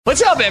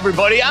What's up,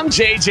 everybody? I'm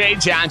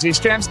JJ John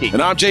Jastrzemski. And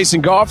I'm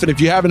Jason Goff, and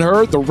if you haven't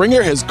heard, The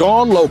Ringer has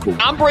gone local.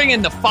 I'm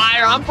bringing the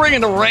fire, I'm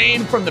bringing the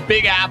rain from the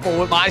Big Apple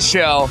with my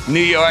show, New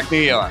York, New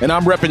York. And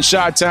I'm repping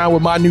Chi-Town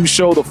with my new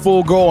show, The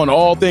Full Go, on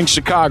all things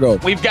Chicago.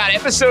 We've got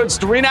episodes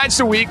 3 nights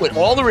a week with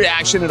all the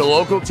reaction to the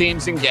local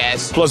teams and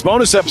guests. Plus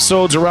bonus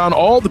episodes around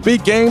all the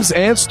big games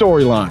and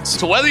storylines.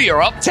 So whether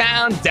you're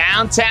uptown,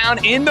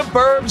 downtown, in the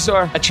burbs,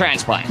 or a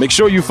transplant, make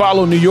sure you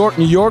follow New York,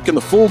 New York, and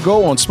The Full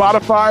Go on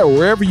Spotify or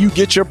wherever you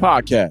get your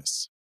podcasts.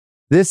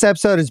 This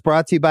episode is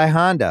brought to you by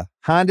Honda.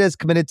 Honda is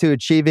committed to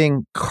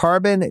achieving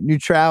carbon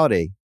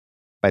neutrality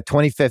by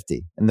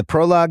 2050, and the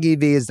Prologue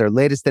EV is their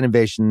latest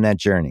innovation in that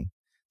journey.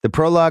 The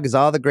Prologue is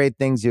all the great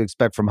things you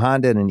expect from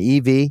Honda in an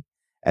EV.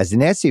 As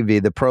an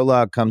SUV, the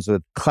Prologue comes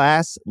with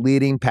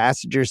class-leading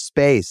passenger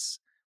space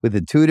with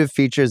intuitive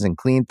features and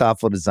clean,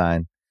 thoughtful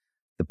design.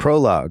 The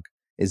Prologue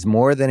is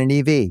more than an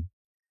EV.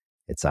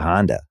 It's a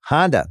Honda.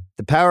 Honda,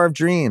 the power of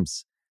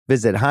dreams.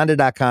 Visit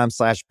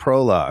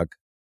honda.com/prologue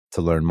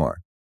to learn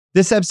more.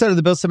 This episode of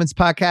the Bill Simmons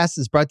Podcast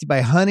is brought to you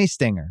by Honey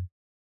Stinger.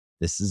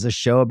 This is a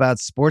show about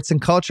sports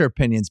and culture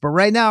opinions, but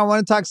right now I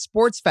want to talk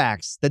sports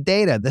facts, the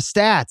data, the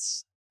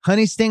stats.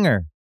 Honey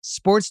Stinger,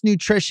 sports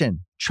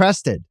nutrition,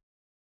 trusted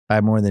by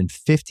more than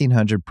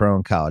 1,500 pro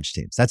and college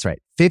teams. That's right,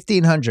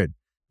 1,500.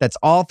 That's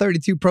all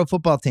 32 pro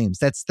football teams.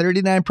 That's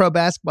 39 pro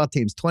basketball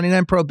teams,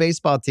 29 pro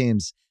baseball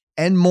teams,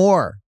 and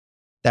more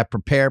that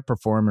prepare,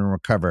 perform, and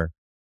recover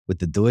with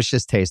the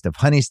delicious taste of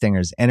Honey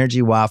Stinger's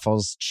energy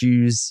waffles,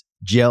 chews,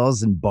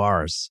 gels, and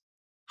bars.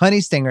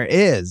 Honey Stinger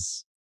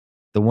is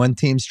the one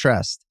team's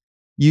trust.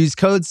 Use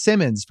code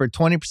Simmons for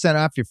 20%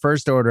 off your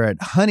first order at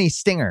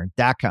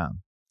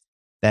honeystinger.com.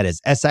 That is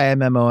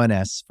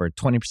SIMMONS for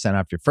 20%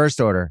 off your first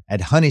order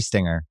at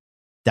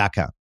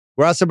honeystinger.com.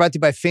 We're also brought to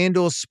you by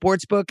FanDuel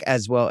Sportsbook,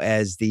 as well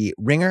as the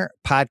Ringer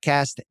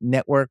Podcast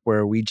Network,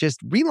 where we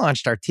just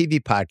relaunched our TV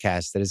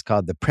podcast that is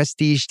called the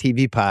Prestige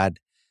TV Pod.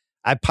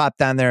 I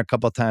popped on there a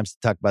couple of times to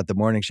talk about the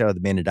morning show with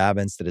Amanda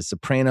Dobbins, did a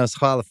Sopranos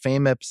Hall of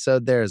Fame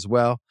episode there as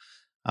well.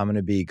 I'm going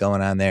to be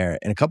going on there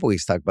in a couple of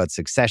weeks to talk about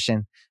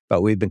Succession,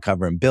 but we've been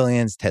covering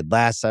Billions, Ted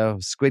Lasso,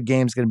 Squid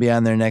Game's going to be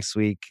on there next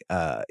week.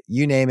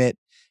 You name it,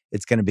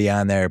 it's going to be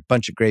on there. A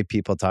bunch of great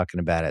people talking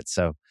about it.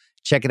 So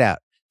check it out.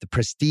 The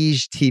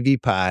Prestige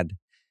TV Pod.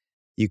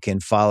 You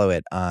can follow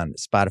it on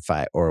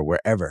Spotify or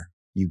wherever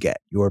you get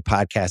your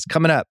podcast.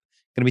 Coming up,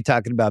 going to be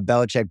talking about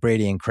Belichick,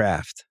 Brady, and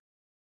Kraft.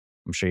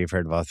 I'm sure you've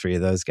heard of all three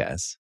of those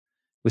guys.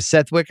 With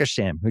Seth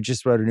Wickersham, who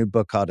just wrote a new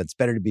book called It's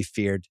Better to Be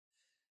Feared,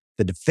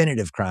 the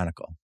definitive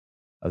chronicle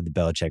of the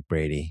Belichick,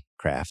 Brady,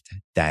 Kraft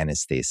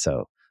dynasty.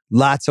 So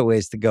lots of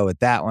ways to go with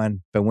that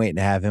one. Been waiting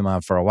to have him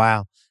on for a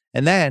while.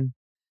 And then,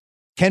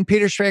 can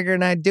Peter Schrager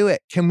and I do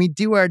it? Can we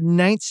do our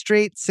 9th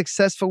straight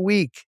successful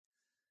week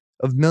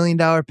of $1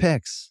 million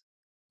picks?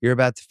 You're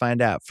about to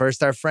find out.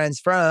 First, our friends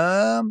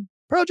from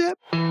Pearl Jam.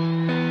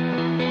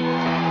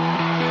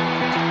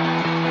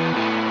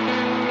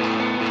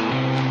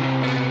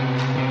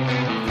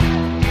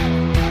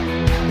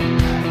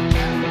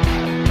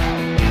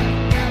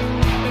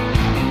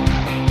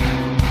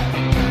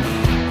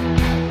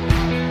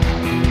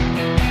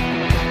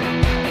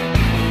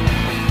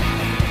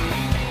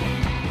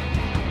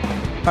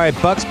 All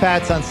right, Bucks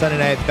Pats on Sunday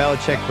night,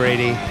 Belichick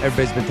Brady.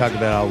 Everybody's been talking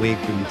about it all week.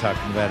 We've been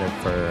talking about it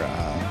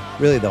for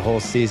really the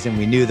whole season.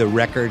 We knew the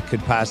record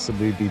could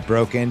possibly be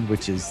broken,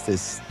 which is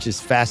this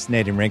just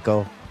fascinating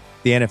wrinkle.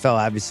 The NFL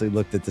obviously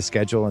looked at the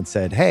schedule and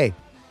said, hey,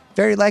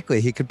 very likely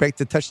he could break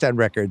the touchdown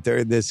record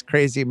during this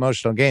crazy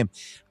emotional game.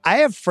 I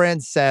have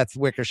friend Seth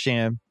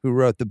Wickersham, who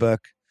wrote the book,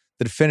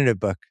 the definitive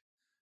book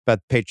about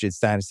the Patriots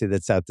dynasty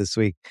that's out this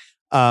week.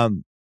 I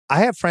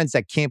have friends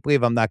that can't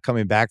believe I'm not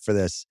coming back for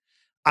this.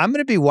 I'm going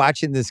to be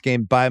watching this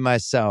game by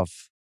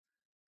myself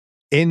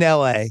in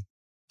LA.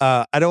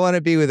 I don't want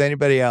to be with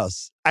anybody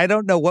else. I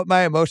don't know what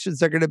my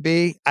emotions are going to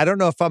be. I don't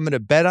know if I'm going to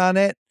bet on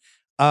it.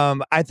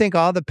 I think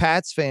all the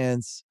Pats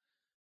fans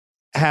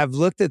have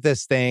looked at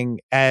this thing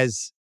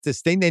as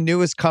this thing they knew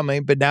was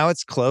coming, but now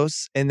it's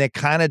close and they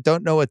kind of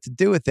don't know what to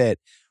do with it.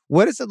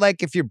 What is it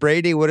like if you're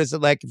Brady? What is it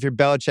like if you're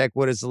Belichick?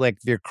 What is it like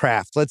if you're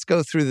Kraft? Let's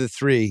go through the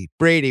three.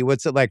 Brady,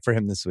 what's it like for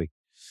him this week?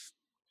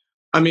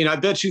 I mean, I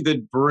bet you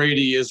that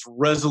Brady is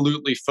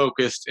resolutely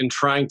focused in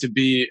trying to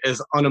be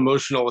as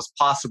unemotional as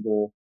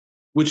possible,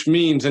 which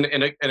means, and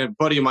a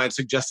buddy of mine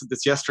suggested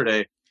this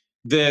yesterday,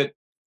 that,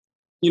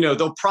 you know,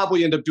 they'll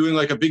probably end up doing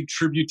like a big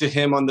tribute to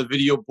him on the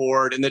video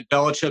board and that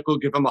Belichick will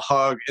give him a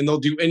hug and they'll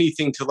do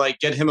anything to like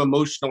get him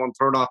emotional and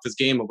thrown off his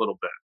game a little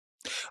bit.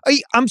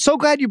 I'm so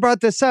glad you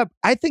brought this up.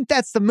 I think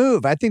that's the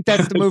move. I think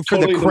that's the move for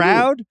the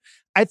crowd.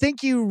 I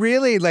think you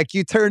really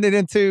you turn it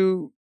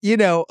into,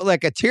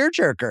 like a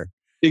tearjerker.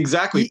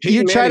 Exactly.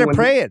 You try to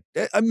pray it.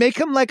 Make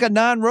him like a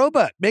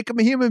non-robot. Make him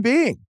a human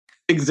being.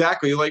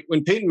 Exactly. Like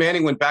when Peyton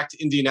Manning went back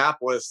to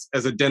Indianapolis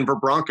as a Denver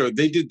Bronco,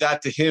 they did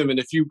that to him. And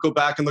if you go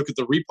back and look at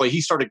the replay, he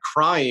started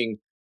crying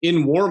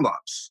in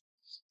warmups.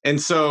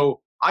 And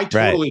so I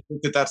totally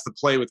think that that's the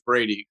play with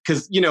Brady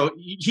because,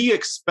 he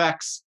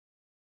expects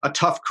a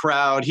tough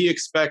crowd. He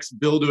expects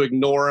Bill to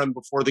ignore him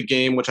before the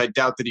game, which I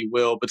doubt that he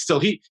will. But still,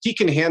 he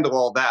can handle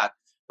all that.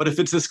 But if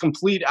it's this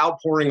complete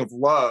outpouring of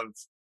love,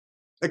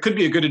 that could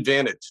be a good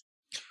advantage.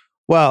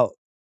 Well,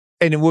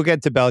 and we'll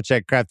get to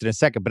Belichick Kraft in a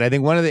second, but I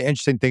think one of the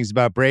interesting things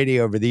about Brady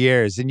over the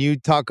years, and you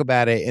talk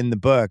about it in the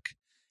book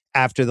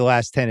after the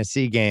last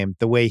Tennessee game,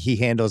 the way he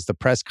handles the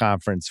press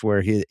conference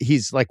where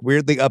he's like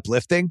weirdly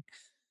uplifting.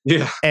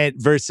 Yeah. And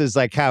versus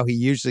like how he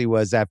usually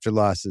was after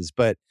losses.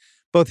 But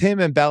both him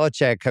and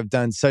Belichick have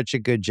done such a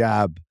good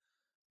job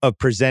of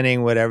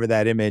presenting whatever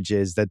that image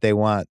is that they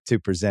want to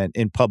present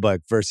in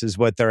public versus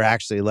what they're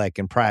actually like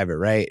in private,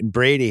 right? And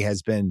Brady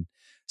has been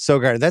so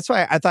guarded. That's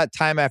why I thought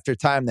time after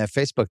time that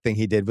Facebook thing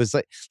he did was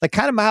like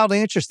kind of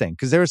mildly interesting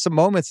because there were some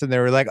moments and they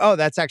were like, oh,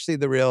 that's actually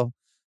the real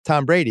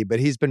Tom Brady.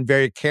 But he's been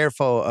very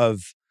careful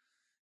of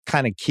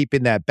kind of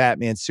keeping that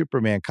Batman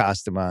Superman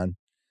costume on.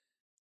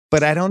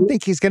 But I don't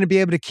think he's going to be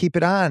able to keep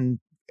it on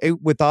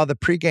with all the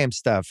pregame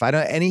stuff.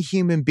 Any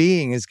human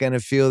being is going to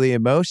feel the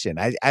emotion.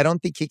 I don't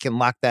think he can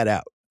lock that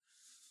out.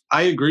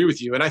 I agree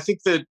with you. And I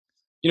think that,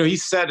 he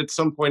said at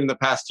some point in the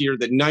past year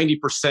that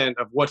 90%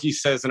 of what he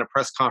says in a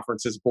press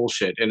conference is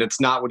bullshit and it's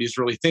not what he's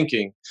really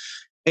thinking.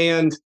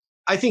 And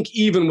I think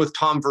even with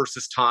Tom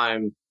versus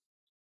Time,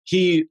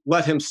 he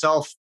let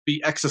himself be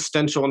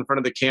existential in front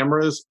of the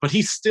cameras, but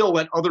he still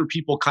let other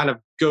people kind of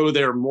go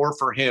there more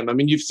for him. I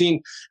mean, you've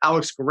seen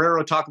Alex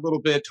Guerrero talk a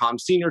little bit, Tom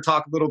Sr.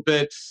 talk a little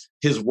bit,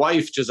 his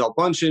wife, Gisele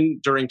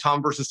Bundchen, during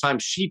Tom versus Time,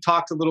 she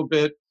talked a little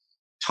bit.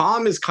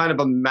 Tom is kind of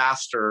a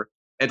master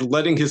at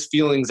letting his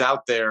feelings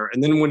out there.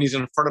 And then when he's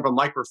in front of a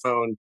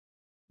microphone,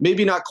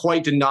 maybe not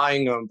quite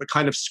denying them, but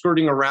kind of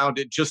skirting around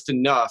it just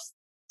enough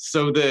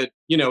so that,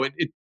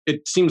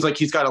 it seems like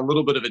he's got a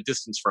little bit of a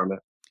distance from it.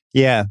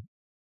 Yeah.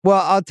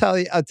 Well, I'll tell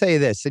you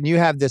this, and you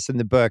have this in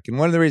the book. And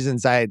one of the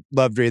reasons I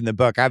loved reading the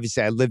book,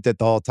 obviously I lived it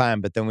the whole time,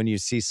 but then when you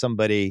see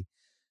somebody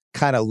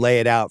kind of lay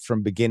it out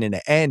from beginning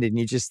to end, and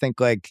you just think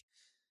like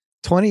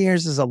 20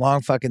 years is a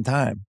long fucking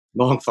time.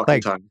 Long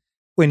fucking time.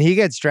 When he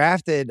gets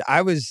drafted,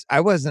 I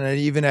wasn't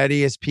even at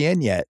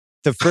ESPN yet.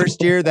 The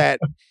first year that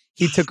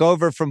he took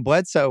over from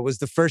Bledsoe was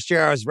the first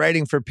year I was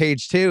writing for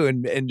Page Two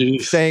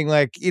and saying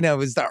like, it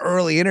was the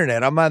early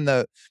internet. I'm on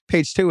the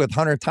Page Two with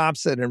Hunter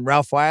Thompson and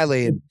Ralph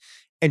Wiley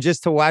and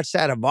just to watch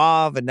that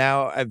evolve. And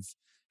now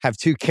have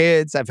 2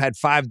 kids. I've had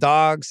 5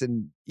 dogs.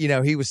 And,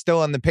 he was still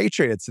on the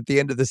Patriots at the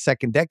end of the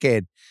second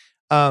decade.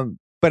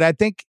 But I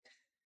think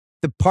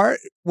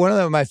one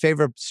of my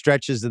favorite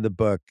stretches of the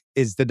book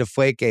is the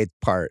Deflategate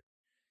part.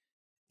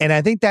 And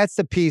I think that's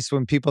the piece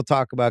when people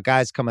talk about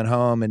guys coming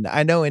home. And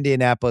I know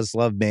Indianapolis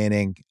loved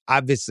Manning.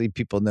 Obviously,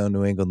 people know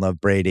New England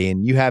loved Brady.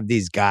 And you have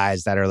these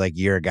guys that are like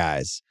your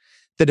guys.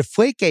 The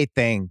Deflategate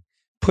thing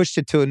pushed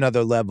it to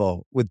another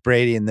level with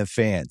Brady and the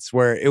fans,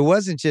 where it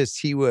wasn't just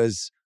he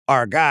was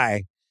our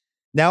guy.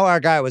 Now our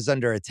guy was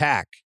under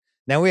attack.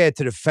 Now we had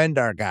to defend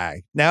our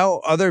guy. Now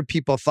other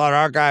people thought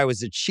our guy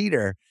was a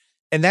cheater.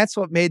 And that's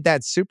what made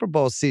that Super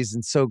Bowl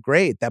season so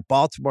great. That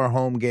Baltimore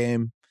home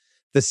game,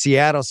 the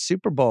Seattle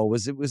Super Bowl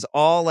it was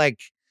all like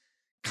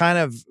kind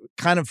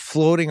of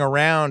floating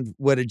around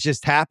what had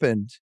just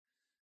happened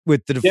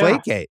with the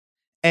Deflategate. Yeah.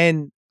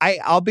 And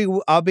I'll be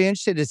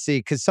interested to see,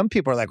 because some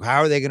people are like,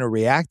 how are they going to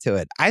react to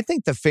it? I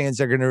think the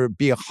fans are going to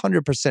be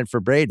 100% for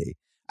Brady.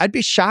 I'd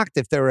be shocked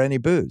if there were any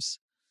boos.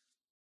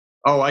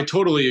 Oh, I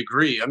totally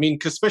agree. I mean,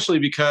 especially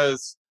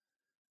because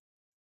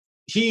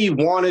he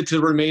wanted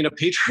to remain a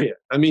Patriot.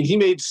 I mean, he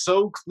made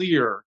so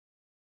clear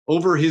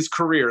over his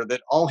career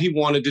that all he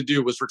wanted to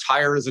do was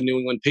retire as a New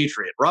England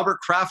Patriot. Robert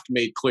Kraft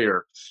made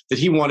clear that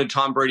he wanted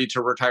Tom Brady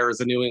to retire as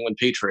a New England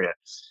Patriot.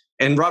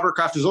 And Robert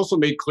Kraft has also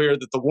made clear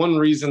that the one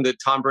reason that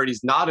Tom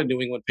Brady's not a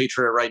New England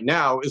Patriot right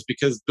now is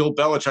because Bill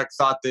Belichick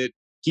thought that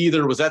he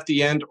either was at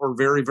the end or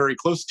very, very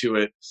close to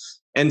it.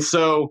 And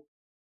so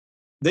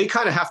they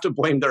kind of have to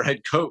blame their head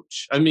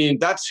coach. I mean,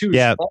 that's whose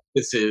fault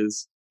this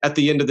is at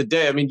the end of the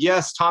day. I mean,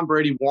 yes, Tom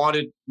Brady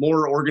wanted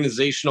more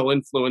organizational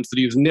influence that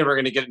he was never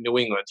going to get in New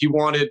England. He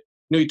wanted,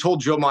 he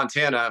told Joe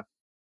Montana,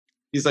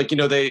 he's like,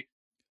 they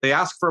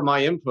ask for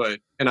my input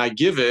and I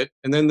give it,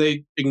 and then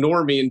they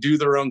ignore me and do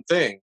their own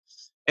thing.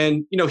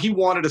 And, he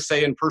wanted to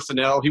say in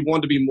personnel, he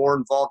wanted to be more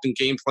involved in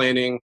game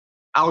planning.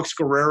 Alex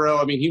Guerrero,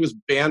 I mean, he was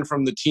banned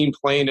from the team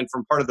plane and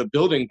from part of the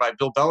building by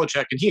Bill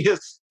Belichick. And he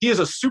has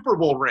a Super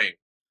Bowl ring.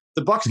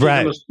 The Bucs gave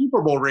him a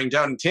Super Bowl ring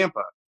down in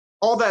Tampa.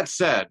 All that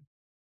said,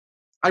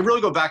 I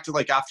really go back to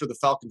like after the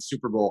Falcons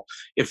Super Bowl.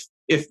 If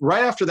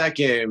right after that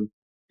game,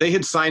 they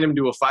had signed him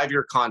to a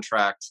 5-year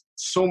contract,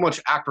 so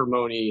much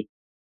acrimony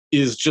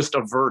is just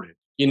averted.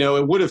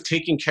 It would have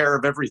taken care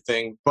of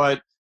everything,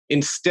 but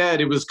instead,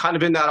 it was kind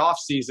of in that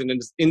offseason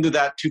and into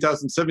that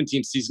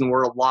 2017 season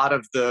where a lot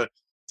of the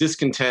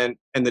discontent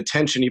and the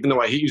tension, even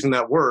though I hate using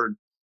that word,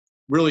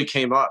 really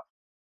came up.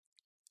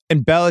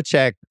 And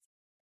Belichick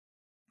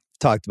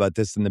talked about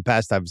this in the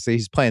past. Obviously,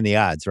 he's playing the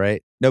odds,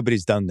 right?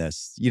 Nobody's done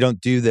this. You don't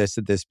do this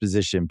at this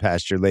position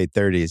past your late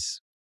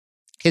 30s.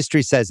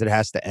 History says it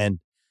has to end.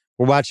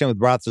 We're watching with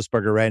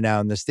Roethlisberger right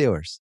now in the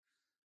Steelers.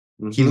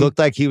 He looked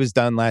like he was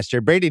done last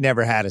year. Brady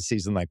never had a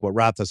season like what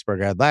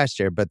Roethlisberger had last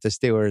year, but the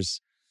Steelers,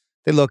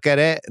 they look at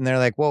it and they're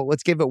like, well,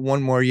 let's give it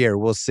one more year.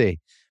 We'll see.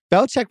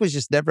 Belichick was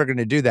just never going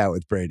to do that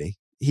with Brady.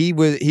 He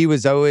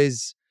was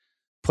always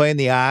playing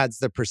the odds,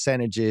 the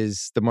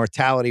percentages, the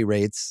mortality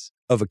rates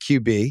of a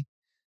QB,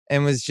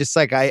 and was just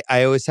like, I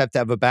always have to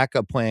have a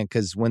backup plan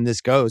because when this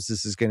goes,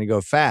 this is going to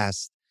go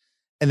fast.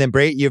 And then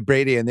you have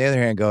Brady on the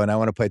other hand going, I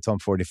want to play till I'm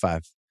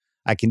 45.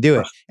 I can do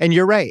it. And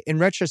you're right. In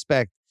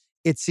retrospect,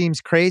 it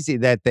seems crazy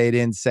that they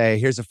didn't say,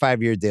 here's a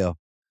 5-year deal.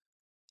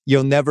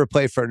 You'll never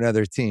play for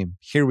another team.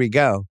 Here we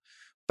go.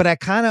 But I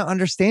kind of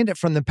understand it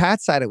from the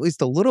Pat side, at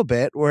least a little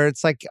bit, where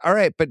it's like, all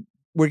right, but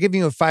we're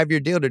giving you a 5-year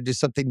deal to do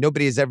something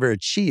nobody has ever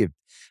achieved.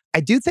 I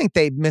do think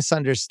they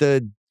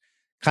misunderstood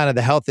kind of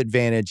the health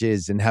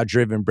advantages and how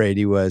driven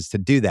Brady was to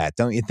do that.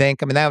 Don't you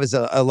think? I mean, that was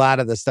a lot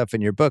of the stuff in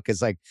your book is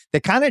like,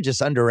 they kind of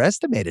just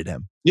underestimated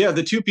him. Yeah,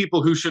 the two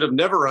people who should have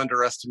never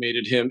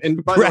underestimated him.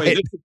 And by the way,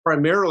 this is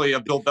primarily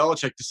a Bill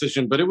Belichick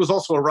decision, but it was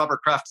also a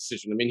Robert Kraft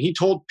decision. I mean, he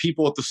told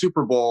people at the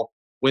Super Bowl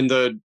when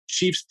the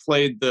Chiefs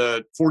played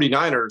the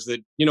 49ers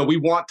that, we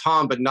want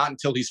Tom, but not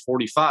until he's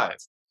 45.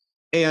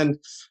 And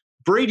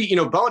Brady,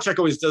 Belichick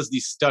always does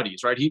these studies,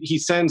 right? He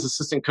sends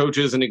assistant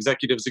coaches and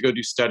executives to go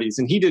do studies.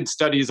 And he did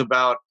studies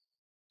about,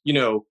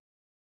 the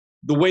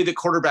way that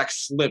quarterbacks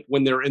slip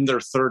when they're in their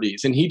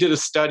 30s. And he did a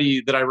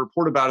study that I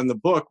report about in the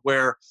book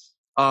where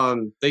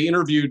they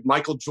interviewed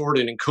Michael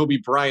Jordan and Kobe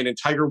Bryant and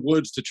Tiger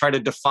Woods to try to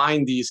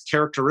define these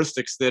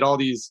characteristics that all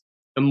these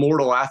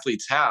immortal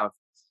athletes have.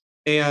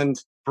 And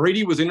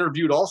Brady was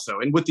interviewed also.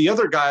 And with the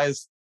other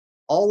guys,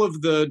 all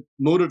of the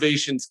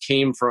motivations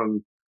came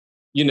from,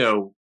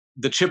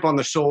 the chip on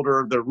the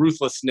shoulder, the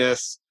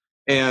ruthlessness,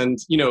 and,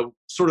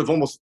 sort of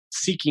almost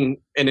seeking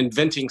and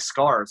inventing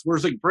scars.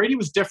 Whereas like Brady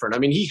was different. I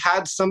mean, he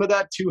had some of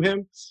that to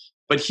him,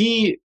 but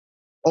he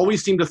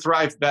always seemed to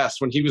thrive best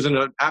when he was in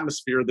an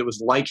atmosphere that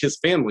was like his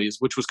family's,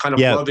 which was kind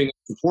of loving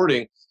and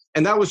supporting.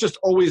 And that was just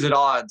always at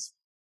odds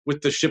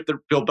with the ship that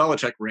Bill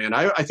Belichick ran.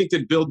 I think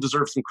that Bill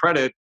deserves some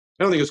credit.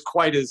 I don't think it's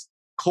quite as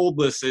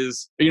coldless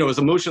as, as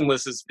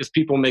emotionless as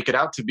people make it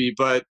out to be,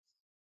 but,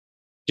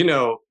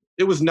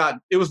 it was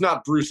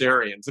not Bruce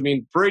Arians. I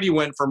mean, Brady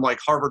went from like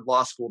Harvard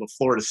Law School to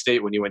Florida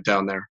State when he went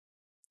down there.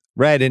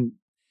 Right. And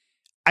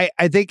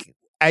I think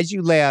as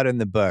you lay out in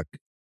the book,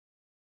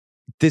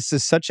 this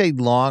is such a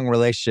long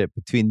relationship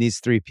between these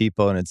three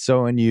people, and it's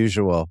so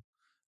unusual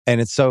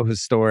and it's so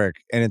historic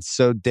and it's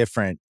so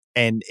different,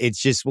 and it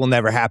just will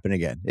never happen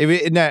again.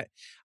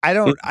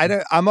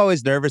 I'm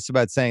always nervous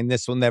about saying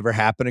this will never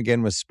happen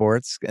again with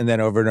sports, and then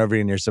over and over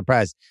again, you're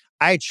surprised.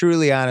 I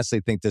truly,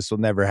 honestly think this will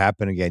never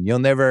happen again. You'll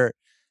never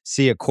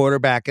see a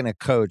quarterback and a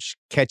coach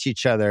catch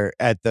each other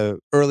at the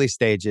early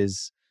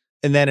stages,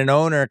 and then an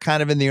owner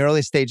kind of in the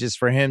early stages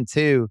for him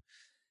too.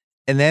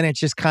 And then it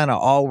just kind of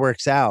all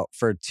works out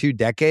for 2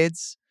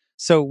 decades.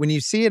 So when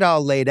you see it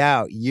all laid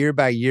out year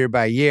by year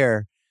by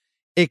year,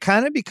 it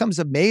kind of becomes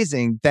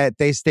amazing that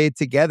they stayed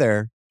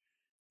together.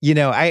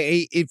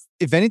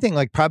 If anything,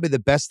 like probably the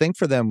best thing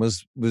for them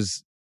was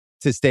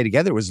to stay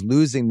together was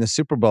losing the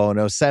Super Bowl in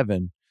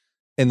 2007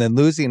 and then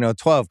losing in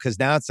 2012, because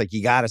now it's like,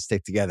 you got to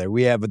stick together.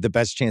 We have the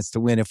best chance to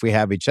win if we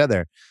have each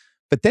other.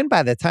 But then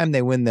by the time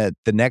they win the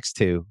next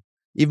two,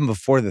 even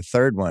before the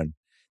third one,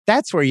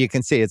 that's where you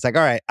can see it's like,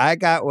 all right, I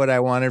got what I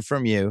wanted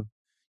from you.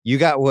 You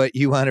got what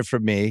you wanted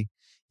from me.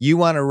 You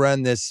want to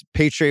run this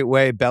Patriot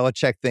way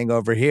Belichick thing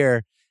over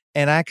here.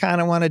 And I kind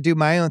of want to do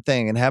my own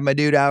thing and have my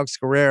dude Alex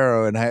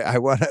Guerrero. And I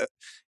want to,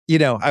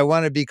 I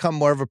want to become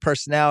more of a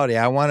personality.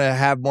 I want to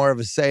have more of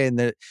a say in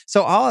the.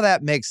 So all of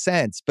that makes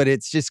sense, but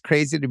it's just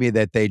crazy to me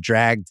that they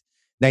dragged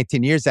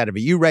 19 years out of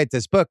it. You write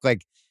this book,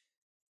 like,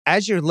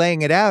 as you're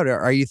laying it out,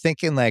 are you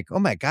thinking like, oh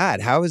my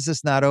God, how is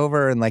this not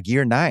over in like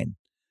year 9?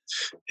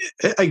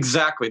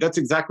 Exactly. That's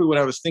exactly what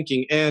I was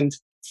thinking. And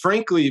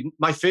frankly,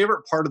 my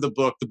favorite part of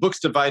the book's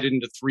divided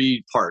into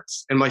 3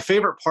 parts. And my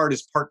favorite part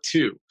is part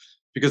 2,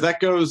 because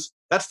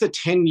that's the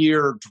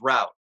 10-year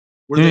drought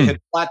where they had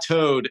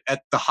plateaued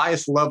at the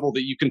highest level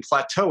that you can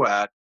plateau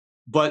at,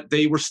 but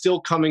they were still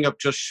coming up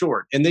just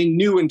short. And they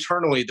knew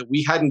internally that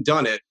we hadn't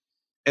done it.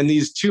 And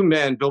these 2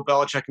 men, Bill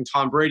Belichick and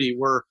Tom Brady,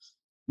 were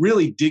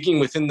really digging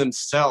within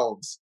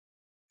themselves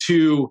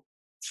to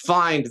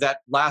find that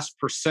last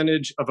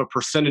percentage of a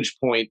percentage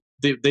point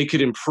that they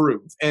could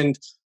improve. And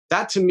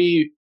that to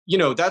me,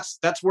 that's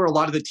where a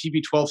lot of the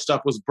TB12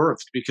 stuff was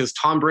birthed, because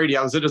Tom Brady,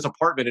 I was at his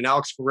apartment and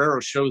Alex Guerrero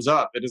shows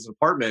up at his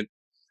apartment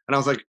and I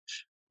was like,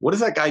 what does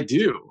that guy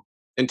do?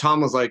 And Tom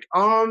was like,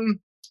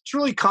 it's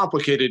really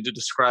complicated to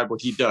describe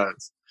what he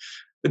does.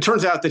 It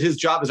turns out that his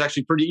job is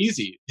actually pretty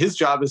easy. His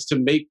job is to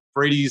make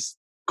Brady's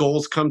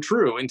goals come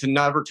true and to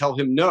never tell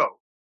him no.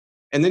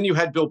 And then you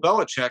had Bill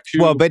Belichick,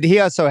 who... Well, but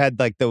he also had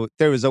like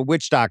there was a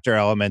witch doctor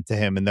element to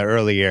him in the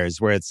early years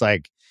where it's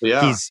like,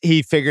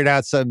 he figured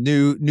out some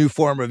new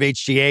form of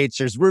HGH.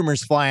 There's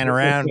rumors flying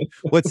around.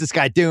 What's this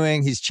guy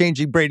doing? He's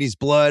changing Brady's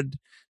blood.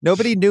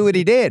 Nobody knew what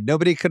he did.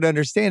 Nobody could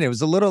understand. It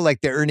was a little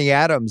like the Ernie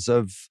Adams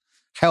of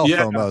health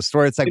almost,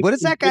 where it's like, what does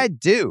that guy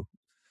do?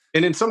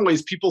 And in some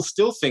ways, people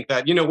still think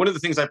that. One of the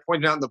things I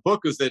pointed out in the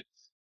book is that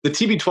the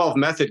TB12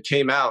 method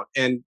came out,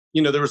 and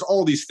there was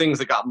all these things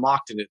that got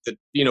mocked in it. That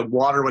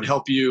water would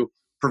help you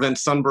prevent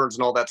sunburns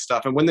and all that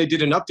stuff. And when they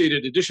did an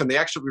updated edition, they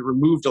actually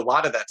removed a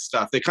lot of that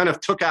stuff. They kind of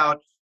took out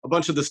a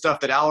bunch of the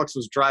stuff that Alex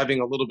was driving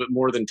a little bit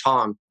more than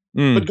Tom.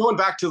 But going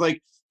back to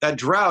like that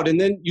drought, and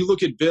then you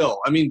look at Bill.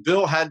 I mean,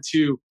 Bill had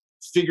to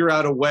figure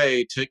out a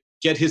way to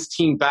get his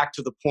team back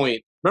to the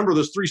point. Remember,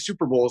 those 3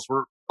 Super Bowls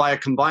were by a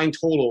combined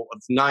total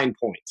of 9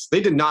 points.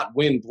 They did not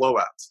win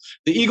blowouts.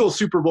 The Eagles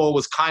Super Bowl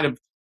was kind of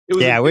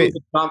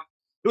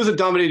it was a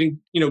dominating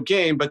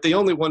game, but they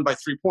only won by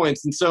 3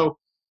 points. And so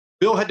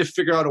Bill had to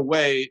figure out a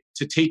way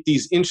to take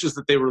these inches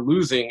that they were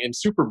losing in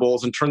Super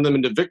Bowls and turn them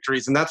into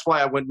victories. And that's why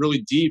I went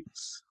really deep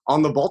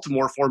on the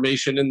Baltimore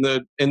formation in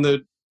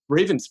the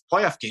Ravens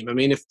playoff game. I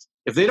mean,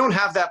 if they don't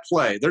have that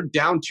play, they're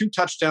down 2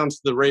 touchdowns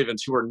to the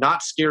Ravens, who are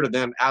not scared of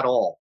them at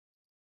all.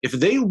 If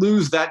they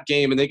lose that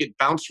game and they get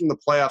bounced from the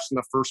playoffs in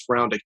the first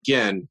round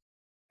again,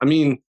 I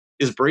mean,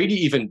 is Brady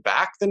even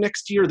back the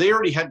next year? They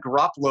already had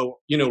Garoppolo,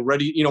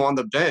 ready, on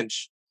the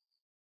bench.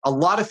 A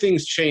lot of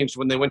things changed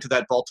when they went to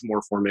that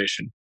Baltimore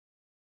formation.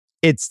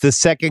 It's the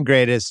second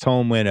greatest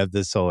home win of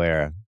this whole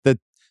era.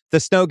 The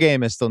snow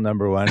game is still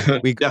number one.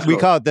 We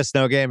call it the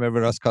snow game.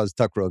 Everyone else calls it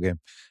tuck roll game.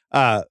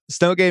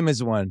 Snow game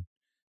is 1,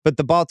 but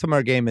the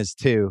Baltimore game is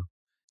 2,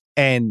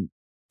 and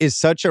is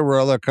such a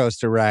roller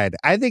coaster ride.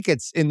 I think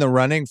it's in the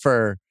running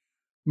for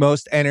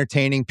most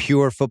entertaining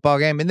pure football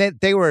game. And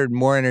they were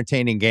more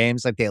entertaining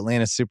games, like the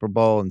Atlanta Super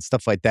Bowl and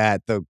stuff like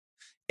that. The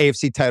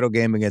AFC title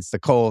game against the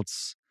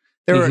Colts.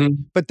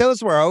 But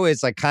those were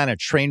always like kind of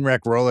train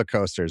wreck roller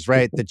coasters,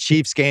 right? The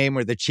Chiefs game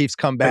where the Chiefs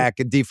come back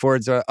and D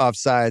Ford's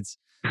offsides.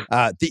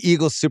 The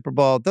Eagles Super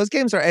Bowl. Those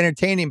games are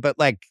entertaining, but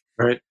like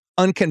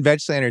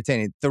unconventionally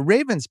entertaining. The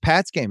Ravens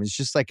Pats game is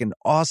just like an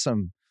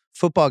awesome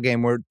football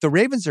game where the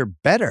Ravens are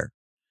better.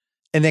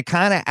 And they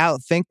kind of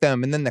outthink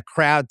them, and then the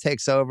crowd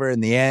takes over in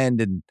the end,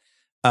 and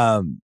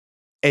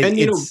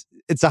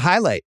it's a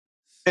highlight.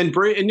 And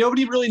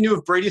nobody really knew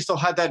if Brady still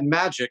had that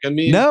magic. I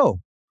mean, no,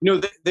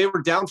 they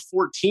were down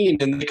 14,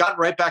 and they got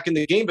right back in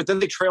the game, but then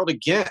they trailed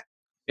again.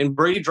 And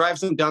Brady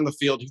drives them down the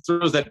field. He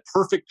throws that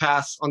perfect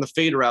pass on the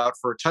fade route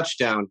for a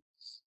touchdown,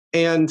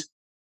 and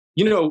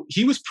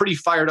he was pretty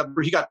fired up.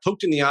 He got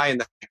poked in the eye in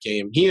that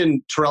game. He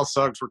and Terrell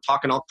Suggs were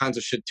talking all kinds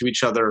of shit to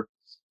each other,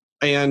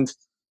 and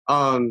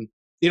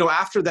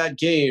after that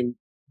game,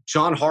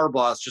 John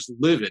Harbaugh is just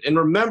livid. And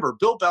remember,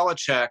 Bill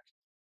Belichick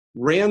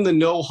ran the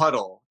no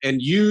huddle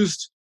and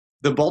used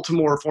the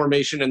Baltimore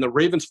formation and the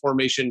Ravens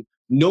formation,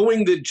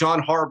 knowing that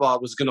John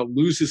Harbaugh was going to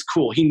lose his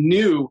cool. He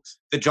knew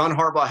that John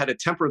Harbaugh had a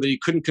temper that he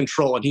couldn't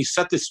control, and he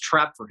set this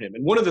trap for him.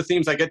 And one of the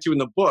themes I get to in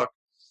the book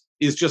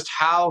is just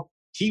how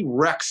he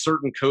wrecks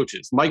certain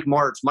coaches, Mike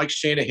Martz, Mike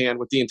Shanahan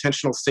with the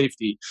intentional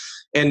safety.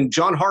 And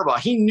John Harbaugh,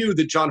 he knew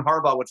that John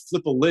Harbaugh would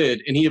flip a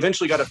lid, and he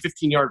eventually got a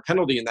 15-yard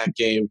penalty in that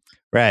game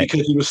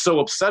because he was so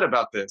upset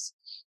about this.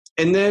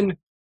 And then...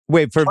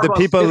 Wait, for the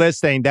people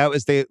listening, that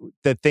was the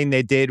thing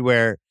they did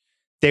where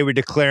they were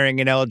declaring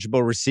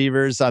ineligible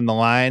receivers on the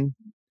line,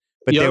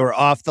 but they were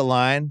off the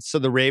line. So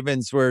the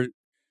Ravens were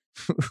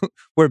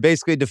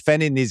basically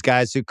defending these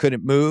guys who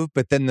couldn't move,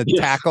 but then the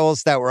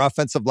tackles that were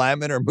offensive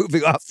linemen are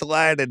moving off the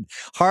line, and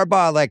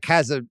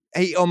Harbaugh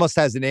he almost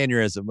has an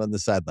aneurysm on the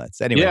sidelines.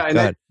 Anyway,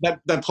 and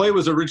that play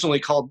was originally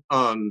called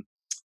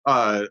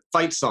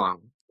Fight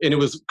Song, and it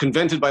was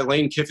invented by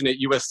Lane Kiffin at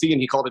USC,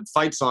 and he called it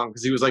Fight Song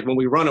because he was like, when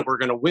we run it, we're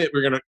going to win,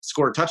 we're going to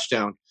score a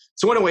touchdown.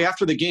 So anyway,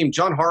 after the game,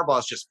 John Harbaugh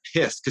is just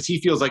pissed because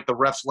he feels like the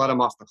refs let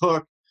him off the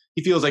hook.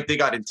 He feels like they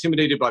got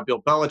intimidated by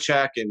Bill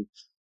Belichick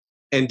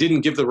and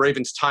didn't give the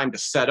Ravens time to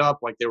set up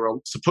like they were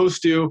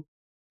supposed to.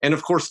 And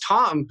of course,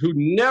 Tom, who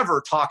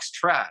never talks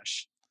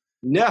trash,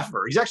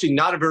 never. He's actually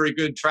not a very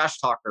good trash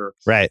talker,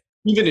 right?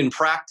 Even in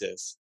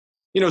practice,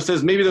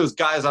 says maybe those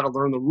guys ought to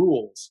learn the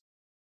rules.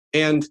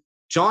 And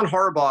John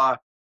Harbaugh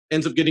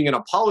ends up getting an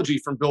apology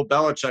from Bill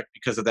Belichick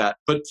because of that.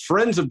 But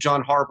friends of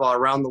John Harbaugh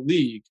around the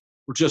league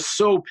were just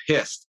so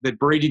pissed that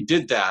Brady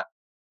did that.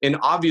 And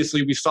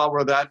obviously we saw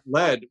where that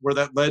led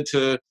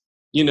to,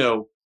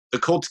 the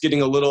Colts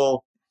getting a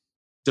little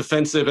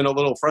defensive and a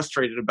little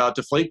frustrated about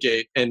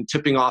Deflategate and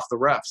tipping off the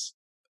refs.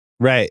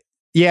 Right.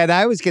 Yeah, and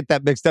I always get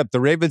that mixed up. The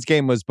Ravens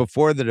game was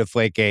before the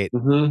Deflategate,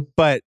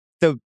 but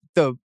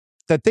the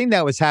thing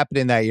that was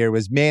happening that year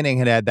was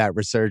Manning had that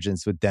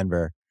resurgence with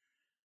Denver,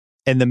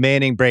 and the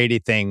Manning Brady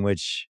thing,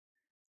 which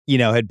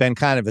had been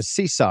kind of a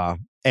seesaw.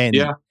 And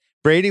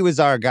Brady was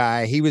our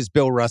guy. He was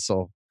Bill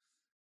Russell,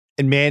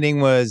 and Manning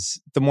was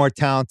the more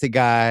talented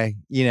guy.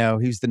 He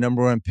was the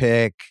number 1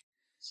 pick.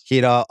 He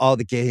had all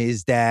the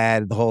his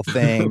dad, the whole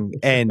thing,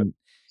 and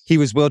he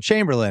was Will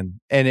Chamberlain,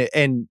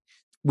 and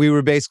we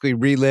were basically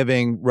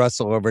reliving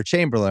Russell over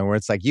Chamberlain, where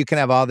it's like you can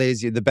have all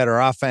these, you're the better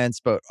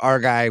offense, but our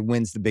guy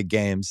wins the big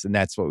games, and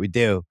that's what we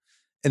do.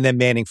 And then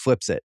Manning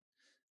flips it,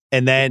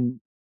 and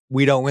then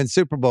we don't win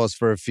Super Bowls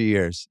for a few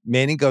years.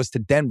 Manning goes to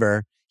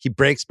Denver, he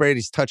breaks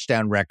Brady's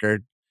touchdown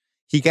record,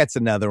 he gets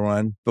another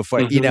one before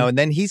and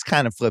then he's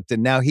kind of flipped,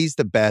 and now he's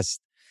the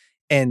best.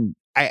 And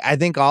I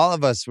think all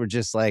of us were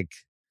just like,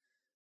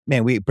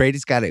 man,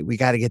 Brady's got it. We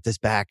got to get this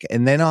back.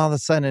 And then all of a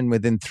sudden,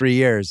 within 3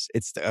 years,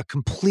 it's a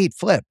complete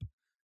flip.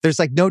 There's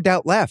like no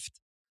doubt left.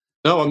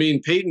 No, I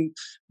mean,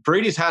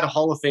 Brady's had a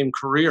Hall of Fame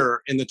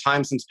career in the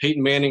time since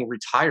Peyton Manning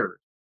retired,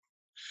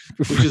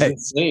 which is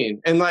insane.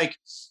 And like,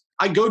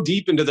 I go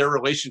deep into their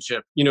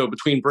relationship,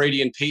 between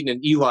Brady and Peyton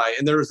and Eli.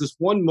 And there was this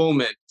one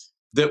moment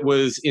that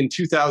was in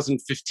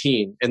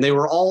 2015, and they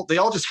all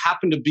just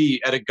happened to be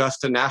at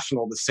Augusta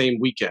National the same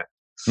weekend.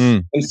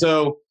 And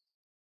so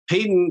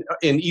Peyton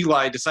and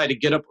Eli decide to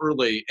get up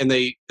early, and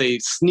they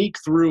sneak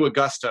through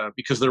Augusta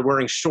because they're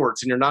wearing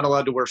shorts, and you're not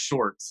allowed to wear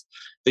shorts.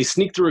 They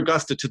sneak through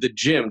Augusta to the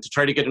gym to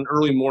try to get an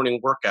early morning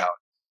workout.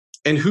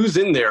 And who's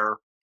in there?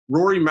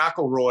 Rory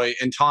McIlroy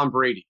and Tom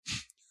Brady.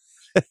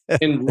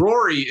 And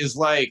Rory is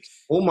like,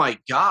 oh my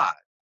God,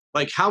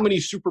 like how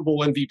many Super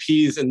Bowl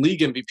MVPs and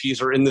league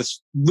MVPs are in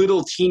this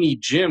little teeny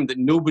gym that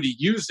nobody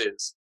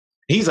uses?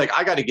 He's like,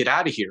 I got to get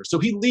out of here. So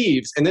he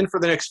leaves. And then for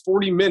the next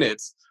 40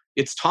 minutes,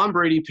 it's Tom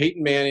Brady,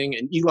 Peyton Manning,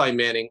 and Eli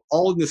Manning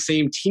all in the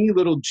same teeny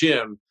little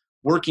gym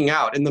working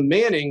out. And the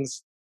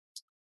Mannings,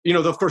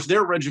 of course,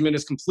 their regimen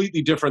is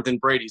completely different than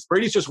Brady's.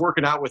 Brady's just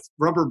working out with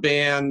rubber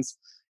bands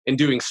and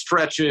doing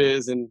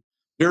stretches and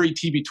very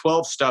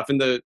TB12 stuff.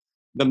 And the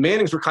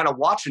Mannings were kind of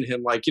watching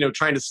him, like,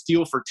 trying to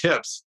steal for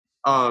tips,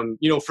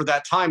 for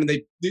that time. And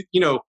they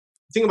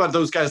think about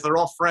those guys, they're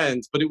all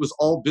friends, but it was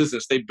all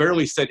business. They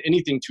barely said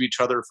anything to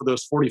each other for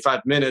those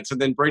 45 minutes. And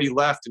then Brady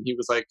left, and he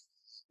was like,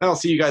 I'll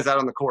see you guys out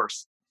on the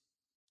course.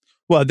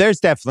 Well,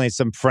 there's definitely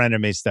some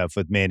frenemy stuff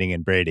with Manning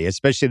and Brady,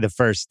 especially the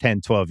first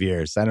 10, 12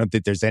 years. I don't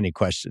think there's any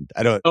question.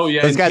 Oh,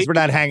 yeah. Those guys were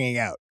not hanging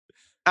out.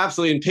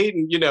 Absolutely. And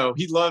Peyton,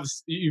 he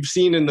loves, you've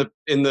seen in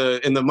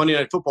the Monday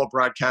Night Football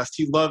broadcast,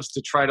 he loves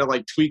to try to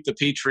like tweak the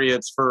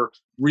Patriots for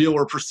real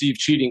or perceived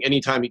cheating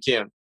anytime he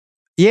can.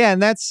 Yeah.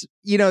 And that's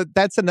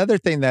another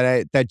thing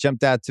that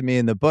jumped out to me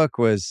in the book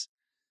was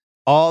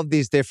all of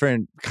these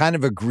different kind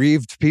of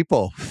aggrieved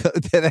people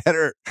that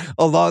are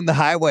along the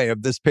highway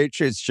of this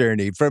Patriots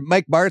journey. From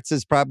Mike Martz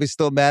is probably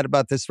still mad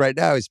about this right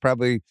now. He's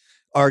probably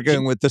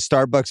arguing with the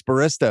Starbucks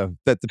barista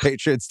that the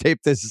Patriots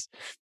taped this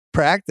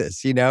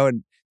practice,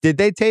 and did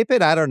they tape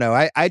it? I don't know.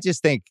 I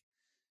just think,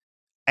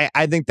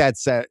 I think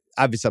that's,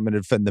 obviously I'm going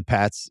to defend the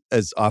Pats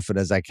as often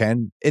as I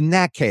can. In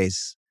that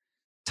case,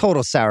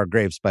 total sour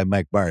grapes by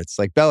Mike Martz.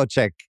 Like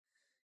Belichick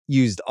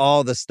used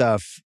all the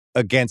stuff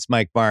against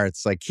Mike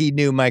Martz. Like he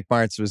knew Mike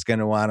Martz was going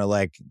to want to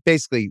like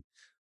basically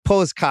pull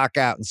his cock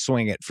out and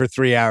swing it for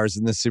 3 hours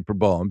in the Super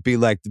Bowl and be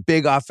like the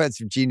big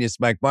offensive genius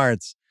Mike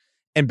Martz.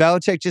 And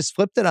Belichick just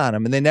flipped it on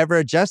him, and they never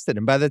adjusted.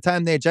 And by the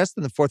time they adjusted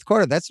in the fourth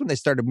quarter, that's when they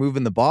started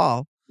moving the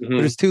ball. But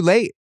it was too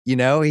late.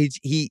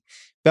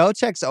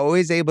 Belichick's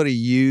always able to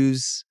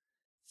use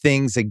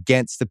things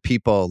against the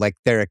people, like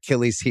their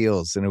Achilles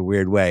heels in a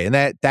weird way. And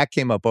that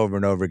came up over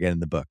and over again in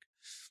the book.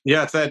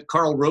 Yeah, it's that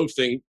Karl Rove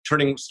thing,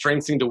 turning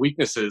strengths into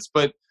weaknesses.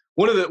 But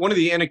one of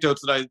the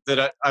anecdotes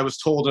that I was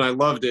told, and I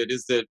loved it,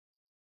 is that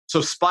so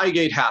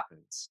Spygate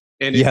happens,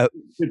 and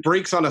it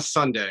breaks on a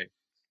Sunday,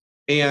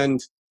 and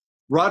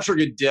Roger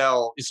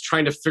Goodell is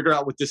trying to figure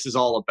out what this is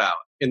all about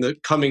in the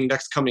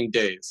next coming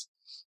days.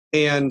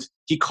 And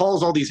he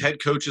calls all these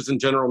head coaches and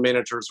general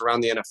managers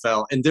around the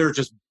NFL, and they're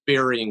just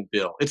burying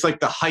Bill. It's like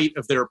the height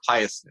of their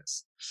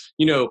piousness.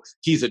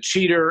 He's a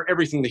cheater.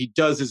 Everything that he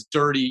does is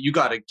dirty. You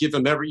got to give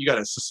him you got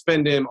to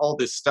suspend him, all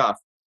this stuff.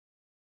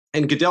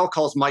 And Goodell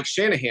calls Mike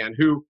Shanahan,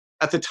 who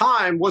at the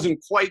time wasn't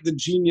quite the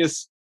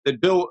genius that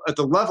Bill at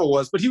the level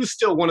was, but he was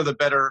still one of the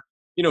better,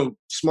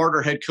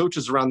 smarter head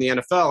coaches around the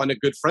NFL and a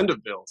good friend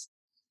of Bill's.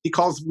 He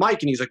calls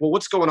Mike and he's like, well,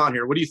 what's going on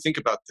here? What do you think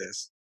about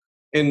this?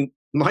 And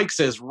Mike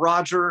says,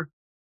 Roger,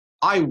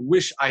 I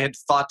wish I had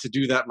thought to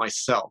do that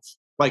myself.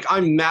 Like,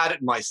 I'm mad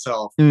at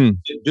myself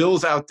that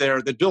Bill's out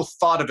there, that Bill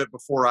thought of it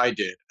before I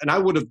did. And I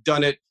would have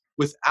done it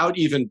without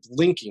even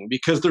blinking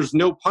because there's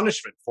no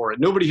punishment for it.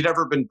 Nobody had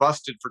ever been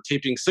busted for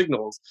taping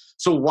signals.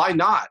 So why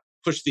not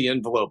push the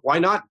envelope? Why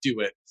not do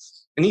it?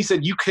 And he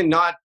said, you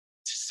cannot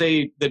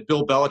say that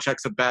Bill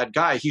Belichick's a bad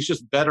guy. He's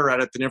just better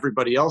at it than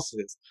everybody else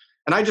is.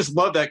 And I just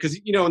love that because,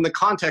 in the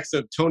context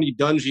of Tony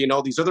Dungy and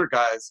all these other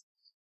guys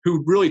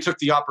who really took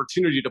the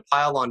opportunity to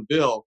pile on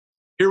Bill,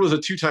 here was a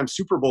 2-time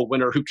Super Bowl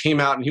winner who came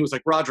out and he was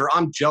like, Roger,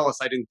 I'm jealous.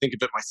 I didn't think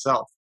of it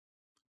myself.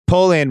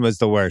 Polian was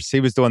the worst.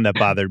 He was the one that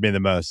bothered me the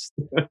most.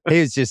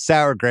 He was just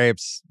sour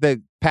grapes. The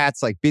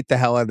Pats beat the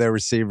hell out of their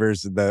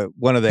receivers in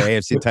one of the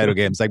AFC title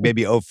games, like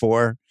maybe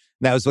 2004.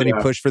 That was when he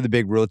pushed for the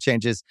big rule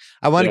changes.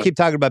 I want to keep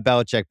talking about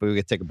Belichick, but we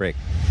got to take a break.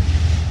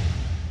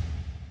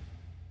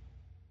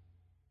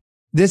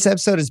 This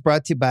episode is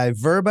brought to you by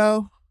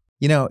Vrbo.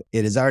 It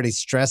is already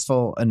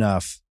stressful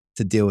enough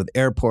to deal with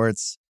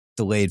airports,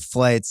 delayed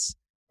flights,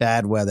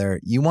 bad weather.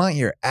 You want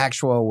your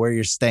actual where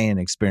you're staying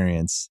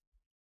experience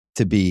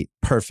to be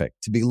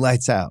perfect, to be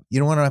lights out. You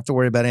don't want to have to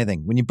worry about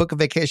anything. When you book a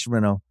vacation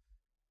rental,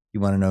 you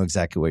want to know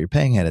exactly what you're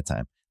paying ahead of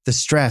time. The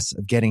stress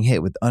of getting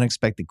hit with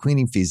unexpected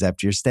cleaning fees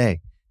after your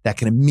stay, that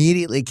can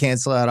immediately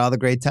cancel out all the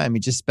great time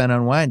you just spent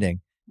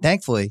unwinding.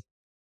 Thankfully,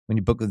 When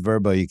you book with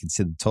Vrbo, you can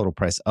see the total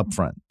price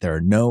upfront. There are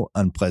no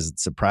unpleasant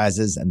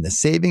surprises, and the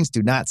savings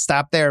do not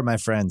stop there, my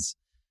friends.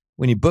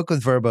 When you book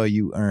with Vrbo,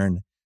 you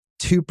earn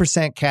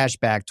 2% cash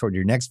back toward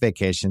your next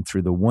vacation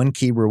through the One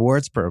Key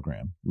Rewards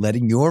program,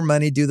 letting your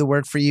money do the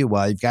work for you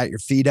while you've got your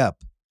feet up.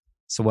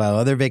 So while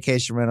other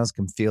vacation rentals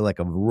can feel like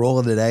a roll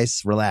of the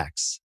dice,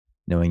 relax,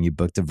 knowing you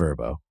booked a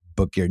Vrbo.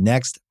 Book your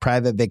next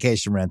private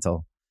vacation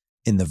rental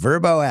in the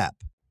Vrbo app.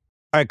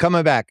 All right,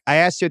 coming back. I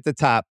asked you at the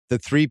top, the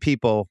three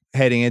people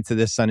heading into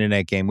this Sunday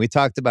night game. We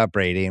talked about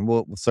Brady, and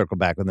we'll circle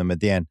back with them at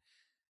the end.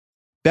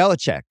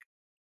 Belichick.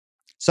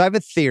 So I have a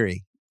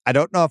theory. I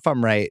don't know if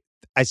I'm right.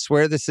 I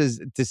swear this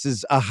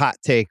is a hot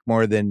take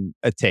more than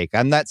a take.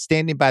 I'm not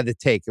standing by the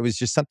take. It was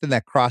just something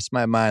that crossed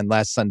my mind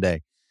last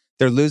Sunday.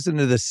 They're losing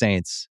to the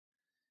Saints.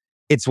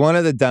 It's one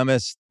of the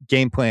dumbest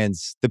game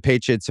plans the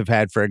Patriots have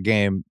had for a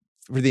game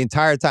for the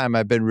entire time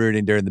I've been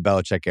rooting during the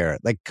Belichick era.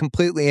 Like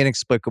completely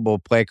inexplicable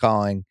play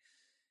calling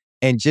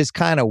and just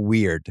kind of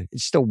weird.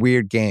 It's just a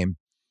weird game.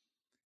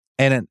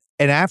 And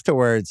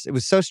afterwards, it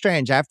was so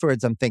strange.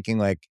 Afterwards, I'm thinking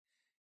like,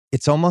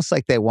 it's almost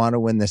like they want to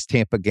win this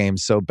Tampa game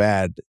so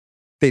bad.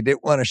 They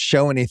didn't want to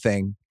show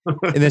anything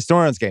in this New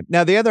Orleans game.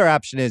 Now, the other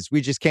option is we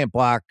just can't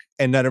block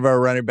and none of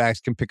our running backs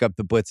can pick up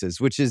the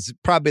blitzes, which is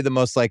probably the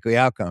most likely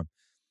outcome.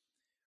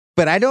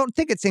 But I don't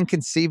think it's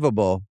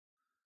inconceivable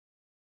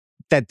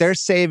that they're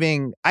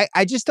saving.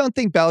 I just don't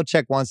think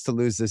Belichick wants to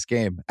lose this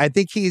game. I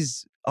think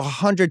he's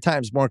 100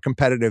 times more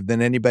competitive than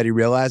anybody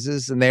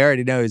realizes. And they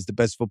already know he's the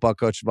best football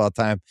coach of all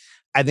time.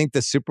 I think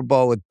the Super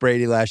Bowl with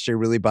Brady last year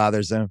really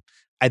bothers him.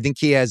 I think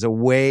he has a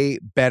way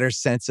better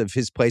sense of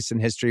his place in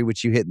history,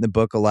 which you hit in the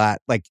book a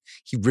lot. Like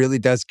he really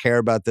does care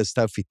about this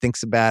stuff. He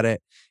thinks about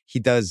it. He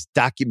does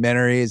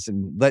documentaries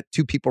and let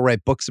two people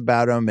write books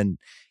about him, and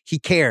he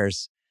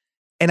cares.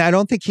 And I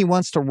don't think he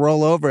wants to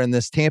roll over in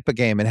this Tampa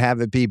game and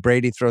have it be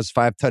Brady throws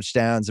 5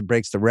 touchdowns and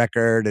breaks the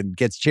record and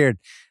gets cheered.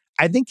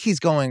 I think he's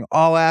going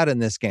all out in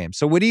this game.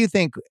 So what do you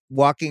think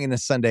walking into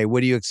Sunday?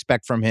 What do you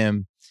expect from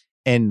him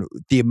and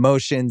the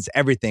emotions,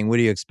 everything? What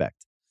do you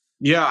expect?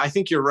 Yeah, I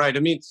think you're right.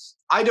 I mean,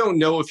 I don't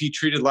know if he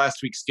treated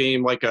last week's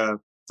game like a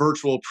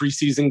virtual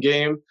preseason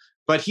game,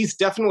 but he's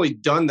definitely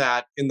done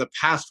that in the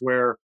past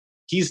where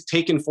he's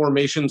taken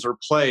formations or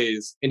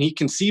plays and he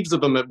conceives of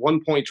them at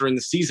one point during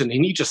the season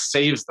and he just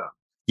saves them.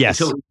 Yes.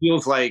 Until he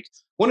feels like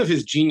one of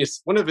his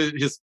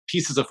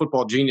pieces of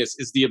football genius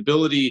is the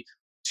ability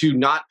to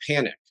not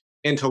panic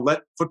and to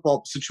let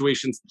football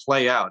situations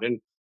play out. And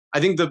I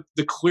think the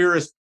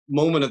clearest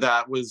moment of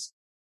that was,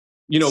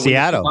 Seattle. when the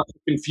Seahawks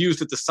are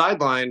confused at the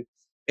sideline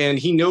and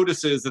he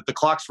notices that the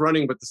clock's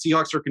running, but the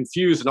Seahawks are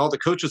confused and all the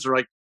coaches are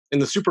like, in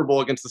the Super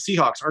Bowl against the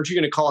Seahawks, aren't you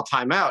going to call a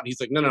timeout? And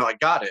he's like, no, I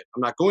got it.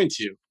 I'm not going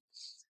to.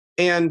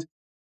 And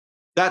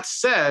that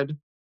said,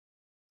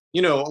 a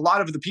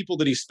lot of the people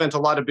that he spent a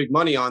lot of big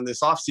money on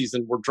this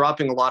offseason were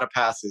dropping a lot of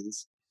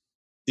passes.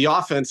 The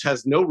offense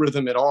has no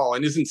rhythm at all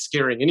and isn't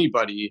scaring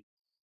anybody.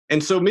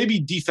 And so maybe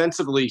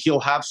defensively, he'll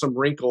have some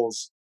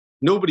wrinkles.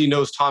 Nobody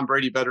knows Tom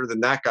Brady better than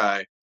that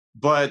guy.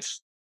 But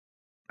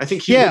I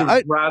think he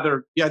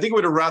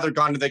would have rather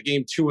gone to that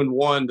game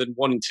 2-1 than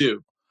 1-2.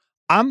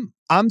 I'm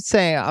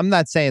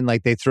not saying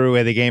like they threw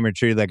away the game or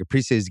treated it like a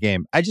preseason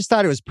game. I just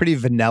thought it was pretty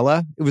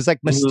vanilla. It was like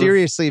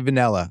mysteriously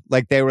vanilla.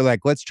 Like they were like,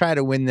 let's try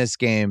to win this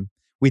game.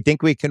 We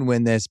think we can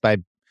win this by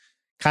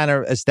kind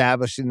of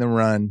establishing the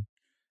run,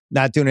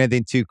 not doing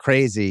anything too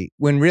crazy.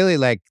 When really,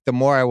 like, the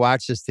more I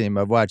watch this team,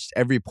 I've watched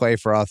every play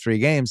for all 3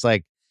 games.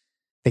 Like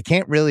they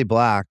can't really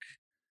block.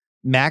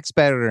 Mac's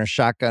better in a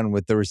shotgun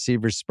with the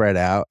receivers spread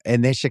out,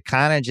 and they should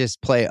kind of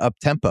just play up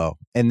tempo.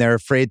 And they're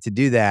afraid to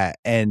do that.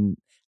 And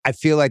I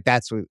feel like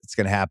that's what's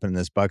going to happen in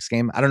this Bucs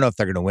game. I don't know if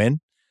they're going to win,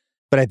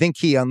 but I think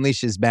he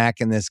unleashes Mac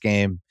in this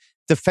game.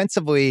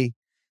 Defensively,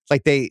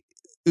 like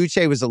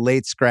Uche was a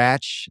late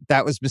scratch.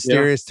 That was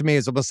mysterious to me.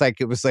 It was like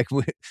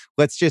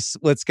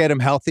let's get him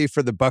healthy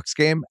for the Bucs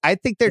game. I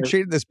think they're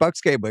treating this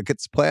Bucs game like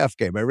it's a playoff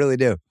game. I really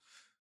do.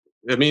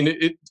 I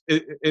mean,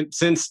 it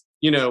since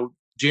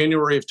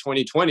January of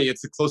 2020,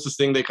 it's the closest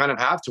thing they kind of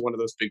have to one of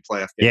those big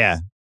playoff games. Yeah.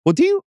 Well,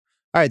 all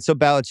right. So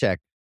Belichick,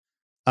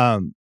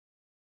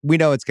 we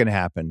know it's going to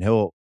happen.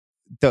 He'll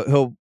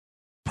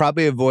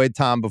probably avoid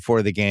Tom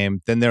before the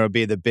game. Then there will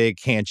be the big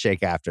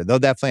handshake after. They'll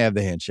definitely have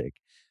the handshake.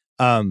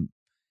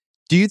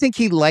 Do you think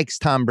he likes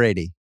Tom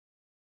Brady?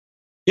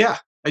 Yeah,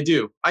 I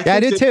do. I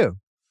do too.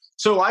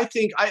 So I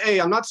think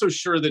I'm not so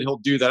sure that he'll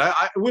do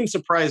that. It wouldn't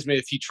surprise me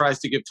if he tries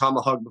to give Tom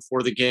a hug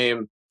before the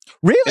game.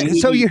 Really?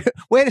 So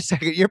wait a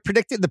second. You're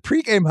predicting the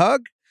pregame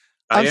hug?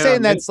 I'm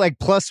saying that's like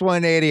plus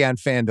 180 on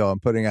FanDuel. I'm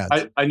putting out.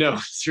 I know.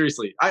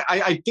 Seriously.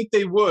 I think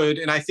they would.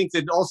 And I think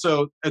that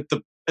also at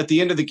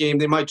the end of the game,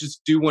 they might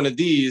just do one of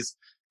these,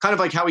 kind of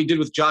like how he did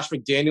with Josh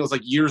McDaniels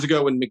like years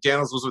ago when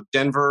McDaniels was with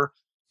Denver.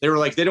 They were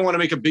like, they don't want to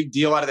make a big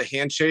deal out of the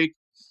handshake.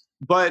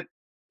 But,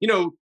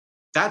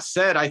 that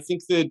said, I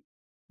think that,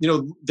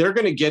 they're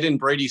going to get in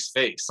Brady's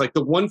face. Like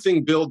the one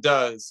thing Bill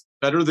does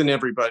better than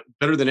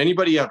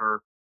anybody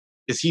ever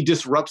is he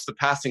disrupts the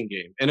passing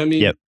game. And I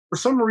mean, for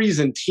some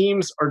reason,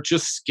 teams are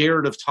just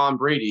scared of Tom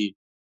Brady.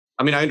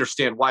 I mean, I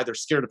understand why they're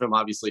scared of him,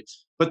 obviously,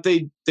 but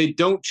they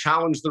don't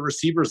challenge the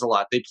receivers a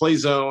lot. They play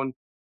zone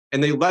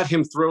and they let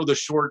him throw the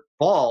short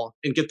ball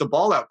and get the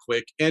ball out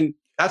quick. And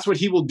that's what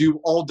he will do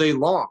all day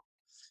long.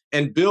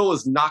 And Bill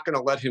is not going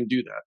to let him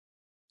do that.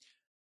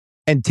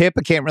 And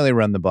Tampa can't really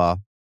run the ball.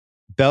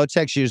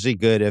 Belichick's usually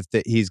good if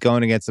he's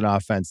going against an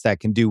offense that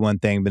can do one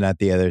thing but not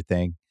the other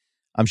thing.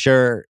 I'm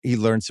sure he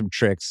learned some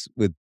tricks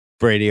with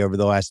Brady over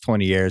the last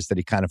 20 years that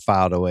he kind of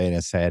filed away in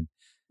his head.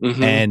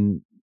 Mm-hmm.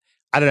 And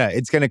I don't know.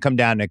 It's going to come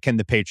down to, can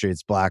the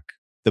Patriots block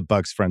the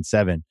Bucs front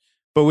seven?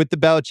 But with the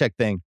Belichick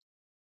thing,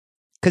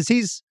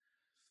 because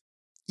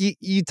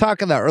you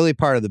talk in the early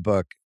part of the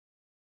book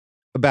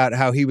about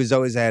how he was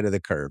always ahead of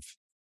the curve,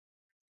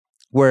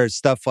 where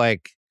stuff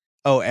like,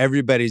 oh,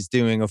 everybody's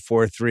doing a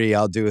 4-3,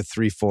 I'll do a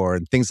 3-4,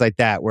 and things like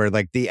that, where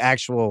like the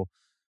actual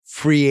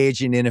free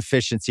agent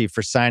inefficiency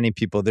for signing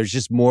people, there's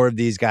just more of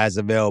these guys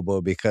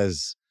available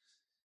because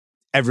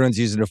everyone's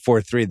using a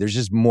 4-3. There's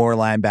just more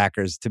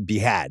linebackers to be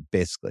had,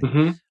 basically.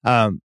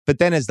 Mm-hmm. But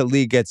then as the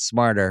league gets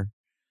smarter,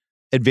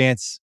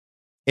 advanced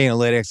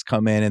analytics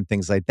come in and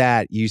things like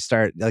that, you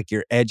start, like,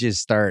 your edges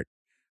start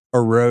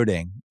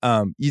eroding.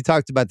 You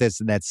talked about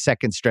this in that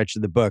second stretch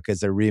of the book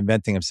as they're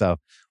reinventing himself.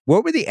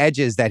 What were the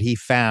edges that he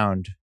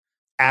found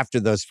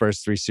after those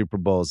first three Super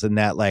Bowls in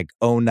that like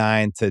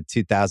 2009 to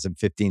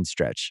 2015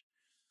 stretch?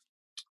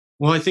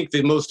 Well, I think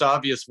the most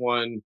obvious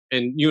one,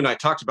 and you and I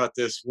talked about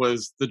this,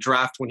 was the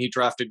draft when he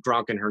drafted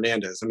Gronk and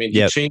Hernandez. I mean,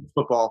 he changed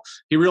football.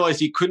 He realized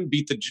he couldn't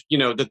beat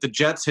that the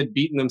Jets had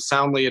beaten them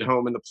soundly at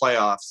home in the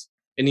playoffs,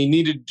 and he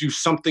needed to do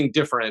something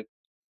different.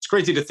 It's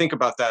crazy to think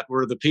about that,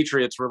 where the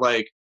Patriots were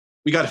like,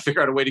 we got to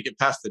figure out a way to get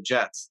past the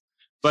Jets.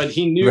 But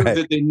he knew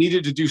that they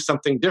needed to do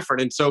something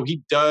different. And so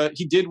he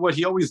did what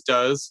he always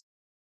does,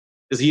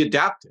 is he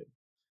adapted.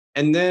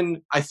 And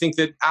then I think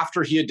that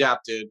after he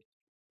adapted,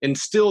 and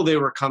still they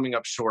were coming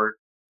up short,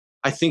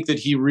 I think that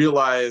he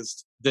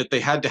realized that they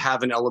had to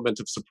have an element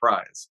of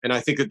surprise. And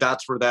I think that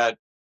that's where that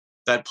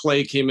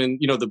play came in,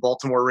 the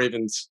Baltimore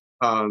Ravens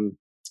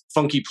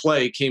funky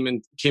play came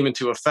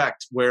into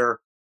effect, where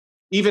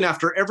even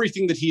after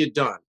everything that he had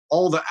done,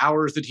 all the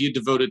hours that he had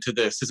devoted to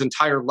this, his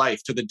entire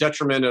life, to the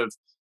detriment of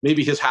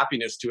maybe his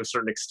happiness to a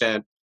certain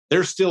extent,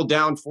 they're still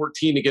down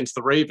 14 against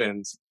the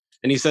Ravens.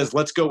 And he says,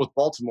 let's go with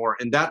Baltimore.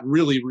 And that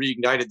really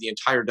reignited the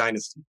entire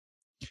dynasty.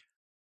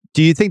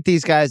 Do you think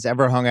these guys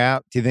ever hung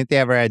out? Do you think they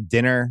ever had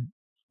dinner?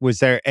 Was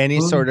there any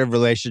sort of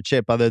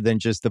relationship other than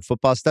just the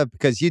football stuff?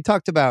 Because you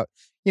talked about,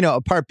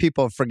 a part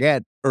people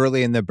forget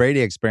early in the Brady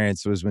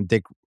experience was when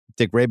Dick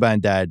Rabine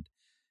died.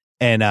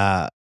 And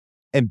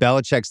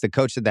Belichick's the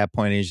coach at that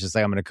point. And he's just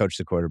like, I'm going to coach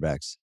the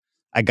quarterbacks.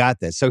 I got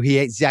this. So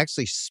he's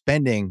actually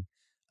spending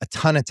a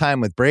ton of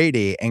time with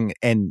Brady, and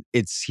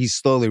he's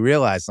slowly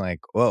realizing, like,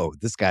 whoa,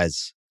 this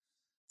guy's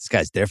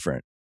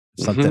different.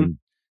 Something,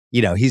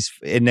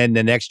 and then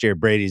the next year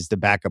Brady's the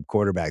backup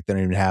quarterback. They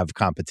don't even have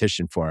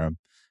competition for him.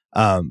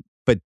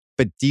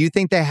 But do you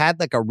think they had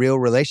like a real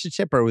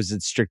relationship, or was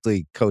it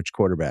strictly coach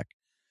quarterback?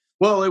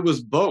 Well, it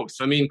was both.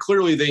 I mean,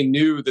 clearly they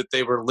knew that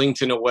they were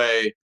linked in a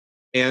way,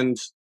 and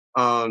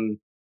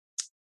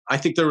I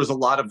think there was a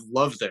lot of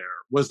love there.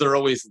 Was there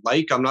always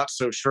like? I'm not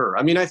so sure.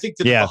 I mean, I think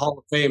that at the Hall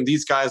of Fame,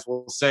 these guys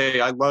will say,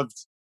 I loved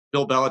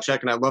Bill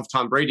Belichick and I loved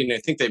Tom Brady, and I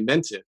think they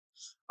meant it.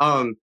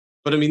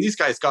 But I mean, these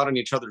guys got on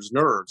each other's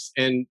nerves.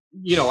 And,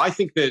 I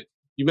think that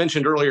you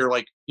mentioned earlier,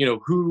 like,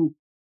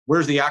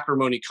 where's the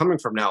acrimony coming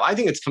from now? I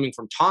think it's coming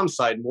from Tom's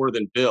side more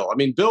than Bill. I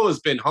mean, Bill has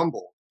been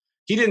humble.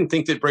 He didn't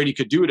think that Brady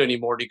could do it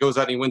anymore, and he goes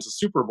out and he wins a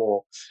Super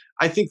Bowl.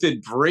 I think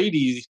that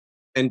Brady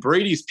and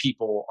Brady's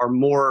people are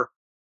more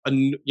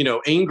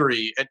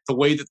angry at the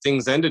way that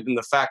things ended, and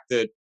the fact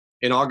that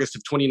in August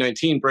of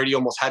 2019, Brady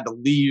almost had to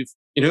leave.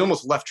 He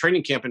almost left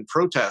training camp in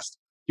protest.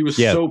 He was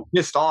so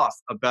pissed off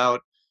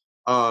about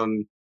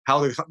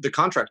how the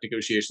contract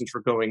negotiations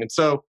were going. And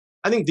so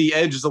I think the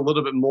edge is a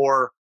little bit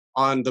more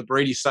on the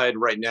Brady side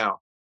right now.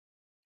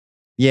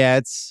 Yeah,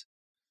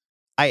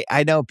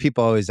 I know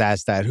people always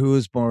ask that,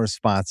 who's more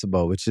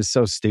responsible, which is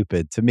so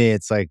stupid. To me,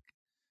 it's like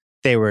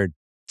they were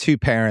two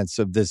parents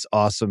of this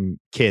awesome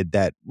kid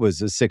that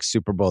was a 6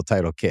 Super Bowl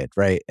title kid,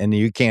 right? And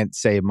you can't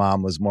say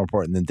mom was more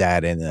important than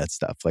dad and that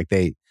stuff. Like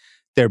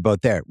they're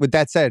both there. With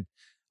that said,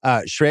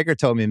 Schrager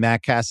told me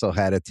Matt Castle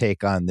had a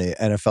take on the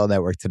NFL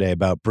Network today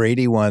about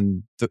Belichick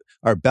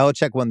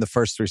won the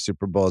first 3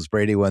 Super Bowls,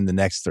 Brady won the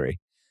next 3,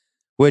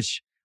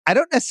 which I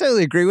don't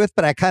necessarily agree with,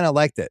 but I kind of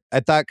liked it. I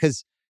thought,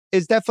 because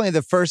it's definitely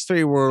the first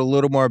 3 were a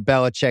little more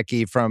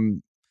Belichick-y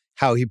from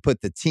how he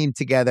put the team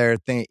together,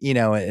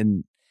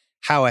 and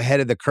how ahead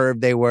of the curve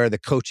they were, the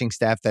coaching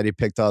staff that he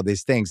picked, all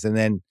these things. And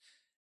then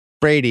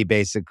Brady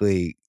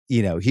basically,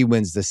 he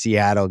wins the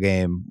Seattle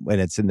game when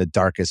it's in the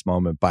darkest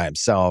moment by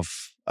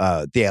himself.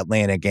 The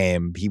Atlanta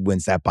game, he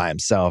wins that by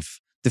himself.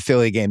 The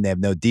Philly game, they have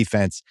no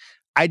defense.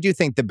 I do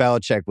think the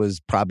Belichick was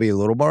probably a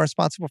little more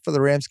responsible for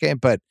the Rams game,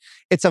 but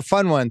it's a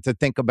fun one to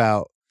think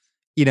about,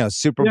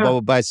 Super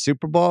Bowl by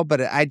Super Bowl.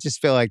 But I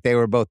just feel like they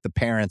were both the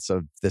parents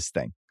of this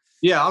thing.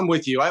 Yeah, I'm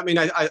with you. I mean,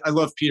 I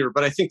love Peter,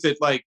 but I think that,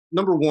 like,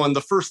 number one,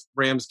 the first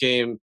Rams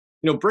game,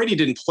 Brady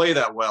didn't play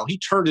that well. He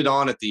turned it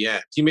on at the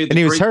end. He made And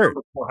he was great hurt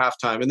throw before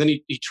halftime, and then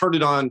he turned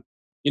it on,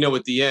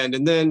 at the end.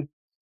 And then,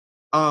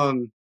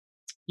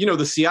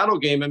 the Seattle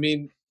game, I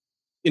mean,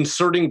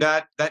 inserting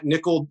that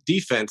nickel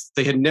defense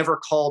they had never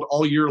called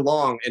all year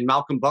long, and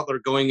Malcolm Butler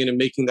going in and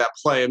making that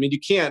play. I mean, you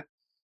can't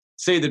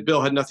say that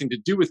Bill had nothing to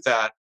do with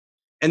that.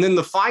 And then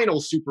the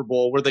final Super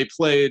Bowl where they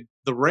played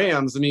the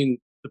Rams, I mean,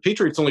 the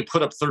Patriots only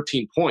put up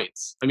 13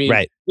 points. I mean,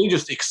 They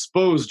just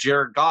exposed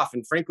Jared Goff.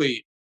 And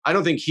frankly, I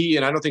don't think he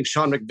and I don't think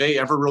Sean McVay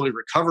ever really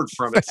recovered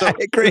from it. So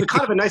it was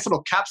kind of a nice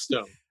little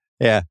capstone.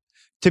 Yeah.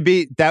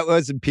 That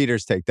wasn't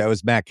Peter's take. That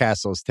was Matt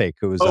Castle's take,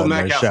 who was on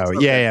their show.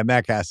 Okay. Yeah,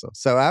 Matt Castle.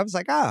 So I was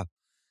like, kind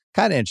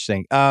of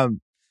interesting. With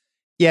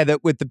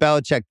the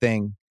Belichick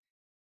thing,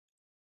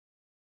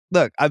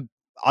 look,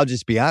 I'll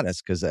just be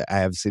honest, because I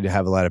obviously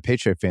have a lot of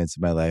Patriot fans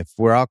in my life.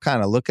 We're all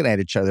kind of looking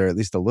at each other at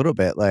least a little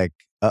bit like,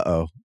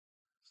 uh-oh,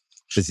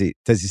 does he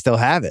still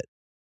have it?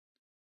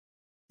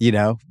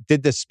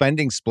 Did the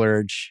spending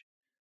splurge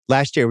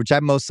last year, which I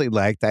mostly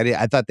liked.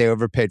 I thought they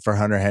overpaid for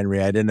Hunter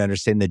Henry. I didn't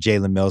understand the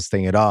Jalen Mills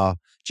thing at all.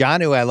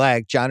 Jonnu I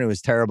liked. Jonnu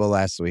was terrible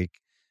last week.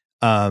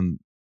 Had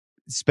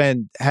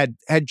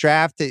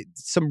drafted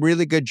some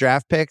really good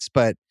draft picks,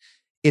 but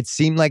it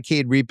seemed like he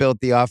had rebuilt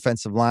the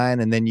offensive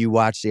line, and then you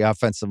watch the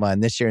offensive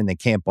line this year and they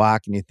can't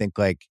block, and you think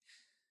like,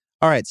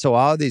 all right, so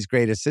all of these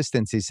great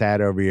assistants he's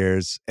had over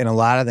years, and a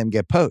lot of them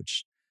get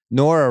poached.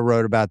 Nora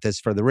wrote about this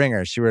for The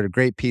Ringer. She wrote a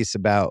great piece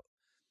about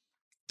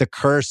the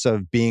curse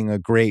of being a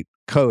great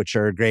coach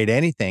or a great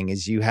anything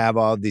is you have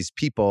all these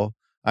people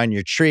on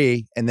your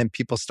tree, and then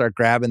people start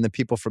grabbing the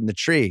people from the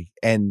tree.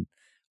 And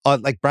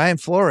like Brian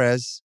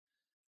Flores,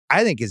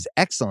 I think is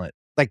excellent.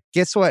 Like,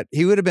 guess what?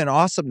 He would have been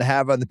awesome to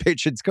have on the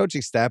Patriots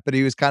coaching staff, but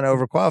he was kind of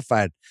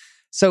overqualified.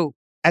 So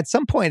at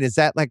some point, is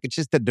that like it's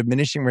just a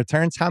diminishing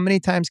returns? How many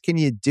times can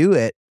you do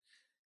it?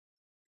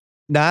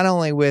 Not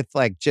only with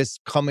like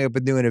just coming up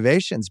with new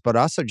innovations, but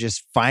also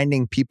just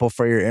finding people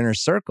for your inner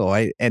circle.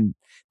 And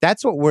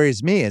that's what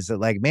worries me is that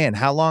like, man,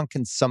 how long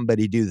can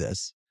somebody do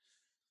this?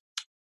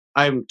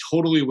 I'm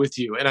totally with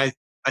you. And I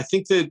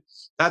think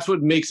that's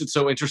what makes it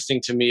so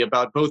interesting to me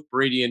about both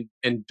Brady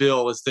and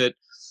Bill is that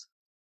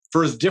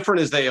for as different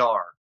as they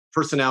are,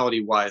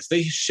 personality-wise,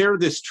 they share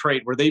this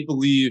trait where they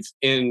believe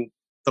in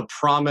the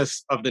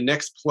promise of the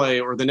next play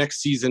or the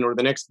next season or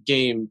the next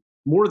game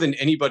more than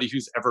anybody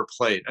who's ever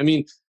played. I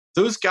mean,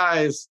 those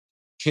guys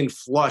can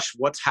flush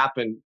what's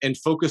happened and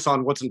focus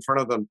on what's in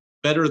front of them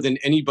better than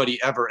anybody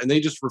ever. And they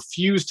just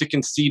refuse to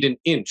concede an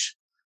inch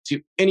to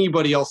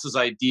anybody else's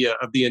idea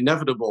of the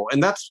inevitable.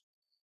 And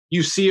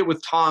you see it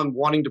with Tom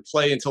wanting to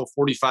play until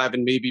 45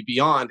 and maybe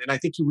beyond. And I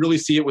think you really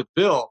see it with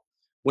Bill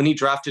when he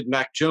drafted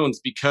Mac Jones,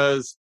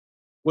 because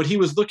what he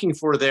was looking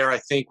for there, I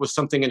think, was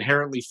something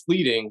inherently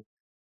fleeting.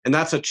 And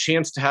that's a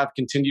chance to have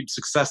continued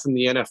success in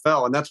the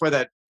NFL. And that's why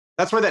that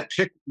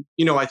pick,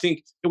 I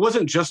think it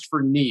wasn't just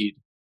for need.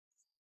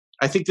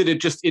 I think that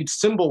it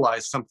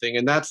symbolized something.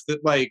 And that's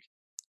that, like,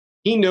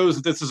 he knows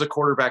that this is a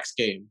quarterback's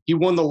game. He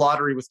won the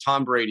lottery with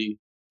Tom Brady.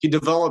 He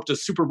developed a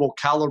Super Bowl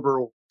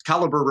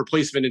caliber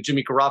replacement in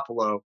Jimmy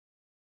Garoppolo.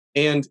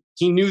 And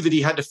he knew that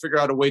he had to figure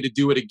out a way to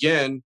do it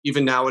again,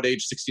 even now at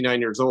age 69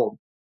 years old.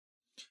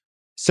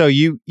 So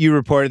you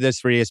reported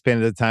this for ESPN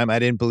at the time. I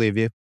didn't believe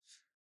you.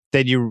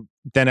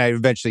 Then I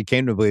eventually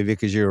came to believe you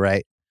because you were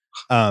right.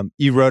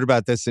 You wrote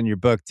about this in your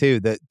book too.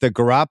 The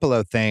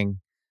Garoppolo thing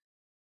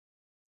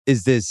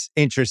is this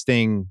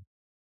interesting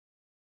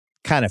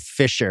kind of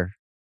fissure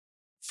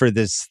for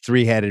this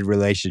three-headed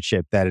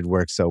relationship that had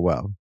worked so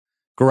well.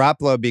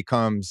 Garoppolo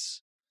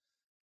becomes,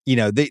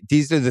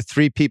 these are the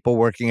three people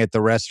working at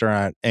the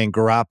restaurant, and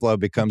Garoppolo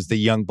becomes the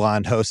young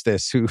blonde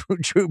hostess who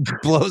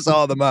blows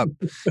all of them up.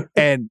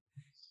 And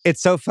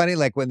it's so funny,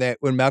 like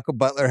when Malcolm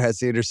Butler has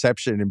the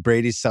interception and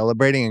Brady's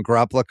celebrating and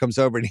Garoppolo comes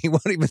over and he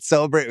won't even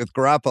celebrate with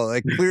Garoppolo.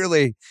 Like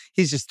clearly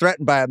he's just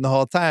threatened by him the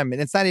whole time.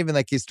 And it's not even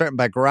like he's threatened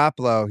by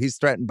Garoppolo. He's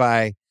threatened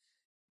by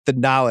the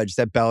knowledge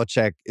that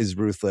Belichick is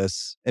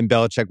ruthless and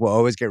Belichick will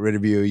always get rid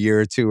of you a year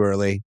or two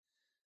early.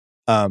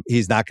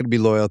 He's not going to be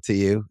loyal to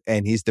you,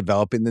 and he's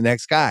developing the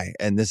next guy.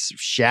 And this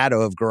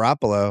shadow of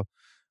Garoppolo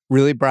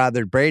really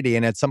bothered Brady.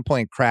 And at some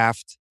point,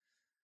 Kraft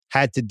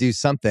had to do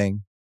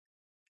something,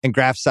 and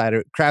Kraft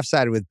sided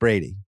with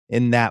Brady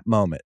in that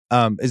moment.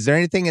 Is there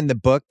anything in the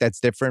book that's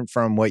different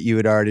from what you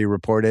had already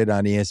reported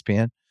on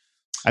ESPN?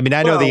 I mean,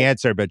 I know the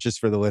answer, but just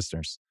for the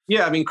listeners.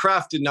 Yeah, I mean,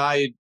 Kraft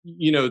denied,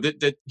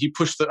 that he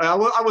pushed I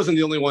wasn't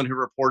the only one who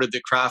reported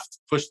that Kraft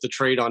pushed the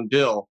trade on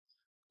Bill.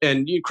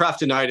 And Kraft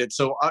denied it.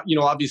 So,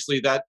 obviously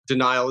that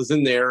denial is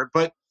in there.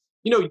 But,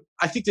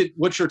 I think that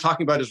what you're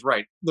talking about is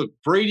right. Look,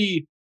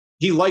 Brady,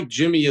 he liked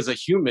Jimmy as a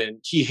human.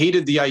 He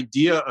hated the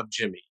idea of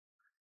Jimmy.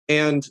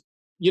 And,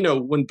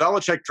 when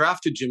Belichick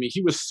drafted Jimmy,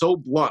 he was so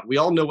blunt. We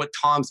all know what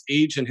Tom's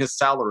age and his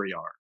salary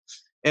are.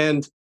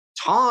 And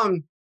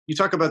Tom, you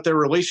talk about their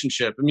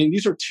relationship. I mean,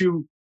 these are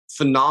two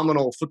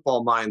phenomenal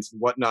football minds and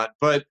whatnot.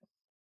 But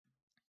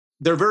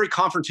they're very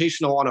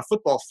confrontational on a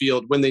football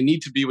field when they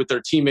need to be with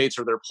their teammates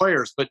or their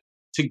players, but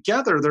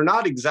together they're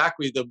not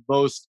exactly the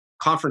most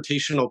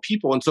confrontational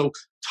people. And so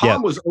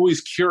Tom was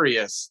always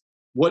curious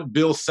what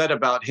Bill said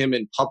about him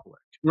in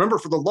public. Remember,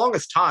 for the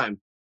longest time,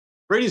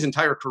 Brady's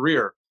entire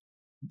career,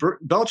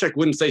 Belichick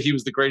wouldn't say he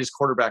was the greatest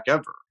quarterback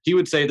ever. He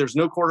would say there's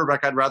no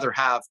quarterback I'd rather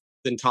have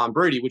than Tom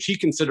Brady, which he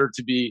considered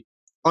to be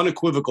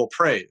unequivocal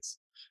praise.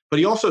 But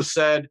he also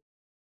said,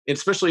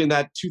 especially in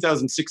that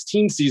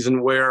 2016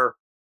 season where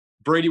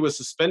Brady was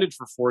suspended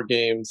for 4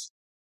 games,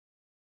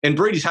 and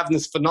Brady's having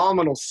this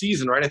phenomenal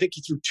season, right? I think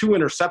he threw 2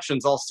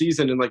 interceptions all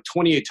season and like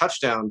 28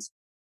 touchdowns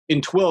in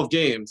 12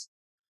 games.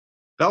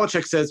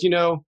 Belichick says,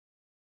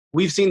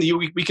 we've seen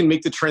we can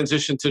make the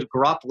transition to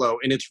Garoppolo,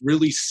 and it's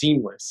really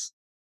seamless.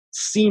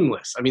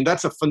 Seamless. I mean,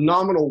 that's a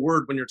phenomenal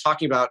word when you're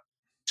talking about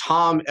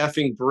Tom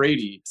effing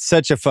Brady.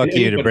 Such a fuck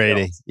you to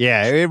Brady. Else.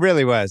 Yeah, it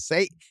really was.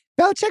 Hey,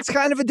 Belichick's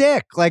kind of a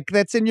dick. Like,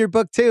 that's in your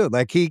book too.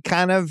 Like,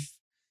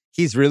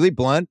 he's really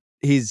blunt.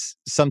 He's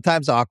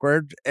sometimes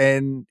awkward,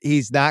 and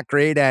he's not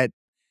great at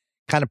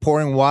kind of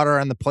pouring water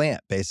on the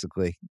plant,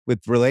 basically, with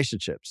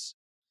relationships.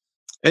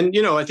 And,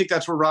 I think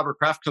that's where Robert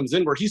Kraft comes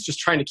in, where he's just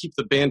trying to keep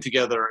the band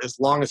together as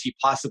long as he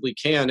possibly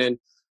can. And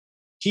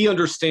he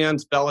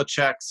understands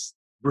Belichick's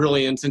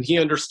brilliance, and he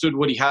understood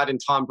what he had in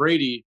Tom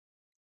Brady.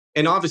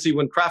 And obviously,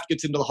 when Kraft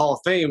gets into the Hall of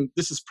Fame,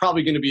 this is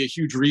probably going to be a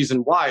huge reason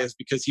why, is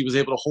because he was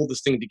able to hold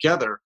this thing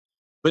together.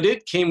 But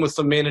it came with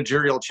some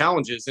managerial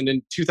challenges. And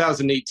in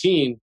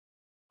 2018,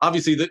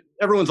 obviously,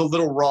 everyone's a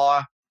little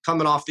raw,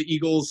 coming off the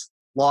Eagles'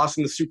 loss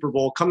in the Super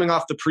Bowl, coming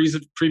off the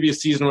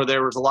previous season where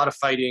there was a lot of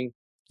fighting.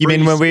 You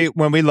mean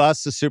when we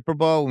lost the Super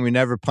Bowl, when we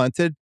never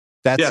punted?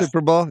 Yes.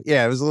 Super Bowl?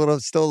 Yeah, it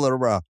was still a little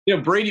raw.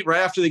 Brady, right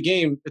after the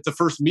game, at the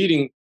first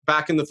meeting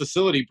back in the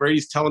facility,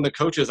 Brady's telling the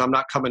coaches, I'm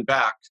not coming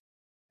back.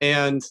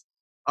 And,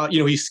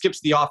 he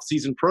skips the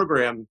off-season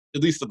program,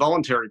 at least the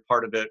voluntary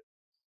part of it.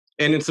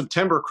 And in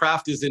September,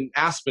 Kraft is in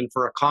Aspen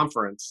for a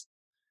conference.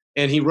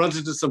 And he runs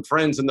into some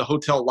friends in the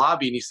hotel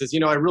lobby, and he says,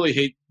 I really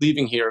hate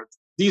leaving here.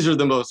 These are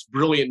the most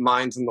brilliant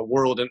minds in the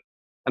world. And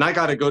I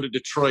got to go to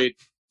Detroit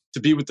to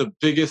be with the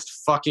biggest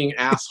fucking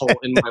asshole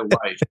in my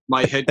life,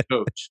 my head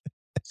coach.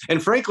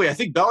 And frankly, I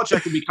think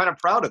Belichick would be kind of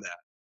proud of that.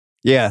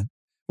 Yeah.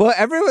 Well,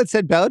 everyone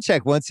said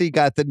Belichick, once he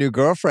got the new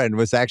girlfriend,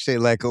 was actually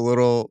like a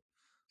little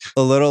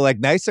like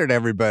nicer to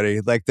everybody,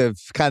 like the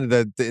kind of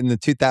in the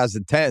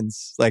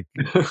 2010s, like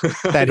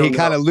that he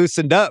kind of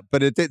loosened up,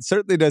 but it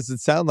certainly doesn't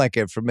sound like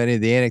it from many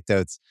of the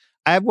anecdotes.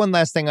 I have one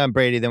last thing on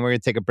Brady, then we're going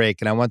to take a break,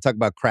 and I want to talk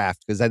about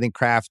Kraft, because I think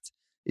Kraft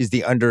is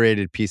the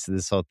underrated piece of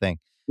this whole thing.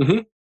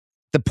 Mm-hmm.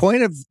 The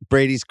point of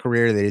Brady's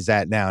career that he's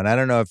at now, and I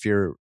don't know if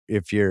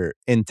you're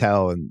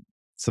intel and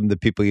some of the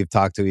people you've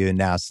talked to even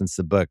now since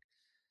the book,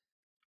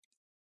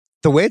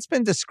 the way it's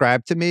been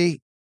described to me,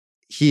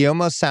 he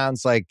almost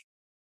sounds like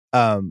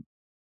an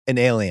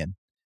alien,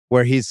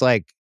 where he's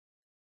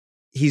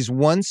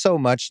won so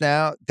much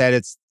now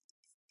that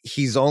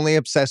he's only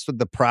obsessed with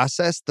the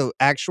process. The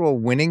actual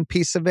winning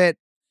piece of it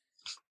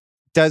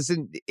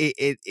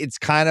it's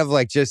kind of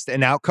like just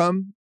an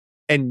outcome.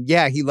 And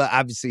yeah,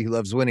 obviously he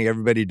loves winning.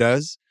 Everybody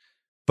does.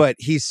 But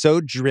he's so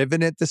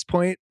driven at this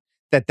point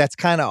that's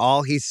kind of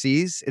all he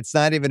sees. It's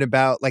not even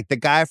about, like, the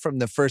guy from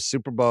the first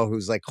Super Bowl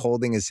who's like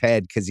holding his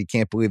head because he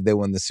can't believe they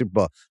won the Super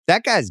Bowl.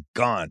 That guy's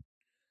gone.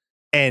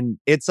 And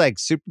it's like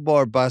Super Bowl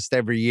or bust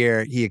every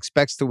year. He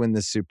expects to win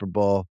the Super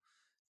Bowl.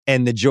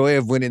 And the joy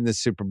of winning the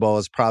Super Bowl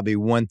is probably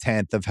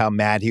 1/10 of how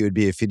mad he would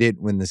be if he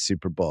didn't win the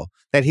Super Bowl.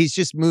 That he's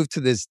just moved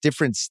to this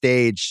different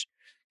stage,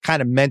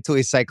 kind of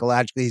mentally,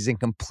 psychologically. He's in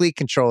complete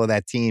control of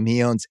that team.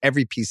 He owns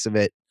every piece of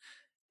it.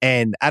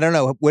 And I don't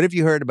know, what have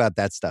you heard about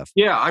that stuff?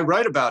 Yeah, I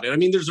write about it. I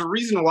mean, there's a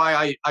reason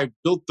why I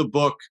built the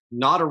book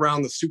not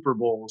around the Super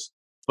Bowls,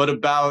 but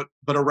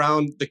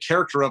around the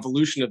character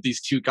evolution of these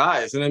two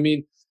guys. And I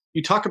mean,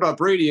 you talk about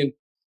Brady and,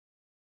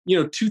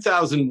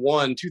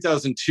 2001,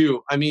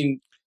 2002, I mean,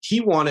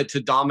 he wanted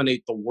to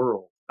dominate the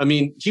world. I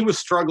mean, he was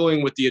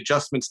struggling with the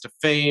adjustments to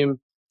fame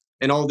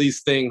and all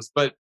these things,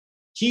 but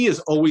he has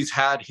always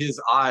had his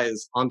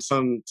eyes on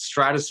some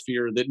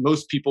stratosphere that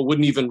most people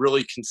wouldn't even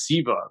really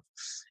conceive of.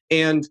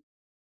 And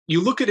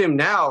you look at him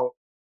now,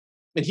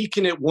 and he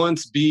can at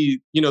once be,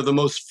 the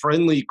most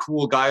friendly,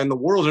 cool guy in the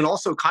world, and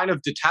also kind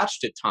of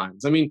detached at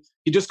times. I mean,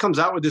 he just comes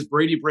out with this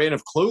Brady brand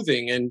of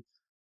clothing, and,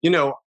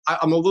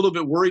 I'm a little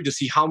bit worried to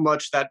see how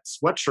much that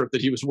sweatshirt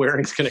that he was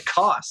wearing is going to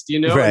cost,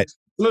 Right.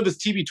 Some of his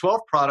TB12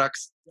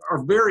 products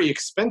are very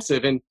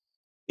expensive, and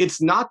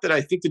it's not that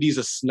I think that he's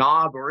a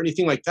snob or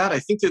anything like that. I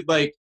think that,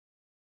 like,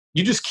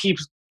 you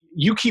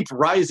keep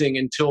rising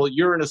until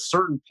you're in a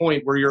certain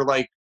point where you're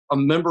like a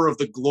member of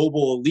the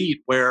global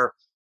elite, where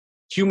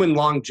human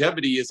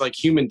longevity is like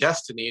human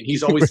destiny, and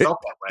he's always felt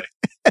that way.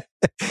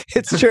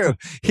 It's true.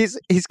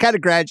 He's kind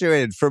of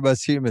graduated from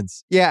us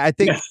humans. Yeah, I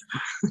think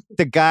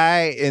the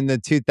guy in the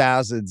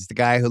 2000s, the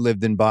guy who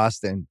lived in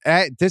Boston,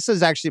 this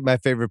is actually my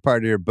favorite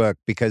part of your book,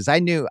 because I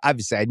knew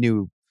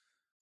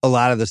a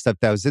lot of the stuff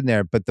that was in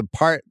there, but the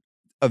part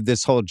of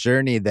this whole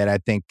journey that I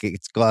think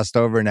it's glossed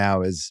over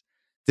now is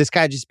this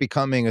guy just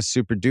becoming a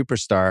super duper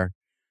star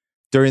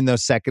during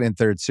those second and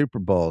third Super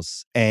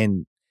Bowls.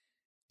 And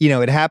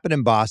it happened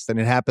in Boston,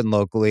 it happened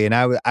locally. And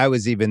I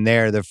was even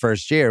there the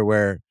first year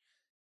where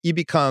you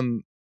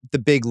become the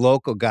big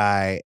local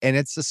guy and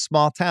it's a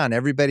small town.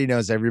 Everybody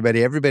knows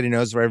everybody. Everybody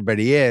knows where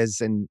everybody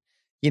is. And,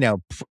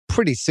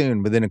 pretty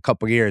soon, within a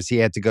couple of years, he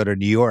had to go to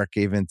New York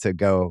even to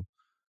go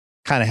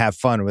kind of have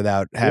fun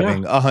without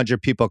having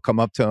 100 people come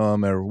up to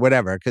him or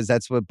whatever. Cause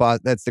that's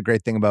that's the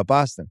great thing about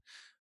Boston.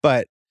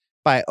 But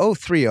by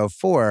 03,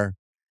 04,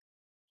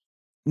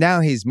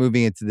 now he's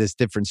moving into this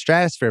different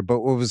stratosphere. But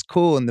what was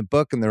cool in the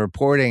book and the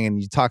reporting,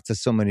 and you talk to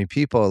so many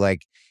people,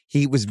 like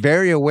he was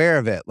very aware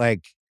of it.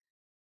 Like,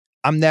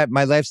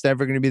 my life's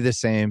never going to be the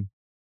same.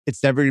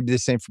 It's never going to be the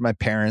same for my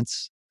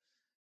parents.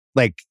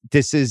 Like,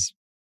 this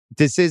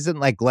isn't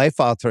like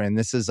life altering.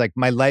 This is like,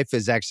 my life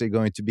is actually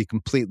going to be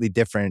completely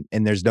different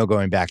and there's no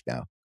going back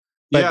now.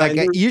 But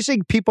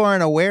usually people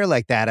aren't aware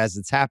like that as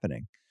it's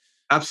happening.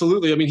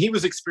 Absolutely. I mean, he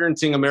was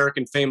experiencing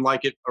American fame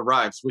like it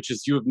arrives, which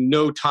is you have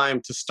no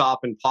time to stop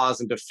and pause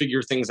and to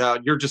figure things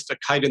out. You're just a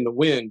kite in the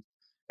wind.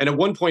 And at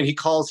one point he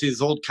calls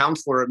his old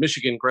counselor at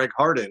Michigan, Greg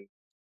Harden,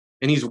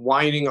 and he's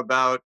whining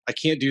about, I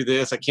can't do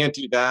this, I can't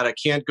do that, I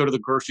can't go to the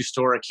grocery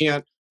store, I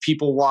can't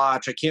people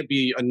watch, I can't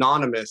be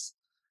anonymous.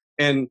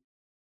 And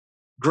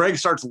Greg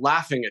starts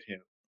laughing at him.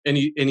 And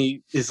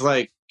he is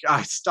like,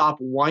 guys, stop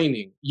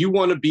whining. You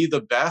want to be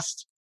the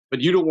best,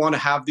 but you don't want to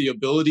have the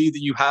ability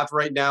that you have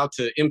right now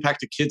to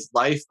impact a kid's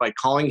life by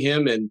calling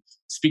him and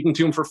speaking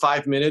to him for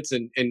 5 minutes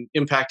and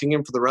impacting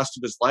him for the rest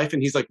of his life.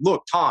 And he's like,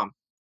 look, Tom,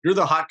 you're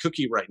the hot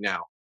cookie right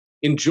now.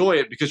 Enjoy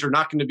it because you're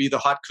not going to be the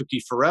hot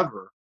cookie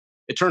forever.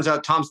 It turns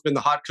out Tom's been the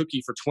hot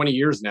cookie for 20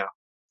 years now.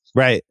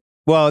 Right.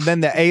 Well,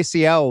 then the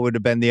ACL would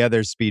have been the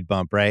other speed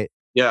bump, right?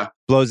 Yeah.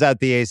 Blows out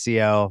the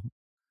ACL.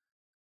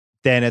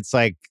 Then it's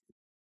like,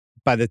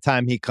 by the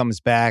time he comes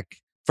back,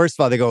 first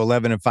of all, they go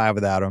 11-5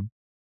 without him.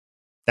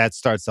 That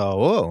starts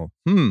all,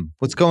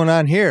 what's going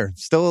on here?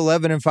 Still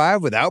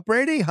 11-5 without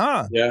Brady?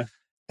 Huh? Yeah.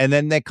 And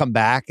then they come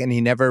back and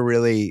he never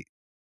really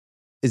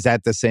is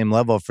at the same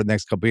level for the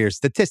next couple of years.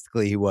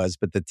 Statistically, he was,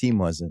 but the team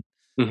wasn't.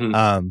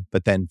 Mm-hmm.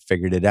 But then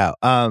figured it out.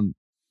 I'm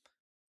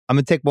going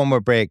to take one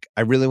more break.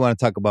 I really want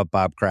to talk about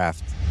Bob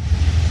Kraft.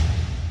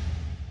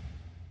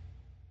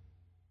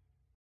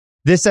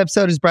 This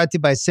episode is brought to you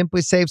by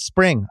Simply Safe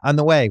Spring. On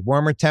the way,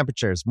 warmer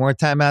temperatures, more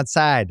time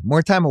outside,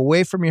 more time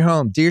away from your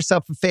home. Do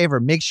yourself a favor.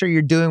 Make sure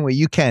you're doing what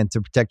you can to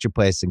protect your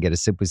place and get a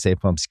Simply Safe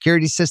home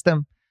security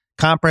system.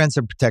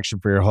 Comprehensive protection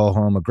for your whole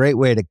home. A great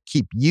way to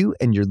keep you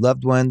and your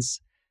loved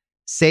ones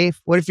safe.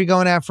 What if you're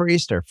going out for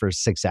Easter for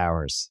 6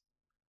 hours?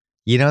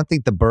 You don't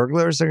think the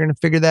burglars are going to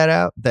figure that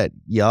out? That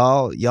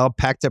y'all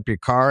packed up your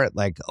car at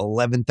like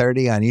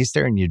 11:30 on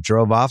Easter and you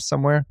drove off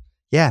somewhere?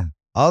 Yeah,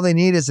 all they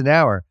need is an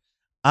hour.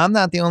 I'm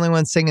not the only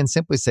one singing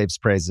Simply Safe's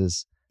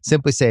praises.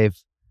 Simply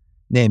Safe,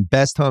 named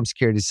Best Home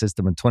Security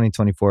System in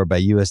 2024 by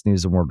U.S.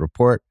 News & World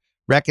Report,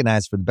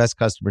 recognized for the best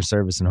customer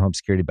service and home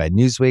security by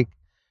Newsweek.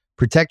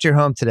 Protect your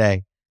home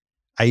today.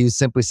 I use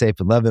Simply Safe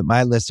and love it.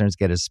 My listeners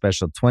get a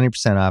special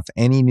 20% off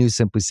any new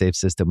Simply Safe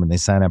system when they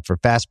sign up for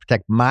Fast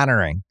Protect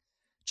monitoring.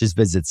 Just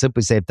visit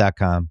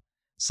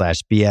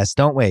simplysafe.com/BS.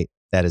 Don't wait.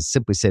 That is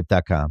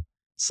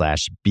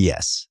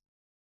simplysafe.com/BS.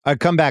 I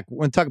come back.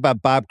 We're going to talk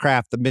about Bob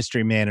Kraft, the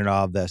mystery man, and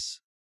all of this.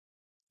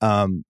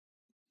 Kind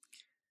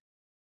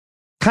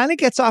of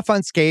gets off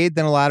unscathed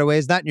in a lot of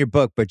ways, not in your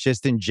book, but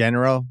just in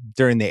general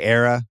during the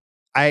era.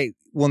 I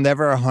will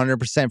never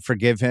 100%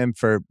 forgive him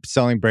for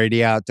selling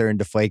Brady out during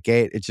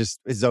Deflategate.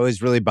 It's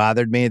always really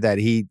bothered me that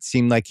he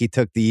seemed like he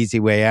took the easy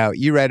way out.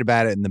 You read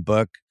about it in the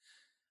book.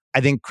 I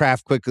think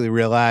Kraft quickly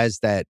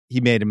realized that he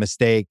made a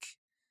mistake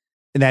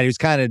and that he was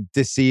kind of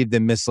deceived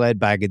and misled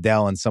by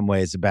Goodell in some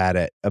ways about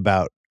it,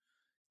 about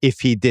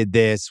if he did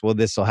this, well,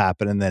 this will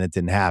happen. And then it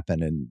didn't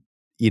happen. And,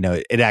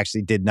 it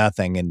actually did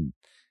nothing. And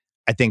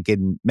I think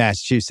in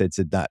Massachusetts,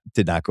 it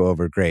did not go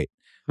over great.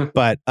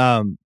 But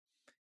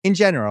in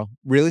general,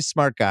 really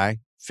smart guy,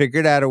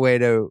 figured out a way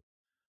to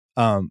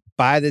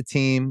buy the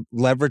team,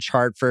 leverage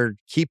Hartford,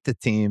 keep the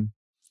team,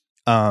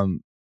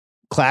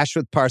 clash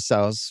with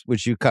Parcells,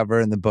 which you cover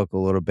in the book a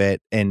little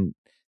bit, and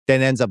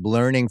then ends up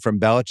learning from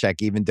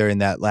Belichick even during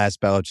that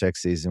last Belichick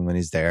season when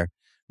he's there.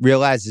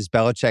 Realizes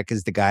Belichick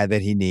is the guy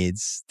that he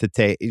needs to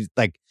take.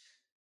 Like,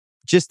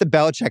 just the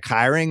Belichick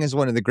hiring is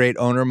one of the great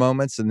owner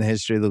moments in the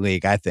history of the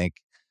league, I think.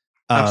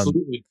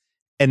 Absolutely.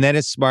 And then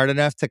is smart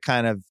enough to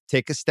kind of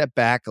take a step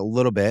back a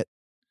little bit,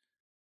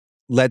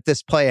 let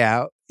this play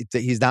out.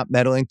 He's not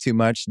meddling too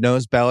much,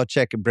 knows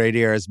Belichick and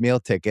Brady are his meal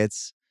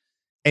tickets,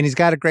 and he's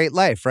got a great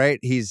life, right?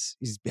 He's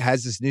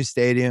has this new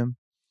stadium.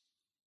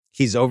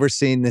 He's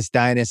overseeing this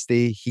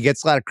dynasty. He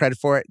gets a lot of credit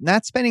for it.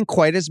 Not spending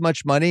quite as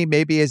much money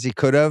maybe as he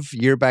could have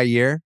year by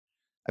year.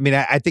 I mean,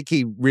 I think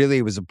he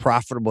really was a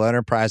profitable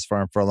enterprise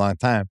for him for a long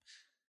time.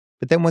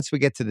 But then once we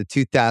get to the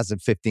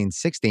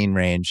 2015-16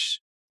 range,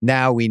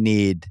 now we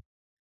need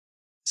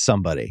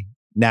somebody.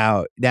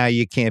 Now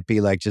you can't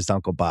be like just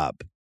Uncle Bob.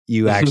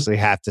 You actually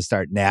have to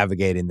start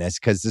navigating this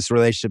because this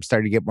relationship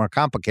started to get more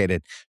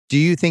complicated. Do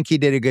you think he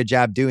did a good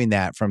job doing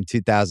that from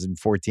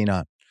 2014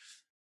 on?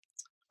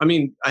 I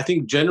mean, I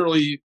think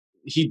generally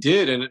he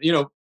did. And,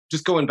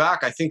 just going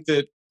back, I think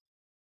that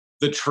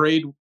the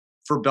trade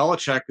for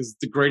Belichick is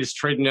the greatest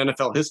trade in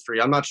NFL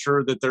history. I'm not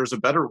sure that there's a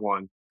better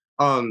one.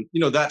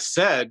 That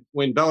said,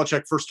 when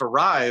Belichick first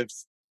arrived,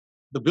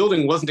 the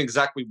building wasn't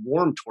exactly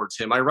warm towards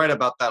him. I write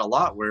about that a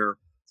lot where,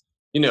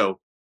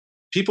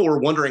 people were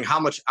wondering how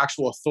much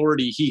actual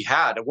authority he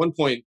had. At one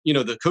point,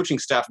 the coaching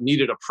staff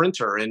needed a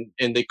printer and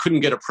they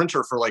couldn't get a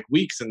printer for like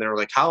weeks. And they were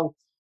like, how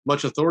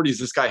much authority does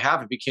this guy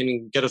have if he can't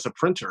even get us a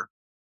printer?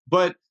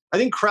 But I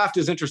think Kraft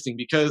is interesting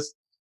because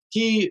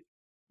he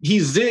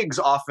zigs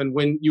often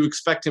when you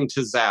expect him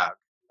to zag.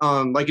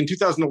 Like in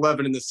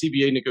 2011 in the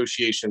CBA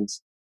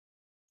negotiations,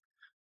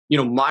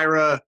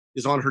 Myra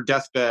is on her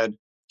deathbed.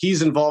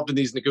 He's involved in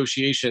these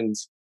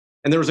negotiations.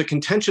 And there was a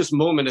contentious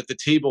moment at the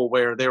table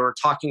where they were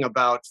talking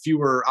about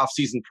fewer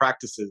offseason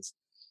practices.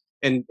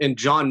 And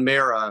John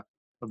Mara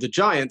of the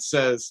Giants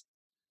says,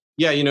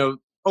 yeah,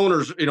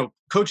 owners,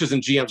 coaches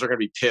and GMs are going to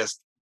be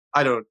pissed.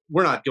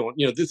 We're not going,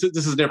 this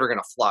is never going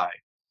to fly.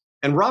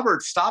 And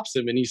Robert stops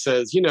him and he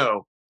says,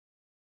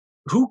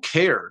 who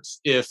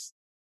cares if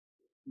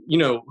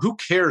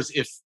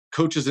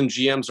coaches and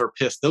GMs are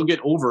pissed? They'll get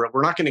over it.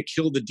 We're not going to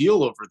kill the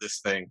deal over this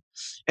thing.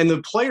 And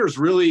the players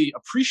really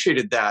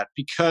appreciated that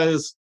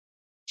because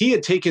he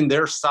had taken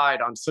their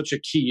side on such a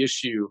key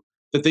issue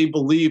that they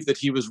believed that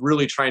he was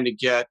really trying to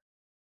get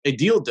a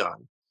deal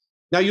done.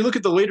 Now, you look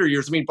at the later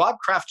years, Bob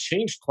Kraft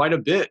changed quite a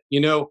bit.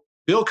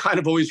 Bill kind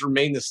of always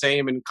remained the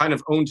same and kind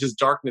of owned his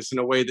darkness in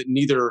a way that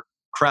neither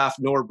Kraft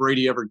nor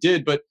Brady ever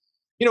did. But,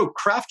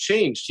 Kraft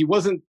changed. He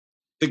wasn't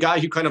the guy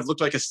who kind of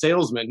looked like a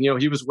salesman.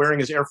 He was wearing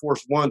his Air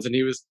Force Ones and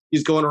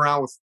he's going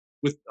around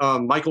with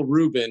Michael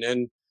Rubin,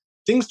 and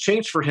things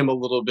changed for him a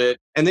little bit.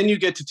 And then you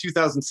get to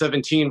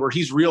 2017 where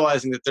he's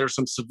realizing that there's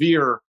some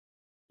severe,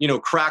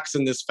 cracks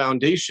in this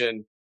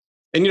foundation.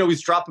 And,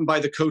 he's dropping by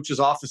the coaches'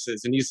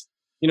 offices and he's,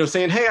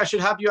 saying, hey, I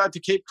should have you out to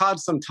Cape Cod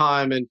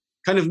sometime, and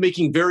kind of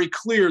making very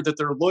clear that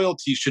their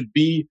loyalty should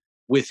be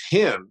with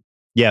him,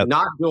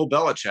 not Bill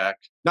Belichick,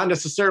 not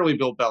necessarily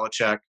Bill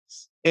Belichick.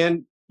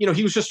 And,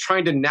 he was just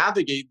trying to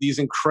navigate these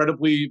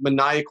incredibly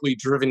maniacally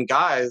driven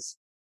guys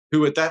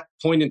who at that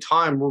point in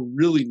time were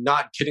really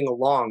not getting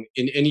along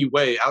in any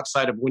way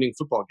outside of winning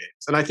football games.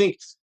 And I think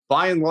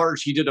by and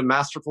large, he did a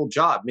masterful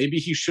job. Maybe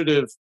he should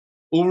have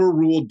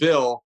overruled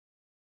Bill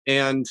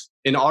and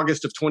in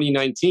August of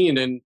 2019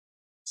 and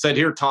said,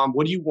 here, Tom,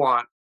 what do you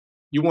want?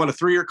 You want a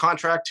 3-year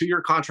contract,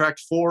 2-year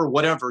contract, 4,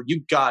 whatever,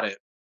 you got it.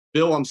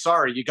 Bill, I'm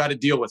sorry, you got to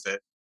deal with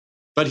it.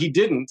 But he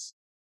didn't.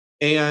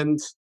 And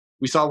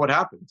we saw what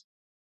happened.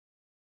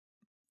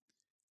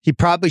 He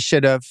probably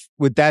should have.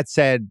 With that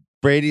said,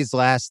 Brady's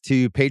last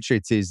 2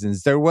 Patriot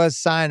seasons, there was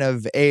sign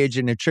of age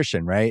and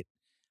attrition, right?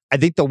 I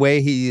think the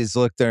way he has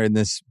looked there in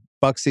this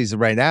Buck season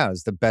right now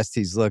is the best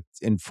he's looked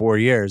in 4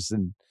 years.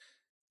 And,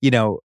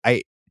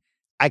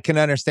 I can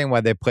understand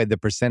why they played the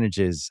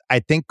percentages.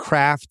 I think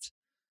Kraft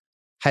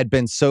had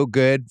been so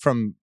good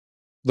from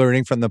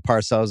learning from the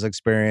Parcells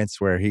experience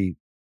where he,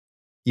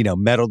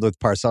 meddled with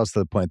Parcells to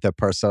the point that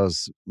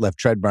Parcells left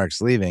tread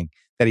marks leaving,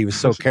 that he was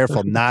so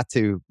careful not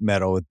to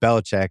meddle with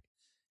Belichick.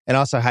 And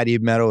also, how do you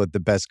meddle with the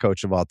best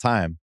coach of all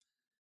time?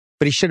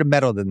 But he should have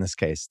meddled in this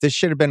case. This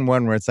should have been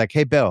one where it's like,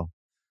 hey, Bill,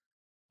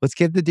 let's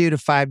give the dude a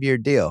 5-year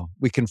deal.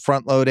 We can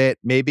front load it.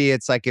 Maybe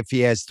it's like if he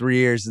has 3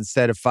 years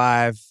instead of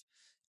 5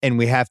 and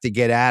we have to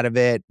get out of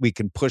it, we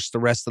can push the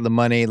rest of the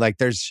money. Like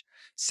there's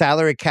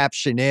salary cap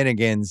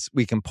shenanigans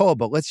we can pull,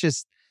 but let's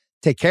just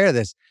take care of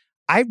this.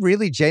 I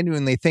really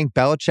genuinely think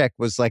Belichick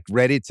was like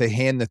ready to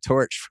hand the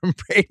torch from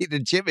Brady to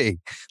Jimmy.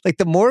 Like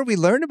the more we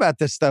learn about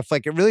this stuff,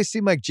 like it really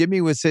seemed like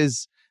Jimmy was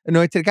his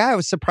anointed guy. I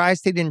was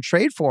surprised he didn't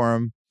trade for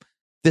him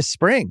this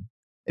spring.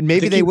 And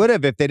maybe they would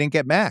have if they didn't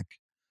get Mac.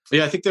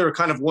 Yeah, I think they were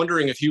kind of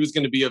wondering if he was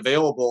going to be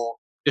available.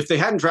 If they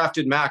hadn't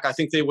drafted Mac, I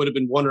think they would have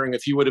been wondering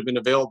if he would have been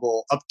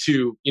available up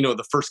to,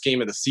 the first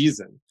game of the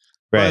season.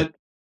 Right. But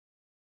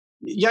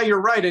yeah,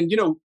 you're right. And,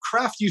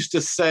 Kraft used to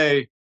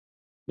say,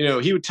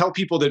 he would tell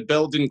people that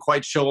Bill didn't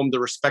quite show him the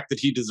respect that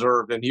he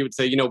deserved. And he would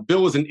say,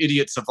 Bill was an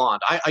idiot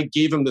savant. I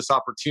gave him this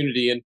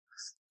opportunity. And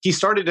he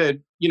started to,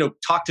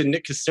 talk to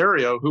Nick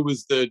Caserio, who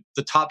was the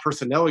top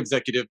personnel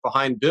executive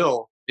behind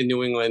Bill in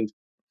New England,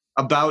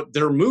 about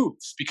their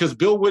moves because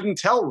Bill wouldn't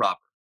tell Robert.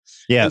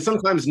 Yeah. And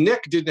sometimes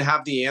Nick didn't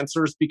have the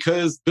answers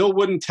because Bill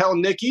wouldn't tell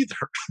Nick either.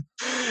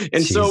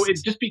 And so it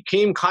just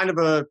became kind of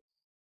a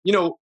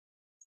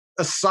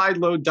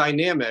sideload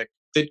dynamic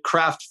that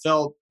Kraft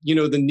felt,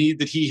 the need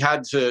that he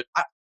had to.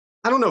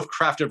 I don't know if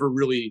Kraft ever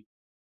really,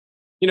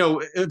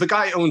 the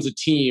guy owns a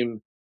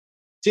team.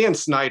 Dan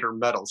Snyder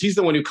meddles. He's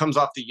the one who comes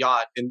off the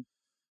yacht and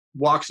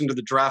walks into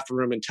the draft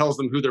room and tells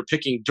them who they're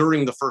picking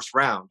during the first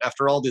round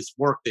after all this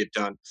work they've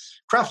done.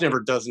 Kraft never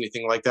does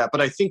anything like that. But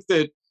I think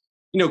that,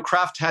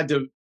 Kraft had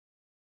to,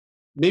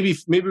 maybe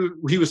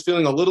he was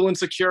feeling a little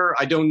insecure.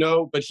 I don't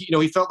know. But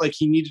he felt like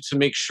he needed to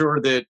make sure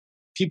that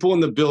people in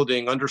the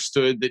building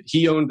understood that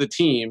he owned the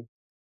team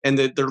and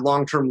that their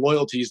long-term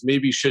loyalties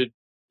maybe should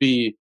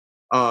be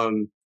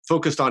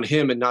focused on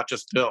him and not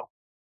just Bill.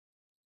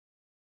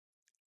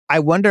 I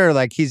wonder,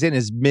 like, he's in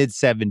his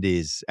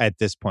mid-70s at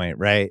this point,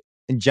 right?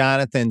 and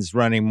Jonathan's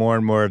running more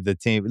and more of the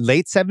team.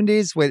 Late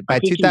 70s? Wait, by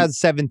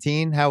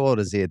 2017, how old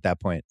is he at that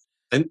point?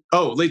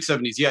 Late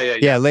 70s. Yeah.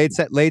 Yeah, late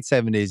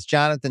 70s.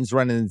 Jonathan's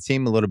running the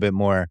team a little bit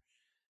more.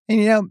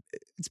 And,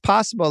 it's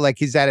possible like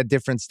he's at a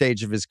different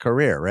stage of his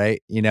career,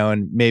 right?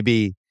 And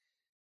maybe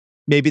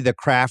the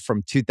Kraft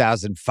from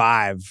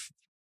 2005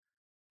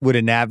 would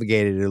have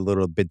navigated it a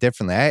little bit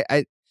differently.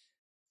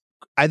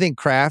 I think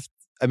Kraft,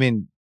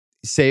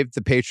 saved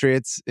the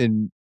Patriots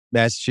in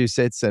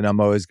Massachusetts, and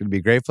I'm always going to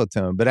be grateful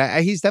to him.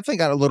 But he's definitely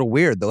got a little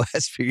weird the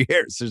last few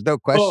years. There's no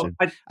question.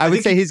 I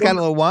would say he's got a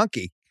little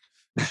wonky.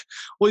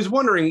 Well, he's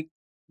wondering,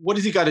 what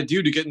does he got to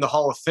do to get in the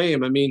Hall of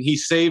Fame? I mean, he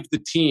saved the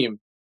team.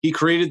 He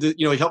created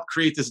he helped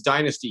create this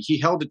dynasty. He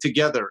held it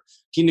together.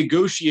 He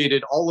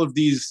negotiated all of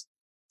these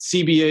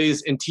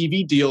CBAs and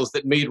TV deals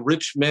that made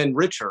rich men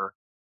richer.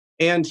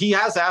 And he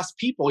has asked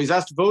people, he's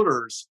asked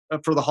voters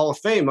for the Hall of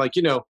Fame, like,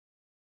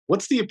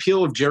 what's the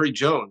appeal of Jerry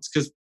Jones?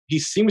 Because he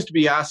seems to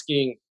be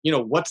asking,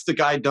 what's the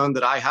guy done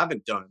that I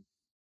haven't done?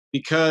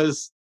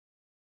 Because,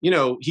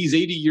 he's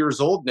 80 years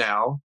old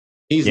now.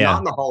 He's not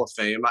in the Hall of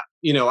Fame.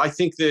 I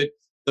think that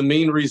the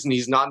main reason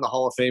he's not in the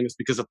Hall of Fame is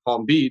because of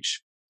Palm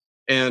Beach.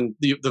 And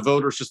the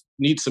voters just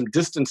need some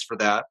distance for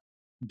that.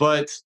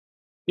 But,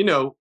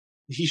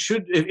 he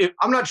should.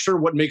 I'm not sure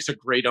what makes a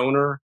great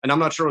owner, and I'm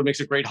not sure what makes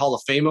a great Hall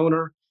of Fame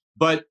owner.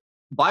 But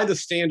by the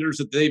standards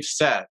that they've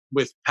set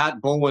with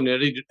Pat Bowlen,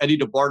 Eddie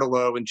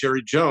DeBartolo, and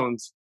Jerry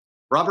Jones,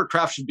 Robert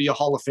Kraft should be a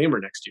Hall of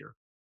Famer next year.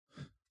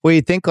 Well,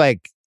 you think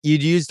like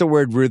you'd use the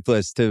word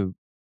ruthless to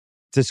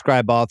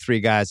describe all three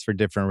guys for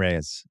different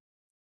ways.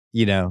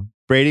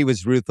 Brady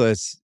was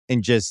ruthless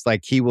in just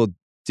like he will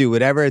do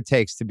whatever it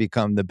takes to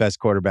become the best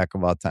quarterback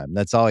of all time.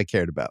 That's all he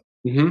cared about.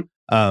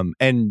 Mm-hmm.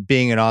 And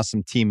being an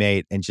awesome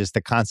teammate and just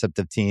the concept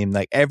of team,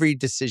 like every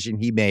decision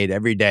he made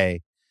every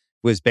day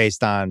was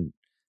based on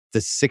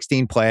the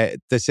 16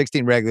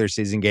 regular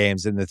season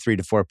games and the 3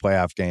 to 4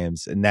 playoff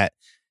games. And that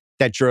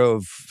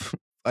drove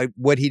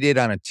what he did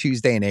on a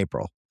Tuesday in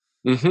April.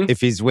 Mm-hmm.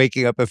 If he's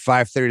waking up at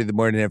 5:30 in the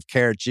morning and have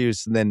carrot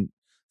juice and then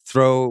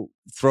throw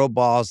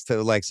balls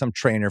to like some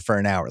trainer for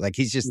an hour. Like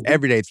he's just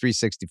every day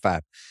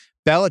 365.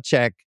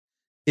 Belichick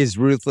is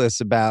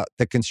ruthless about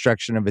the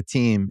construction of a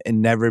team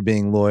and never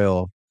being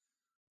loyal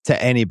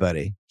to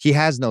anybody. He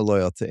has no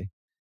loyalty.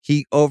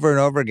 He over and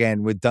over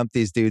again would dump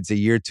these dudes a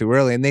year too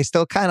early, and they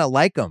still kind of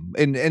like him.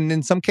 And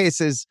in some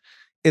cases,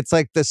 it's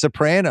like The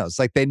Sopranos.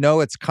 Like they know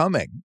it's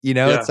coming.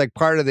 It's like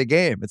part of the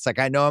game. It's like,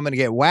 I know I'm going to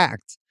get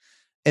whacked.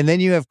 And then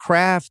you have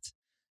Kraft,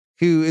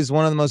 who is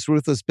one of the most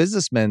ruthless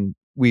businessmen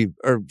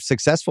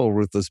successful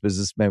ruthless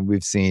businessmen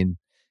we've seen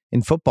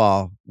in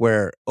football,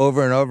 where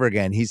over and over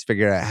again, he's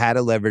figured out how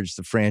to leverage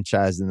the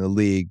franchise and the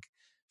league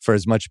for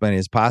as much money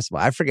as possible.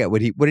 I forget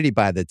what did he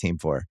buy the team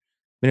for?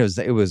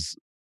 It was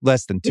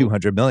less than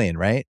 $200 million,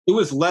 right? It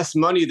was less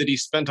money that he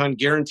spent on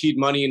guaranteed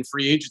money in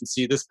free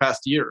agency this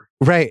past year.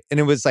 Right. And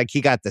it was like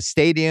he got the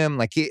stadium,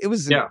 like it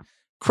was a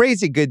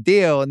crazy good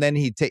deal. And then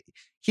he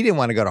didn't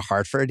want to go to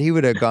Hartford. He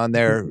would have gone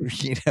there,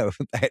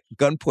 at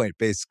gunpoint,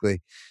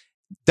 basically.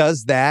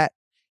 Does that.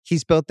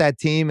 He's built that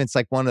team. It's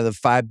like one of the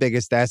 5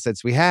 biggest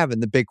assets we have.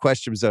 And the big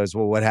question is,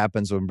 well, what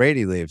happens when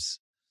Brady leaves?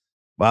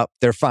 Well,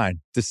 they're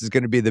fine. This is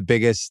going to be the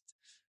biggest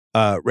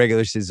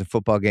regular season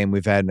football game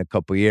we've had in a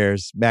couple of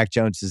years. Mac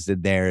Jones is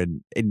in there,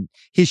 and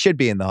he should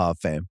be in the Hall of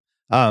Fame.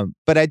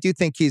 But I do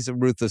think he's a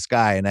ruthless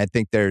guy. And I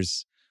think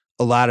there's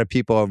a lot of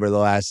people over the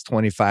last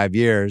 25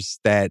 years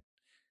that,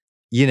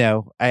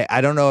 I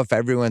don't know if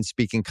everyone's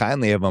speaking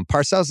kindly of him.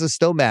 Parcells is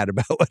still mad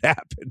about what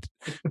happened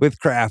with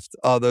Kraft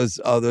all those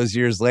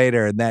years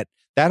later. And that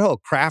whole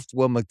Kraft,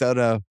 Will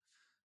McDonough,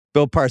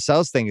 Bill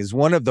Parcells thing is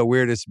one of the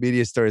weirdest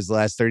media stories the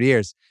last 30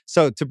 years.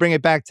 So to bring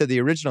it back to the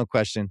original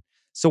question,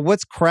 so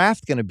what's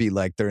Kraft going to be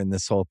like during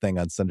this whole thing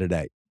on Sunday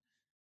night?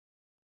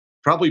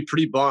 Probably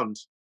pretty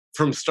bummed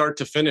from start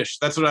to finish.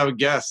 That's what I would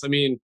guess. I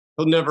mean,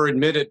 he'll never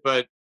admit it,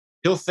 but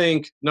he'll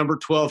think number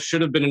 12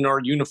 should have been in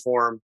our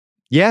uniform.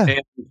 Yeah.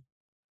 And,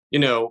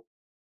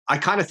 I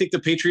kind of think the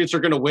Patriots are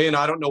going to win.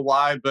 I don't know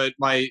why, but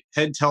my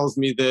head tells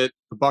me that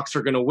the Bucs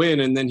are going to win.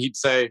 And then he'd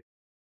say,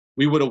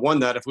 we would have won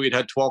that if we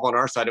had 12 on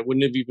our side. It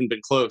wouldn't have even been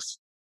close.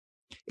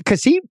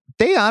 Because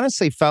they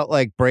honestly felt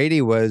like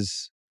Brady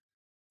was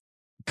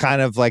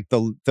kind of like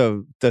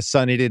the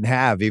son he didn't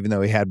have, even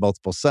though he had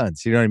multiple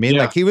sons. You know what I mean?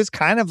 Yeah. Like he was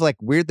kind of like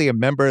weirdly a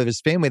member of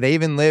his family. They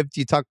even lived,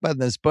 you talk about in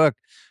this book,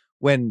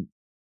 when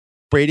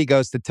Brady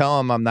goes to tell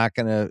him, I'm not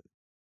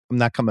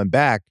coming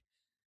back.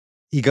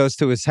 He goes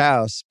to his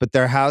house, but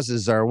their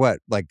houses are what,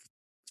 like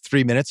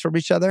 3 minutes from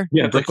each other?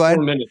 Yeah, like 4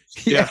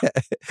 minutes. Yeah.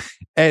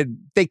 And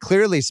they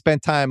clearly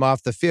spent time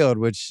off the field,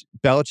 which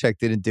Belichick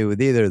didn't do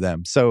with either of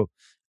them. So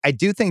I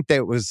do think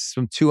there was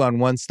some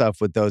 2-on-1 stuff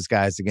with those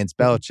guys against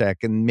Belichick,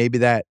 and maybe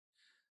that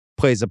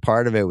plays a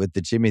part of it with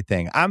the Jimmy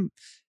thing.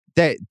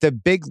 The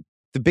big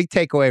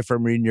takeaway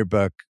from reading your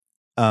book,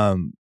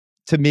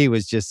 to me,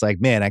 was just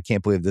like, man, I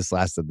can't believe this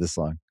lasted this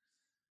long.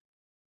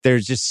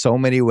 There's just so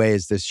many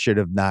ways this should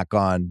have not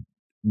gone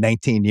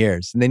 19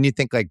 years. And then you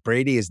think like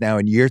Brady is now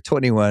in year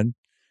 21.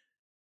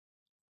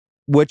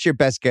 What's your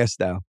best guess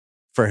now?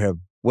 for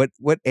him? What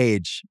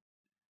age?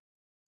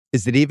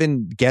 Is it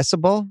even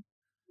guessable?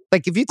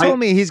 Like, if you told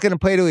me he's going to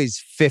play till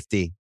he's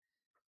 50,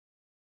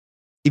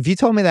 if you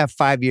told me that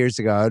 5 years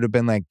ago, I would have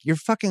been like, you're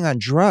fucking on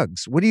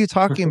drugs. What are you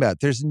talking about?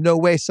 There's no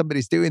way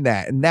somebody's doing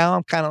that. And now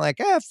I'm kind of like,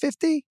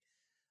 50?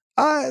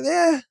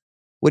 Yeah.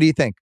 What do you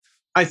think?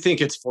 I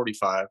think it's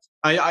 45.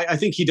 I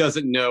think he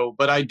doesn't know,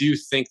 but I do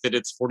think that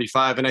it's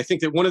 45. And I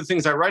think that one of the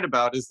things I write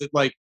about is that,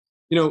 like,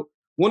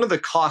 one of the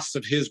costs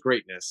of his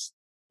greatness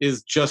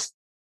is just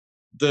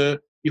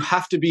you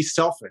have to be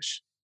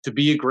selfish to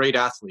be a great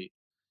athlete.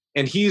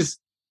 And he's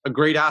a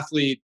great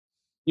athlete,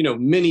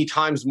 many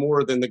times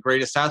more than the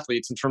greatest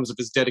athletes in terms of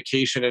his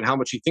dedication and how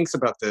much he thinks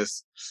about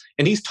this.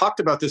 And he's talked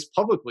about this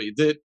publicly,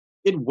 that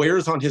it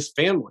wears on his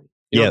family.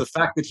 The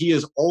fact that he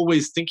is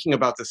always thinking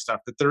about this stuff,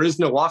 that there is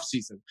no off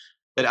season,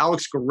 that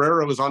Alex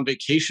Guerrero is on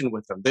vacation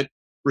with them, that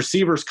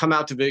receivers come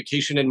out to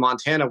vacation in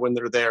Montana when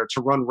they're there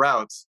to run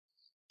routes.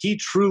 He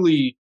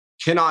truly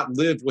cannot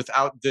live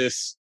without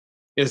this,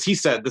 as he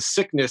said, the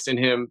sickness in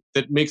him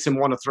that makes him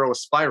want to throw a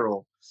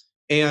spiral.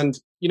 And,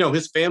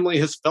 his family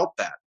has felt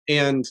that.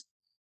 And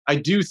I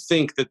do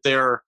think that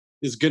there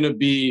is going to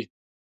be,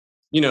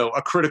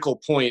 a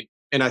critical point,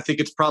 and I think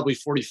it's probably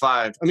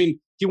 45. I mean,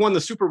 he won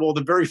the Super Bowl.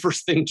 The very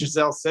first thing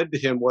Giselle said to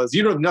him was,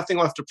 you have nothing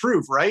left to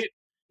prove, right?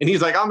 And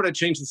he's like, I'm going to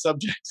change the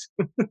subject.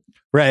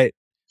 Right.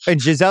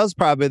 And Giselle's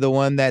probably the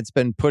one that's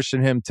been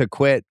pushing him to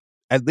quit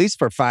at least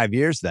for 5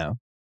 years now.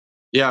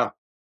 Yeah.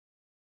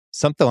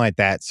 Something like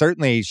that.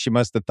 Certainly, she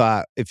must have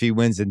thought if he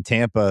wins in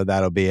Tampa,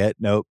 that'll be it.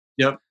 Nope.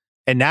 Yep.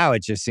 And now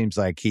it just seems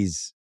like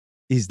he's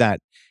not.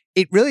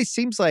 It really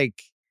seems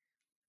like,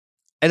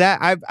 and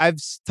I've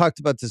talked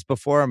about this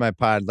before on my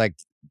pod, like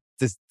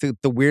the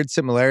weird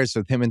similarities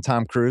with him and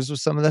Tom Cruise with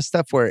some of this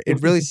stuff, where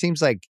it really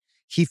seems like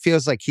he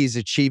feels like he's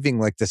achieving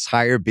like this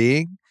higher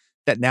being,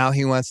 that now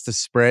he wants to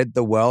spread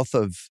the wealth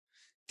of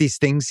these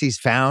things he's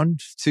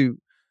found to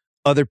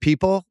other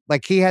people.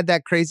 Like, he had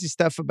that crazy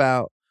stuff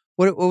about,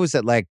 what was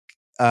it, like,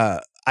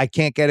 I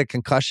can't get a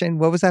concussion.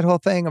 What was that whole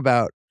thing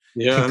about?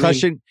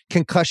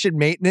 Concussion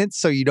maintenance,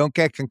 so you don't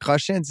get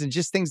concussions, and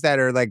just things that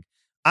are, like,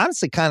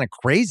 honestly kind of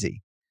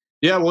crazy.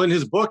 Yeah, well, in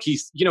his book, he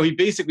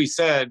basically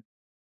said,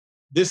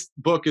 this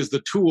book is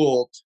the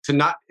tool to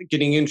not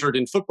getting injured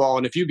in football,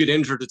 and if you get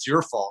injured, it's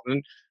your fault.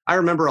 And I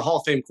remember a Hall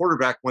of Fame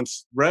quarterback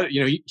once read,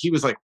 he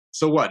was like,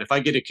 so what? If I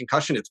get a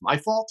concussion, it's my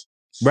fault?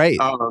 Right.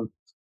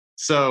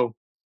 So,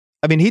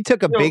 I mean, he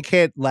took a big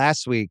hit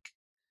last week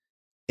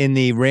in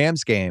the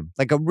Rams game,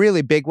 like a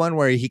really big one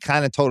where he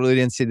kind of totally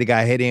didn't see the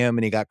guy hitting him,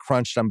 and he got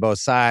crunched on both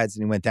sides,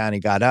 and he went down, he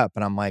got up,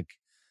 and I'm like,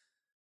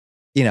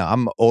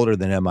 I'm older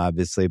than him,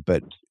 obviously,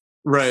 but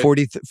right.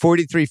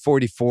 43,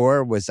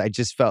 44 was, I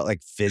just felt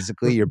like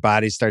physically your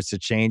body starts to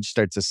change,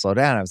 starts to slow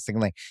down. I was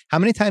thinking, like, how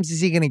many times is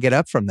he going to get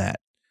up from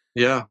that?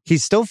 Yeah.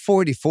 He's still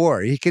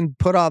 44. He can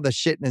put all the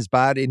shit in his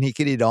body, and he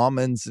can eat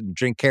almonds and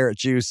drink carrot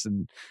juice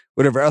and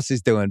whatever else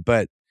he's doing.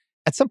 But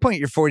at some point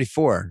you're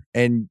 44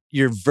 and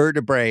your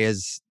vertebrae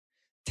is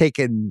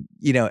taken,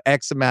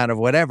 X amount of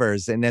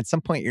whatever's. And at some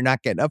point you're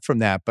not getting up from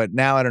that. But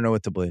now I don't know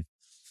what to believe.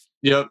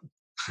 Yep.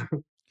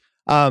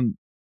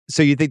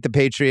 So you think the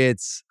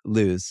Patriots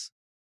lose?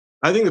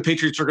 I think the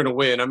Patriots are going to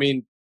win. I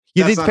mean,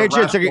 you think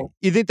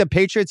the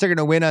Patriots are going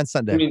to win on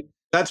Sunday? I mean,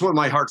 that's what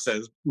my heart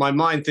says. My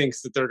mind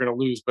thinks that they're going to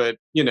lose, but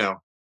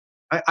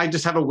I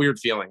just have a weird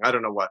feeling. I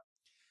don't know what.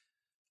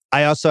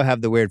 I also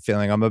have the weird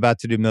feeling. I'm about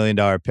to do $1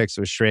 million picks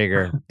with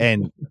Schrager,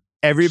 and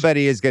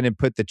everybody is going to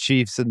put the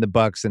Chiefs and the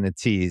Bucks in a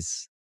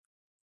tease,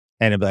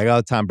 and it'll be like,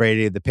 oh, Tom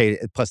Brady,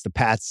 plus the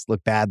Pats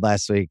looked bad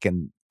last week,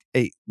 and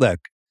hey,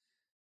 look,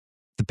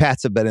 the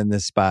Pats have been in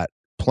this spot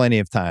plenty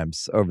of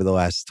times over the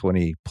last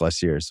 20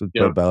 plus years with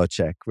Bill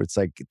Belichick, where it's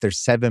like they're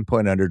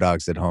 7-point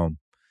underdogs at home.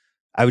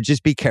 I would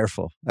just be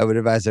careful. I would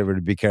advise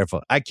everyone to be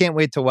careful. I can't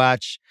wait to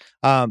watch.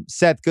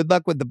 Seth, good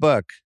luck with the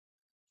book.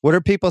 What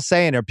are people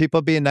saying? Are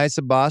people being nice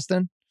in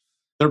Boston?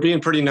 They're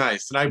being pretty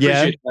nice, and I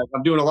appreciate that.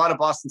 I'm doing a lot of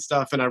Boston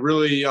stuff, and I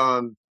really,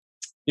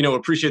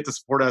 appreciate the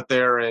support out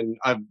there, and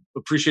I've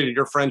appreciated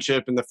your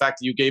friendship and the fact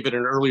that you gave it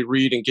an early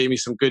read and gave me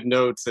some good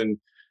notes, and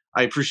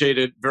I appreciate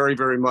it very,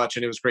 very much,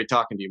 and it was great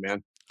talking to you,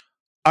 man.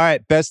 All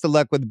right, best of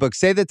luck with the book.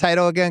 Say the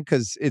title again,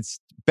 because it's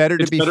better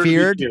to be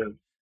feared.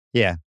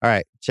 Yeah, all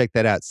right, check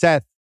that out.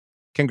 Seth,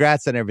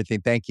 congrats on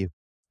everything. Thank you.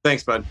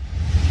 Thanks, bud.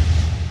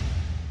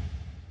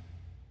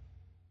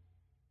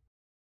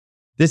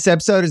 This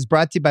episode is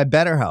brought to you by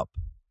BetterHelp.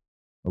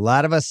 A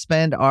lot of us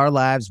spend our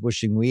lives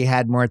wishing we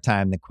had more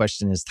time. The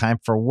question is, time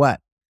for what?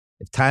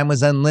 If time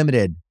was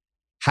unlimited,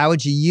 how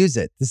would you use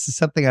it? This is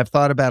something I've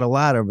thought about a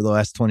lot over the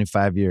last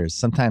 25 years.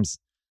 Sometimes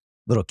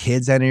little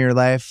kids enter your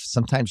life.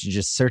 Sometimes you're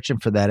just searching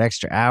for that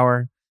extra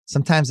hour.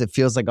 Sometimes it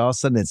feels like all of a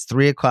sudden it's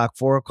 3 o'clock,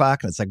 4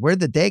 o'clock, and it's like, where'd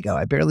the day go?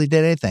 I barely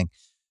did anything.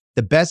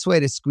 The best way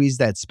to squeeze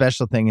that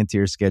special thing into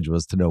your schedule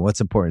is to know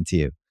what's important to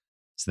you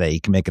so that you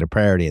can make it a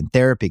priority, and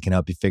therapy can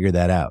help you figure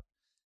that out.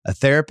 A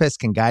therapist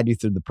can guide you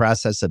through the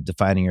process of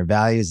defining your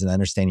values and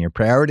understanding your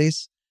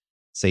priorities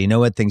so you know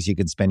what things you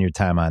can spend your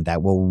time on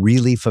that will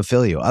really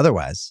fulfill you.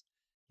 Otherwise,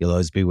 you'll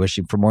always be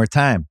wishing for more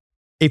time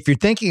If you're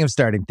thinking of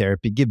starting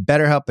therapy, give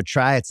BetterHelp a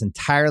try. It's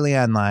entirely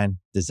online,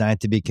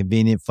 designed to be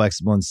convenient,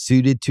 flexible, and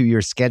suited to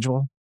your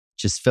schedule.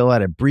 Just fill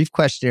out a brief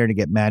questionnaire to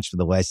get matched with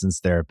a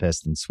licensed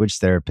therapist and switch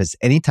therapists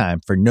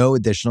anytime for no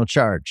additional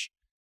charge.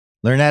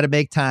 Learn how to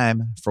make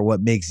time for what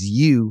makes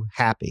you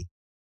happy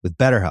with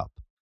BetterHelp.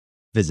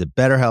 Visit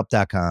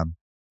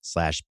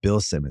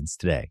BetterHelp.com/Bill Simmons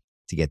today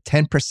to get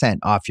 10%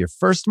 off your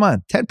first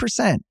month.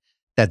 10%.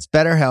 That's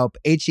BetterHelp,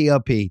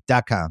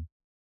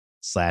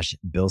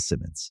 HELP.com/Bill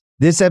Simmons.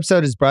 This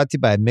episode is brought to you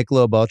by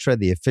Michelob Ultra,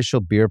 the official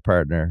beer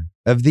partner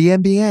of the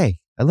NBA.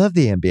 I love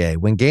the NBA.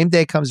 When game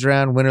day comes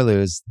around, win or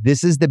lose,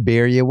 this is the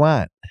beer you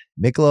want.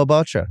 Michelob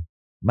Ultra,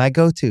 my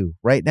go-to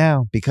right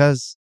now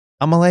because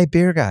I'm a light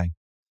beer guy.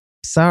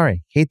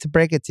 Sorry, hate to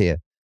break it to you.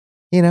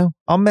 You know,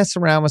 I'll mess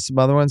around with some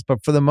other ones,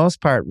 but for the most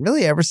part,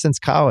 really ever since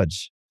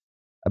college,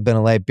 I've been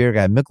a light beer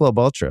guy. Michelob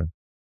Ultra,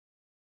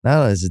 not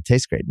only does it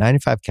taste great,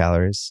 95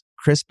 calories,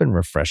 crisp and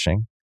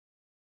refreshing.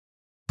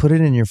 Put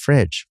it in your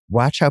fridge.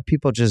 Watch how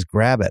people just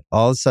grab it.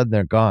 All of a sudden,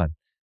 they're gone.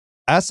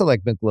 I also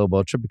like Michelob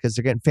Ultra because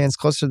they're getting fans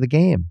closer to the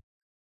game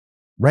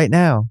right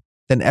now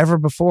than ever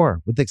before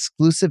with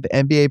exclusive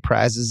NBA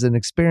prizes and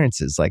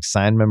experiences like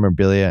signed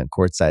memorabilia and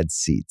courtside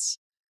seats.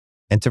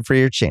 Enter for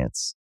your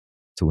chance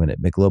to win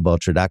at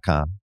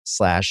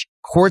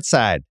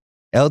MichelobUltra.com/courtside.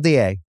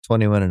 LDA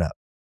 21 and up.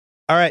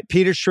 All right,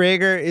 Peter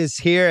Schrager is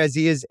here as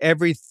he is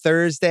every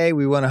Thursday.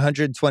 We won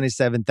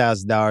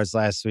 $127,000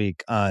 last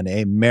week on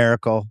a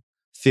miracle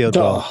field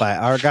goal by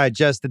our guy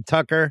Justin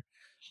Tucker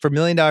for $1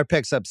 million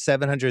picks, up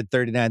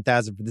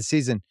 $739,000 for the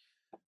season.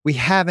 We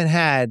haven't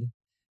had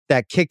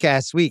that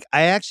kick-ass week.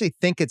 I actually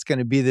think it's going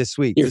to be this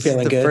week. This is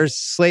the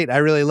first slate I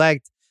really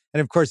liked.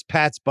 And of course,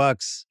 Pat's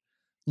Bucks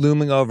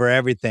looming over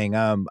everything.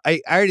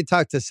 I already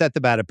talked to Seth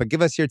about it, but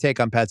give us your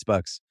take on Pat's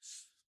Bucks.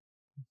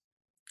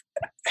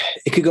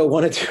 It could go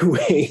one of two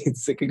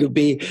ways. It could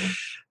be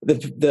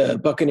the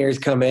Buccaneers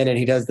come in and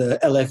he does the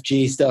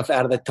LFG stuff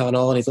out of the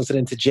tunnel and he's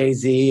listening to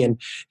Jay-Z and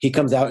he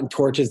comes out and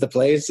torches the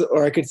place.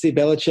 Or I could see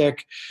Belichick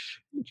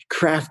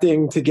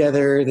crafting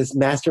together this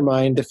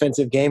mastermind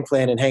defensive game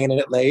plan and hanging in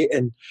it late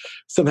and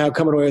somehow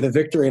coming away with a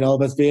victory and all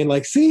of us being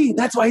like, see,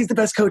 that's why he's the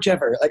best coach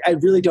ever. Like, I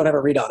really don't have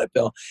a read on it,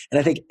 Bill. And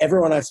I think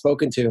everyone I've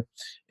spoken to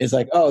is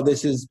like, oh,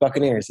 this is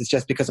Buccaneers. It's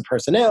just because of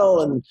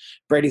personnel and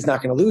Brady's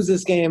not going to lose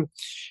this game.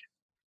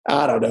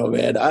 I don't know,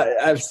 man.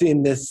 I've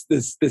seen this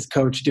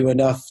coach do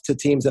enough to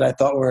teams that I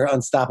thought were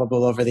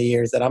unstoppable over the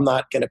years that I'm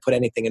not going to put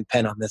anything in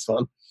pen on this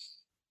one.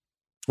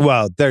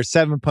 Well, they're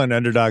 7-point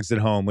underdogs at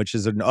home, which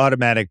is an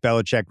automatic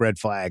Belichick red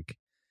flag.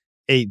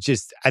 I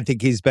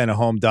think he's been a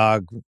home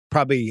dog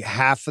probably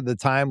half of the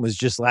time was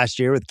just last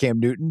year with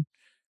Cam Newton.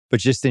 But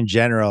just in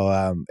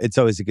general, it's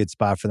always a good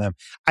spot for them.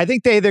 I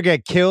think they either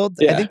get killed.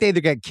 Yeah. I think they either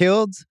get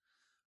killed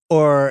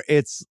or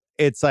it's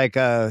like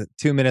 2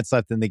 minutes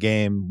left in the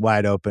game,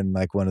 wide open,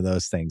 like one of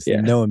those things.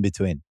 Yeah. No in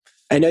between.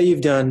 I know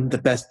you've done the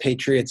best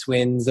Patriots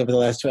wins over the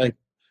last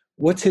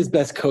what's his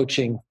best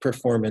coaching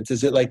performance?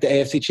 Is it like the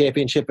AFC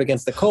Championship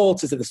against the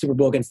Colts? Is it the Super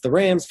Bowl against the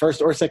Rams,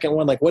 first or second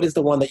one? Like, what is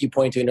the one that you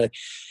point to?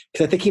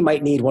 Because I think he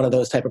might need one of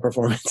those type of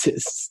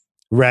performances.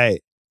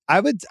 Right.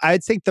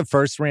 I'd think the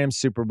first Rams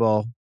Super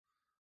Bowl.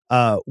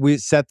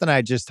 Seth and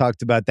I just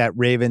talked about that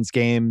Ravens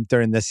game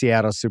during the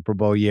Seattle Super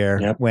Bowl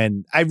year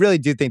when I really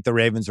do think the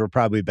Ravens were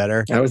probably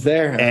better. I was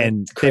there.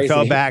 And they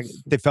fell back.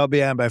 They fell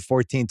behind by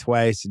 14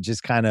 twice and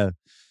just kind of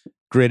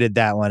gritted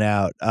that one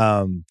out.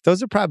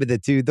 Those are probably the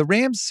two. The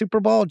Rams Super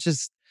Bowl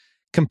just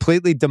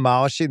completely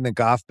demolishing the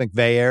Goff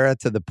McVay era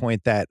to the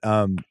point that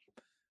I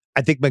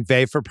think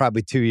McVay for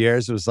probably 2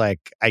 years was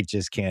like, I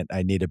just can't.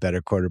 I need a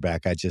better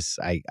quarterback. I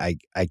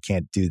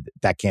can't do that.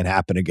 That can't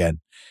happen again.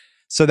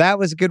 So that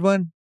was a good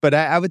one. But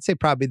I would say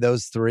probably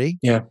those three.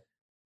 Yeah.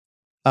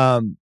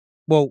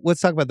 Well, let's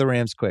talk about the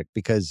Rams quick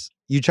because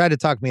you tried to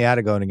talk me out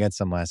of going against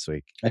them last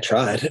week. I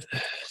tried.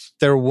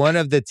 They're one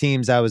of the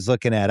teams I was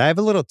looking at. I have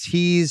a little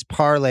tease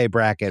parlay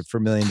bracket for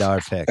 $1 million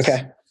picks.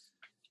 Okay.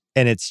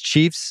 And it's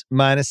Chiefs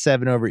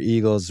 -7 over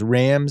Eagles,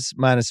 Rams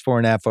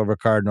 -4.5 over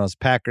Cardinals,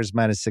 Packers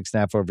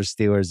 -6.5 over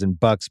Steelers, and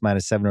Bucks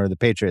 -7 over the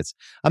Patriots.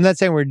 I'm not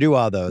saying we're going to do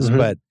all those,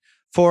 but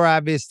 4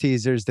 obvious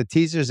teasers. The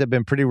teasers have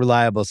been pretty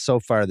reliable so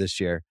far this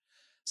year.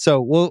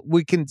 So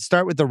we can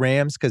start with the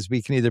Rams because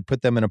we can either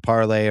put them in a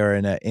parlay or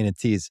in a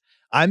tease.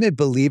 I'm a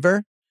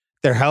believer.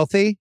 They're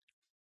healthy.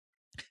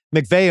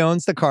 McVay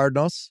owns the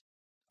Cardinals.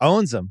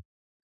 Owns them.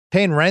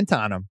 Paying rent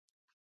on them.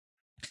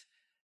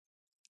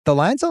 The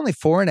line's only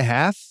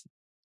 4.5.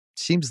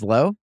 Seems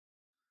low.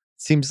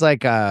 Seems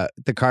like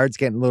the Cards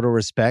getting little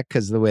respect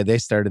because of the way they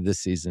started this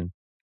season.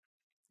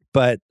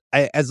 But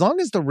as long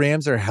as the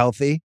Rams are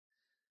healthy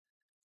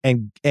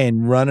and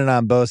running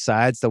on both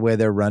sides the way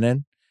they're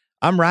running,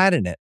 I'm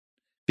riding it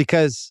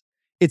because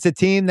it's a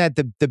team that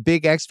the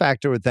big X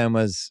factor with them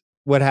was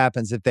what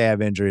happens if they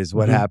have injuries?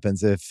 What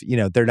happens if,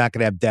 they're not going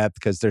to have depth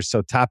because they're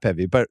so top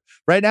heavy. But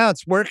right now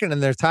it's working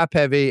and they're top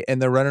heavy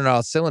and they're running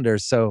all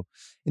cylinders. So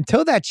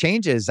until that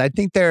changes, I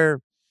think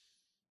they're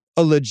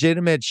a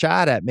legitimate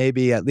shot at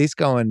maybe at least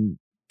going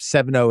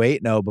 7-0,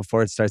 8-0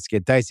 before it starts to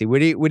get dicey.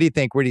 What do you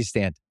think? Where do you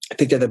stand? I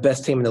think they're the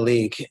best team in the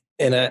league.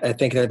 And I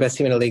think they're the best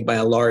team in the league by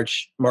a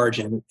large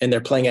margin. And they're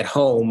playing at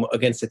home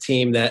against a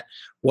team that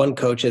one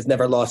coach has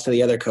never lost to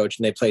the other coach,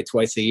 and they play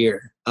twice a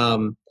year.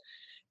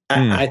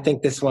 I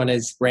think this one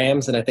is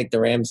Rams, and I think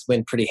the Rams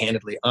win pretty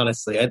handedly,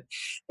 honestly.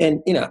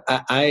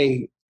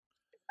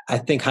 I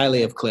think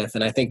highly of Cliff,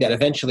 and I think that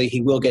eventually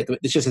he will get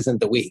 – this just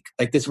isn't the week.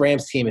 Like, this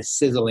Rams team is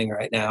sizzling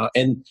right now.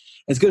 And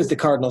as good as the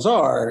Cardinals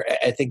are,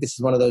 I think this is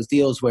one of those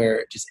deals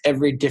where just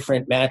every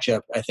different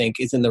matchup, I think,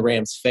 is in the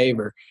Rams'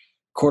 favor.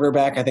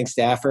 Quarterback, I think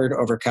Stafford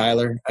over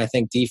Kyler. I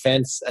think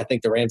defense, I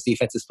think the Rams'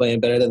 defense is playing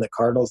better than the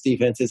Cardinals'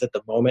 defense is at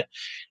the moment.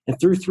 And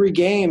through 3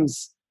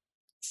 games,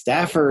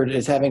 Stafford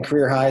is having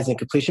career highs in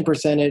completion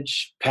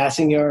percentage,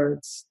 passing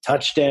yards,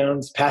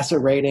 touchdowns, passer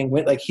rating.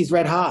 Like, he's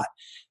red hot.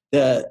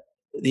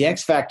 The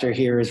X factor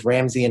here is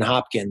Ramsey and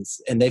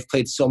Hopkins, and they've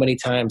played so many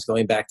times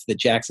going back to the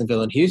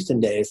Jacksonville and Houston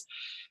days.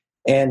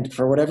 And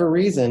for whatever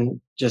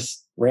reason,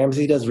 just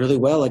Ramsey does really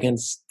well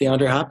against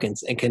DeAndre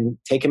Hopkins and can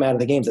take him out of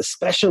the games,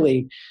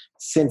 especially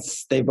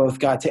since they both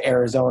got to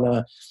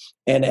Arizona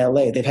and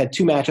LA. They've had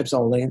 2 matchups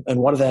only, and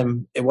one of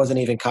them, it wasn't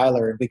even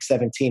Kyler in week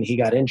 17. He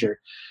got injured.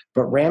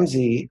 But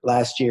Ramsey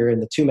last year in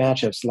the 2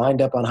 matchups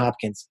lined up on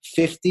Hopkins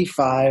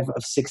 55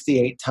 of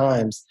 68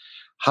 times.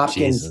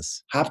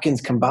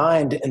 Hopkins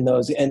combined in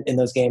those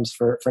games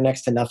for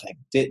next to nothing.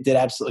 Did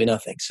absolutely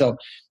nothing. So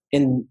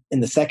in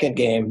the second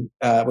game,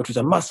 which was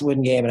a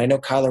must-win game, and I know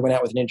Kyler went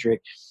out with an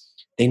injury,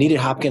 they needed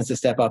Hopkins to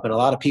step up, and a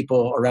lot of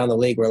people around the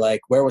league were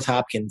like, where was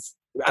Hopkins?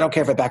 I don't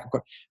care if I back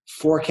up.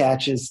 4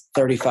 catches,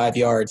 35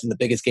 yards in the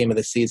biggest game of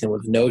the season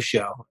with no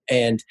show.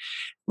 And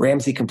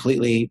Ramsey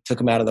completely took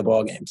him out of the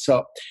ball game.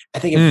 So I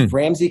think if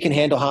Ramsey can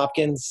handle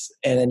Hopkins,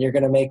 and then you're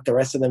going to make the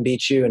rest of them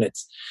beat you, and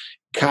it's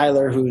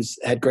Kyler, who's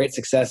had great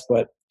success,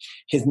 but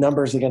his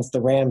numbers against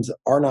the Rams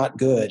are not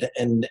good.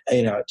 And,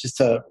 just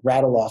to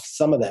rattle off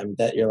some of them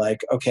that you're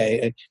like,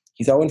 okay,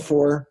 he's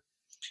 0-4.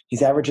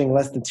 He's averaging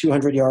less than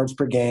 200 yards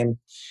per game.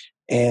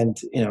 And,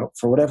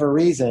 for whatever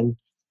reason,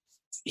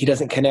 he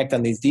doesn't connect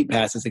on these deep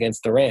passes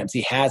against the Rams.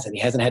 He hasn't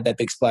had that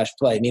big splash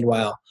play.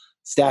 Meanwhile,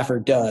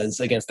 Stafford does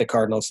against the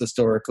Cardinals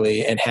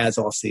historically and has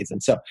all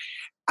season. So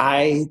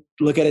I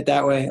look at it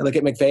that way. I look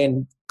at McVay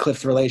and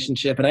Cliff's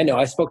relationship. And I know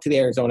I spoke to the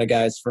Arizona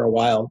guys for a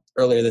while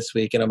earlier this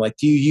week, and I'm like,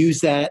 do you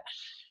use that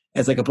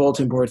as like a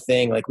bulletin board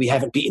thing? Like, we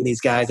haven't beaten these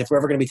guys if we're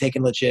ever going to be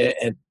taken legit.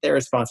 And their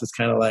response was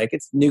kind of like,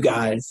 it's new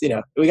guys.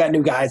 We got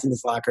new guys in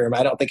this locker room.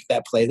 I don't think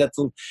that plays. That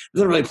doesn't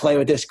really play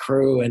with this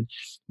crew. And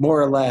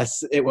more or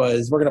less it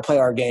was, we're going to play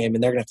our game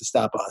and they're going to have to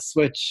stop us,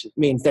 which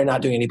means they're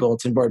not doing any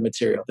bulletin board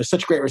material. There's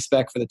such great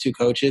respect for the 2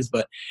 coaches,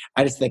 but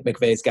I just think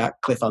McVay's got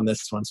Cliff on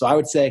this one. So I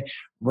would say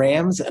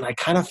Rams, and I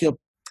kind of feel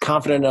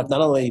confident enough,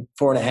 not only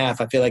 4.5,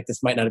 I feel like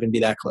this might not even be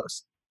that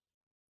close.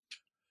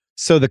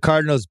 So the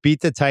Cardinals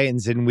beat the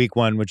Titans in week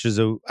 1, which is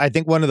I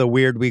think one of the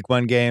weird week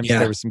 1 games. Yeah.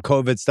 There was some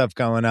COVID stuff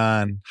going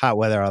on, hot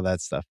weather, all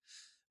that stuff.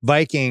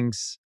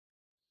 Vikings,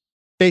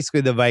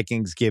 basically the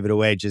Vikings gave it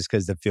away just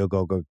because the field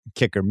goal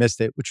kicker missed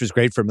it, which was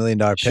great for $1 million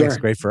picks, sure.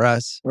 Great for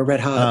us. We're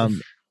red hot.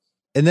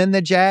 And then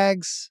the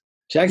Jags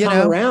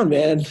hung around,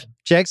 man.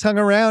 Jags hung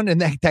around, and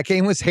that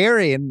game was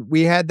hairy. And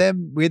we had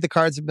the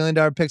Cards $1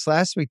 million picks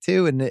last week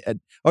too. And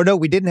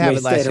we didn't have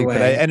it last week,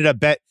 but I ended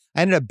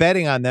up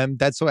betting on them.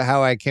 That's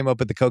how I came up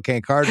with the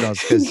cocaine Cardinals,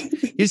 because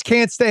you just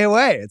can't stay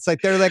away. It's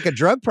like they're like a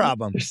drug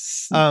problem.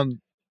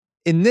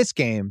 In this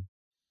game,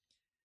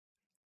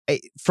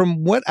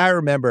 from what I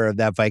remember of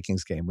that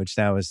Vikings game, which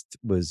now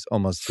was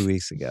almost 2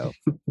 weeks ago,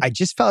 I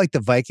just felt like the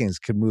Vikings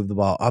could move the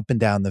ball up and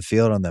down the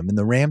field on them, and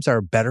the Rams are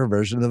a better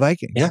version of the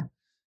Vikings. Yeah.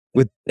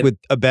 With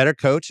a better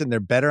coach, and they're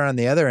better on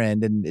the other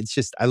end, and it's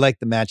just, I like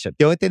the matchup.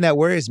 The only thing that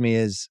worries me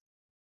is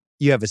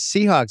you have a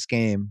Seahawks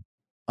game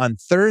on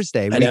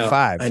Thursday, week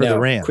 5 for the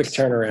Rams. Quick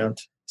turnaround.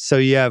 So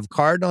you have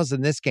Cardinals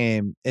in this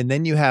game, and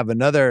then you have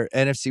another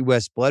NFC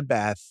West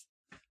bloodbath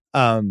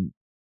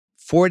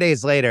 4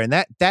 days later, and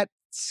that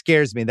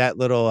scares me. That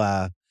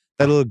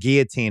little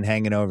guillotine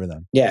hanging over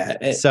them.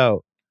 Yeah.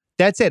 So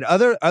that's it.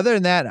 Other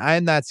than that,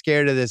 I'm not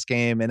scared of this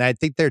game, and I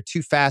think they're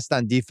too fast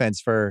on defense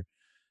for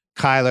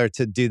Kyler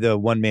to do the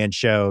one-man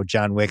show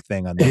John Wick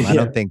thing on them.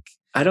 Yeah.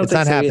 It's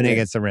not happening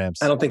against the Rams.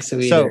 I don't think so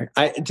either.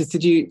 I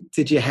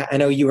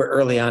know you were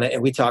early on it,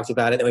 and we talked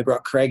about it, and we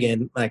brought Craig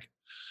in. Like,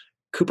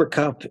 Cooper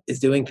Kupp is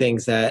doing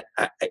things that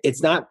I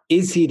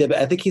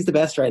think he's the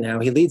best right now.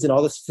 He leads in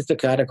all the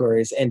statistical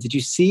categories. And did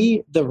you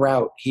see the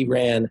route he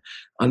ran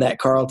on that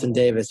Carlton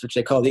Davis, which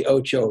they call the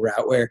Ocho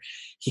route, where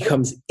he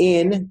comes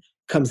in,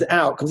 comes in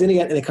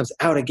again, and then comes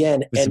out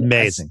again? It's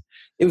amazing.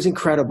 It was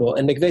incredible.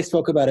 And McVay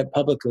spoke about it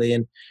publicly.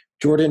 And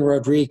Jordan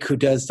Rodrigue, who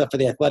does stuff for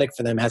The Athletic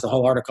for them, has a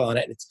whole article on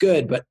it, and it's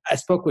good. But I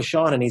spoke with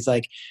Sean, and he's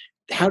like,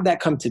 how did that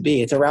come to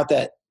be? It's a route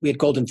that we had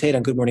Golden Tate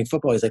on Good Morning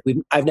Football. He's like,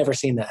 I've never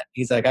seen that.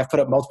 He's like, I've put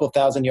up multiple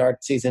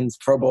 1,000-yard seasons,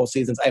 Pro Bowl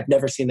seasons. I've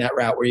never seen that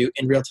route where you,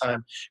 in real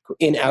time, go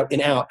in, out,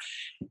 in, out.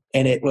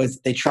 And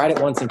they tried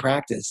it once in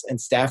practice, and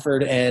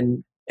Stafford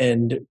and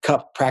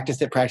Kupp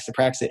practiced it,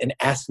 and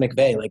asked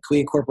McVay, like, can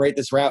we incorporate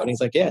this route? And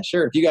he's like, yeah,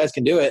 sure. If you guys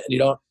can do it, and you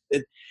don't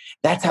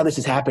That's how this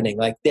is happening.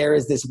 Like there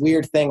is this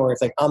weird thing where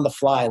it's like on the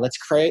fly, let's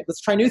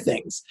try new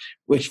things,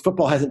 which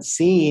football hasn't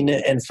seen,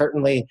 and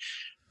certainly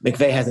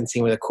McVay hasn't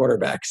seen with a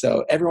quarterback.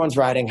 So everyone's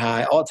riding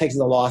high. All it takes is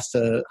a loss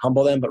to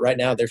humble them. But right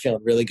now they're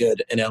feeling really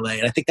good in LA.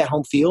 And I think that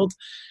home field,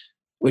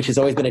 which has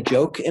always been a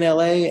joke in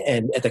LA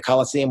and at the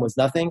Coliseum was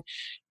nothing.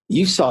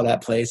 You saw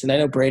that place. And I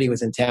know Brady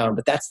was in town,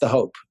 but that's the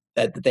hope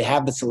that they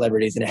have the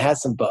celebrities and it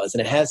has some buzz and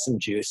it has some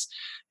juice.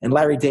 And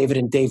Larry David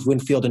and Dave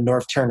Winfield and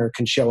North Turner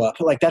can show up.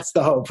 Like that's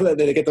the hope that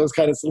they get those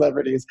kind of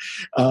celebrities.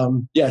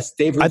 Yes,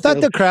 Dave Winfield. I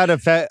thought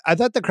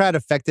the crowd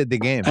affected the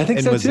game. I think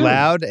and so was too.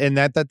 Loud, and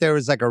I thought there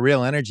was like a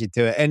real energy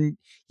to it. And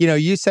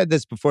you said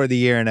this before the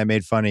year, and I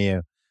made fun of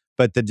you.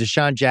 But the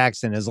Deshaun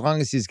Jackson, as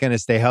long as he's going to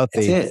stay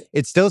healthy,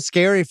 it's still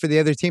scary for the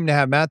other team to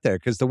have him out there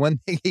because the one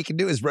thing he can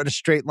do is run a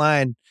straight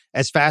line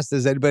as fast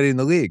as anybody in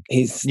the league.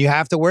 You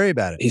have to worry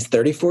about it. He's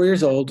 34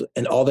 years old,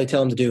 and all they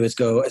tell him to do is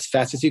go as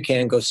fast as you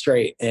can, go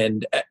straight.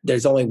 And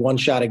there's only one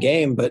shot a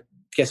game, but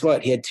guess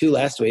what? He had 2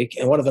 last week,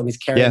 and one of them he's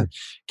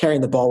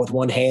carrying the ball with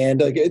one hand.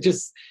 Like it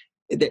just,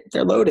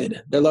 they're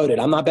loaded. They're loaded.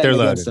 I'm not betting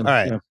against them. All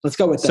right, let's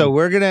go with them. So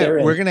we're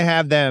gonna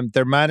have them.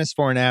 They're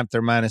 -4.5.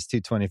 They're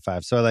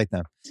 -225. So I like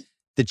them.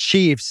 The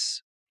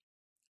Chiefs,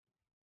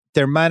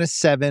 they're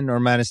 -7 or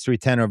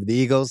 -310 over the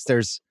Eagles.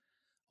 There's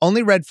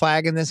only red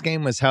flag in this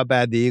game was how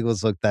bad the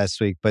Eagles looked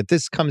last week. But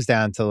this comes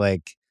down to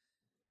like,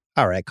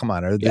 all right, come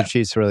on. Are the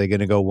Chiefs really going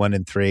to go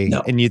 1-3?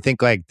 No. And you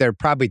think like they're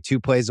probably 2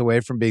 plays away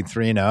from being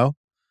 3-0.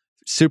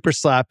 Super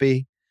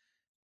sloppy.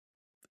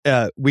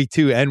 Week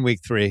 2 and week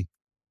 3.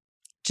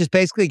 Just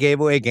basically gave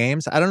away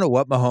games. I don't know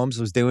what Mahomes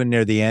was doing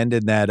near the end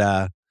in that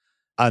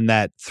on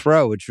that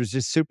throw, which was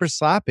just super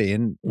sloppy.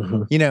 And,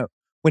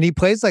 when he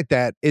plays like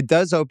that, it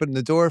does open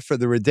the door for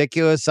the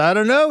ridiculous. I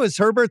don't know. Is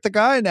Herbert the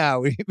guy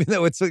now? Even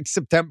though it's like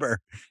September.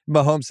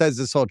 Mahomes has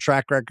this whole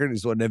track record.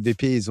 He's won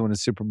MVP. He's won a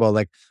Super Bowl.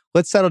 Like,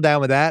 let's settle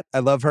down with that. I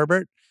love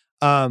Herbert.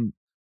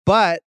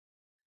 But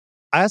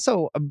I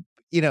also,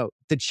 the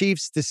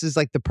Chiefs, this is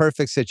like the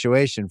perfect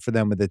situation for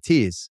them with the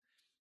T's.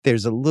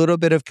 There's a little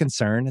bit of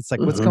concern. It's like,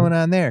 what's going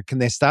on there? Can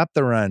they stop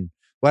the run?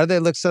 Why do they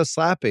look so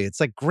sloppy? It's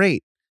like,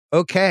 great.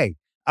 Okay.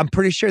 I'm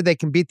pretty sure they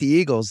can beat the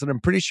Eagles, and I'm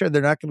pretty sure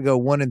they're not going to go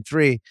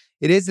 1-3.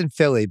 It is in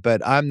Philly,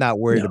 but I'm not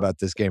worried about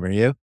this game. Are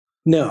you?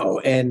 No,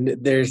 and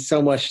there's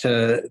so much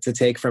to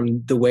take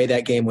from the way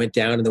that game went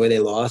down and the way they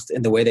lost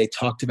and the way they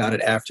talked about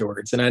it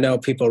afterwards. And I know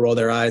people roll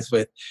their eyes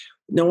with,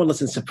 no one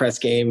listens to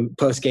post-game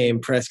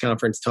press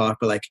conference talk,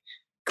 but like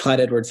Clyde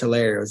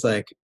Edwards-Helaire was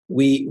like,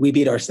 we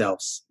beat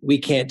ourselves. We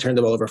can't turn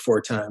the ball over 4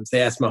 times.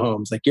 They asked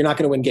Mahomes, like, you're not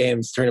going to win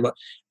games. Turn them up.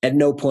 At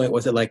no point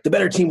was it like, the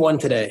better team won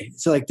today.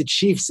 So like the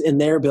Chiefs in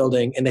their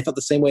building, and they felt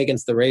the same way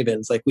against the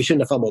Ravens. Like we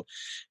shouldn't have fumbled.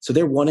 So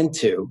they're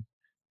 1-2.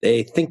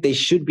 They think they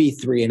should be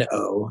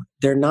 3-0.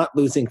 They're not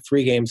losing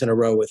 3 games in a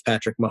row with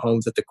Patrick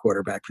Mahomes at the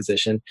quarterback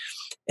position.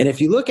 And if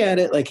you look at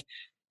it, like,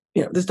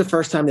 this is the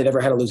first time they've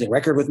ever had a losing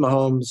record with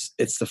Mahomes.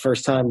 It's the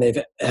first time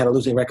they've had a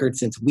losing record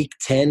since week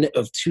 10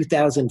 of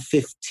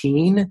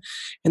 2015.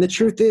 And the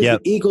truth is, the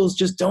Eagles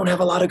just don't have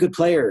a lot of good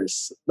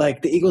players.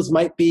 Like the Eagles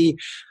might be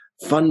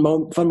fun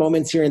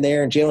moments here and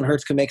there, and Jalen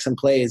Hurts can make some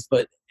plays,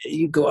 but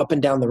you go up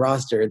and down the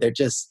roster,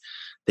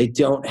 they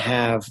don't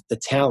have the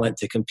talent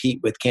to compete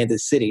with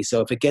Kansas City.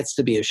 So if it gets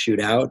to be a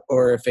shootout,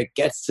 or if it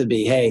gets to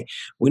be, hey,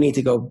 we need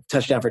to go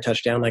touchdown for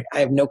touchdown, like I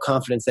have no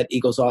confidence that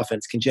Eagles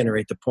offense can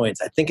generate the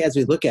points. I think as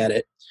we look at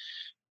it,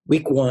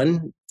 week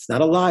 1, it's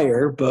not a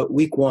liar, but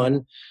week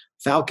 1,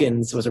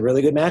 Falcons was a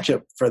really good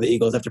matchup for the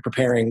Eagles after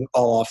preparing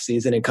all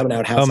offseason and coming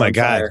out house on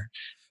fire.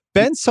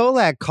 Ben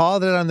Solak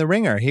called it on the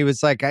Ringer. He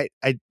was like,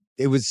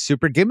 it was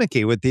super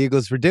gimmicky what the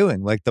Eagles were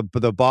doing. Like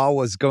the ball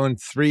was going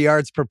 3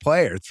 yards per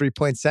play or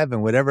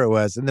 3.7, whatever it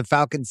was. And the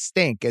Falcons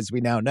stink, as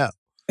we now know.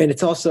 And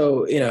it's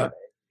also,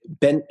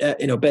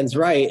 Ben's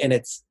right. And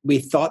we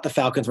thought the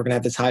Falcons were going to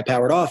have this high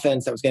powered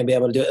offense that was going to be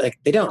able to do it. Like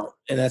they don't.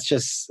 And that's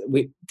just,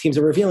 teams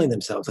are revealing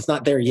themselves. It's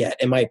not there yet.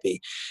 It might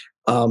be.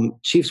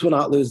 Chiefs will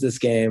not lose this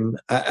game.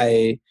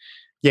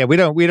 Yeah, we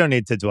don't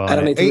need to dwell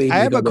on it. I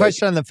have a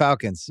question on the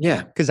Falcons.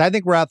 Yeah. Because I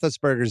think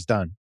Roethlisberger's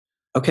done.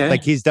 Okay.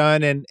 Like he's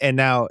done, and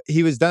now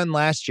he was done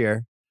last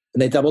year.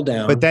 And they doubled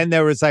down. But then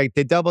there was like,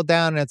 they doubled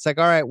down, and it's like,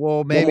 all right,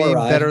 well, maybe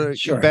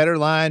better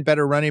line,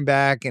 better running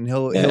back, and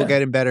he'll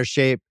get in better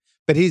shape.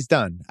 But he's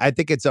done. I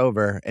think it's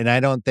over. And I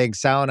don't think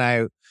Sal and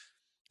I,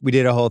 we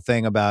did a whole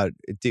thing about,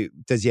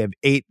 does he have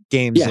 8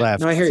 games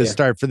left to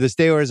start for the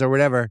Steelers or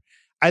whatever?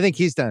 I think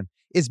he's done.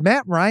 Is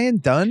Matt Ryan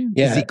done?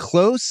 Yeah. Is he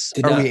close?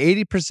 Are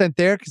we 80%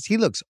 there? Because he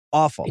looks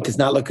awful. He does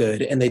not look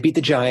good. And they beat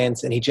the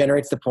Giants, and he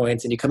generates the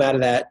points, and you come out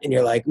of that and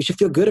you're like, we should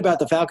feel good about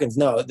the Falcons.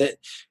 No, that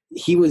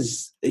he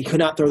could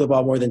not throw the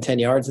ball more than 10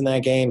 yards in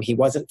that game. He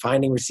wasn't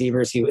finding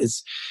receivers.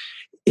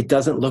 It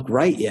doesn't look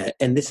right yet.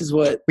 And this is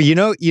what... But you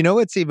know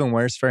what's even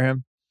worse for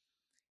him?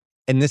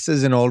 And this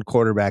is an old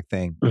quarterback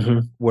thing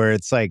where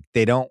it's like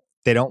they don't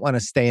want to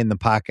stay in the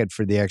pocket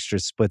for the extra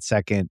split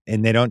second,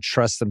 and they don't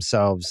trust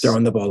themselves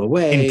throwing the ball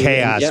away in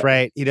chaos,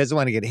 right? He doesn't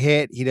want to get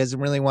hit. He doesn't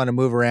really want to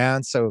move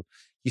around. So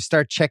you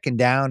start checking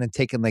down and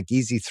taking like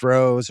easy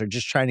throws or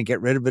just trying to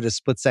get rid of it a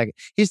split second.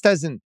 He just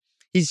doesn't,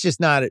 He's just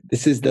not.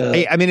 This is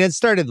the. I mean, it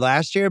started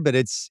last year, but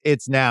it's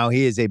now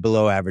he is a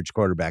below average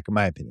quarterback, in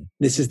my opinion.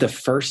 This is the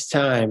first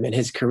time in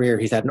his career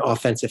he's had an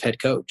offensive head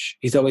coach.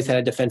 He's always had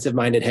a defensive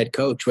minded head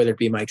coach, whether it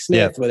be Mike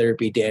Smith, whether it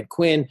be Dan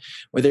Quinn,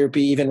 whether it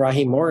be even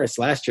Raheem Morris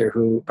last year,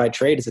 who by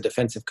trade is a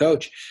defensive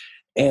coach.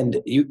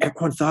 And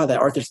everyone thought that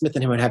Arthur Smith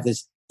and him would have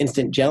this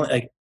instant gel.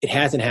 Like, it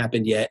hasn't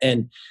happened yet.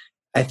 And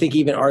I think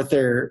even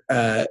Arthur,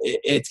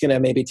 it's going to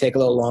maybe take a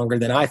little longer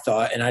than I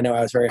thought. And I know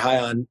I was very high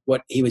on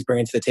what he was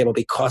bringing to the table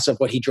because of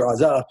what he draws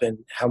up and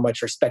how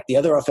much respect the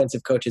other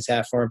offensive coaches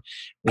have for him.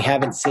 We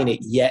haven't seen it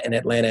yet in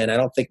Atlanta. And I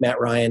don't think Matt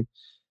Ryan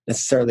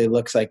necessarily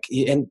looks like,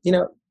 and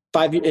 2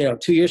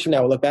 years from now,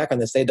 we'll look back on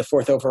this. They had the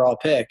 4th overall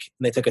pick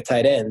and they took a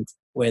tight end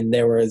when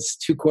there was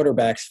 2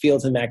 quarterbacks,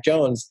 Fields and Mac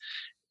Jones.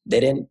 They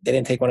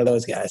didn't take one of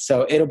those guys.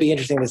 So it'll be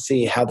interesting to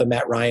see how the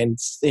Matt Ryan,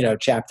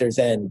 chapters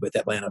end with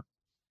Atlanta.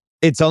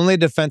 It's only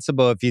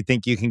defensible if you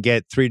think you can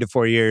get 3 to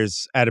 4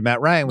 years out of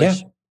Matt Ryan,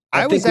 which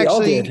I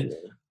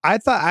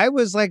thought I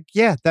was like,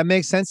 yeah, that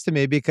makes sense to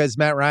me because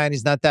Matt Ryan,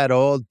 he's not that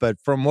old, but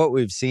from what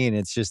we've seen,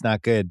 it's just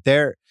not good.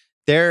 They're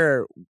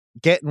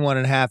getting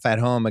 1.5 at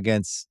home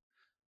against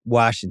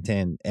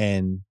Washington.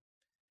 And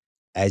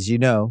as you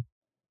know,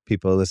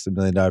 people who listen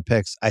to $1 Million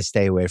Picks, I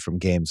stay away from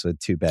games with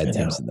 2 bad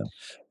teams in them.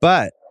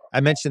 But I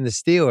mentioned the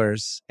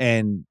Steelers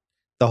and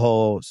the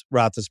whole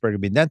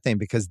Roethlisberger being done thing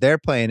because they're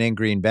playing in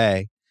Green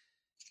Bay.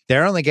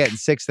 They're only getting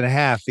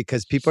 6.5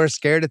 because people are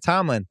scared of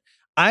Tomlin.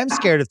 I'm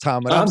scared of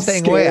Tomlin. I'm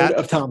staying away.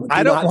 Of Tomlin.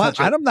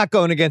 I'm not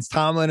going against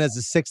Tomlin as a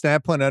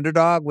 6.5 point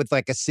underdog with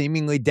like a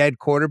seemingly dead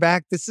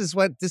quarterback. This is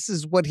what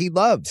he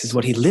loves. This is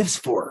what he lives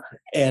for.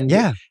 And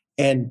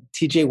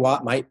TJ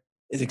Watt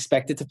is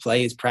expected to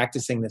play. He's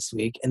practicing this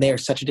week, and they are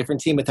such a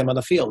different team with him on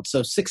the field.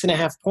 So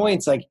 6.5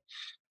 points, like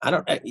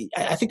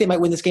I think they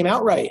might win this game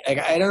outright. Like,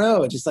 I don't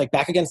know. Just like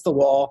back against the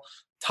wall.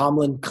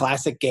 Tomlin,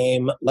 classic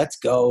game. Let's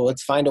go.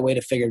 Let's find a way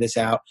to figure this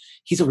out.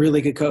 He's a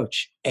really good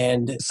coach.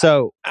 And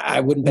so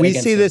I wouldn't bet we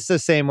against see him. this the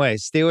same way.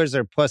 Steelers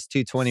are plus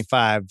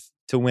 225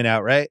 to win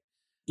outright.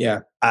 Yeah.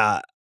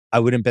 I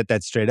wouldn't bet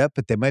that straight up,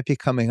 but they might be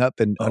coming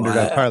up in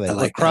underdog parlay. I like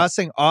We're that.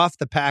 crossing off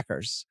the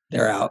Packers.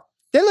 They're out.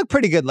 They look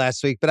pretty good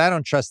last week, but I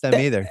don't trust them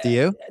either. Do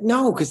you?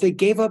 No, because they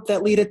gave up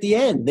that lead at the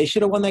end. They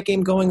should have won that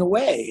game going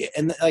away.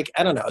 And I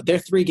don't know. They're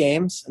 3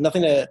 games.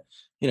 Nothing to,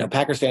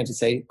 Packers fans would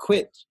say,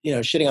 quit,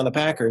 shitting on the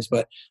Packers.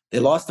 But they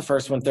lost the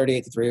first one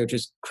 38-3, which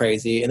is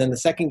crazy. And then the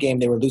second game,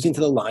 they were losing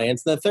to the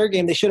Lions. And the third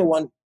game, they should have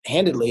won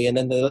handedly. And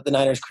then the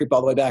Niners creep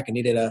all the way back and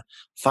needed a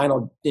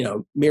final,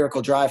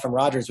 miracle drive from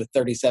Rodgers with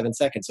 37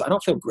 seconds. So I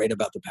don't feel great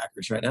about the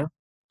Packers right now.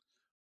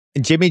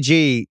 And Jimmy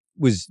G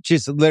was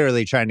just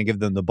literally trying to give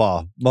them the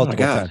ball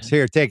multiple times.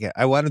 Here, take it.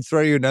 I want to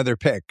throw you another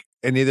pick.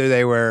 And either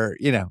they were,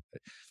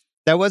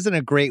 that wasn't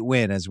a great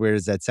win, as weird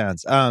as that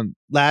sounds.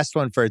 Last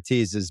one for a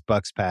tease is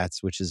Bucks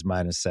Pats, which is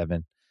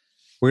 -7.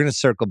 We're going to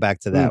circle back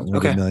to that when we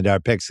do $1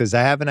 Million Picks because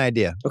I have an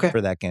idea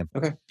for that game.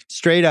 Okay.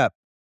 Straight up,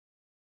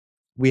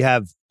 we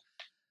have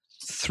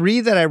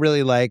 3 that I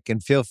really like,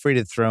 and feel free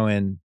to throw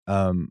in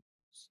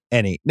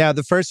any. Now,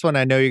 the first one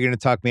I know you're going to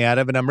talk me out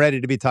of, and I'm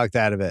ready to be talked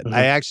out of it.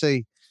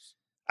 Mm-hmm.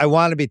 I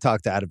want to be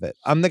talked out of it.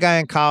 I'm the guy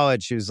in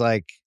college who's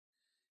like,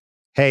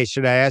 hey,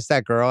 should I ask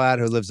that girl out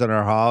who lives in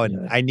our hall?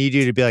 And I need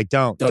you to be like,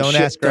 don't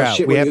ask her out.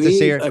 We have to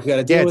see her. I've got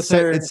to deal with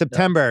her. It's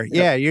September.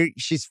 No. Yeah,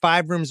 she's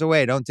 5 rooms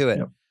away. Don't do it.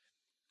 No.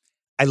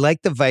 I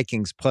like the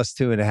Vikings plus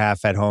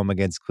 2.5 at home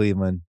against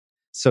Cleveland.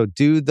 So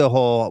do the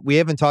whole, we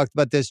haven't talked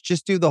about this,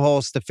 just do the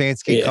whole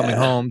Stefanski coming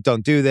home.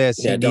 Don't do this.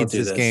 He needs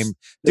this game.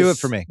 Do it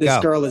for me.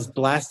 This girl is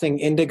blasting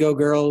Indigo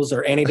Girls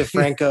or Annie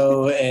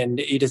DeFranco, and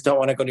you just don't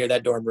want to go near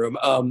that dorm room.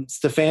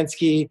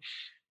 Stefanski,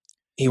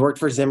 he worked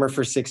for Zimmer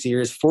for 6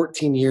 years,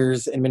 14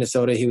 years in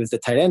Minnesota. He was the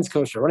tight ends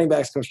coach, the running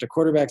backs coach, the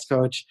quarterbacks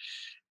coach.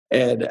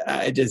 And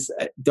I just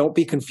don't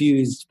be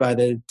confused by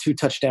the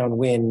 2-touchdown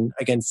win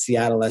against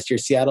Seattle last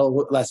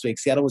week.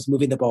 Seattle was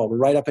moving the ball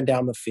right up and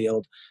down the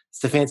field.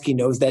 Stefanski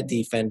knows that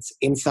defense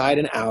inside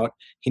and out.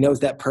 He knows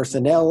that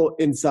personnel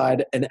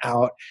inside and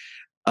out.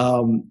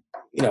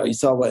 You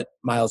saw what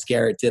Myles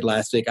Garrett did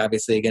last week,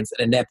 obviously against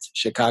an inept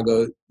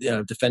Chicago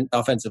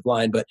offensive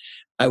line, but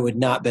I would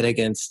not bet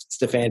against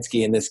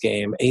Stefanski in this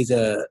game. He's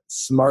a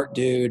smart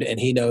dude, and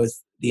he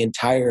knows the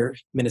entire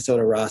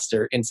Minnesota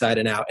roster inside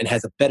and out, and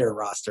has a better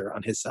roster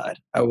on his side.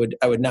 I would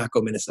not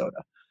go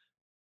Minnesota.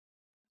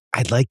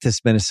 I'd like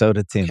this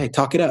Minnesota team. Okay,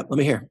 talk it up. Let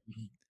me hear.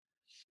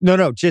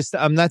 No, just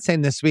I'm not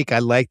saying this week. I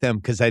like them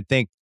because I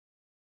think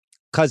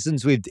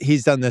Cousins.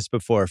 He's done this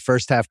before.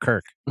 First half,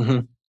 Kirk.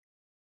 Mm-hmm.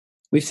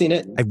 We've seen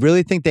it. I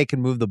really think they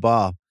can move the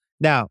ball.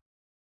 Now,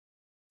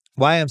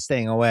 why I'm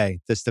staying away,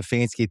 the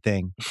Stefanski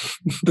thing.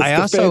 The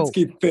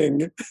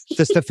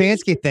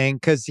Stefanski thing,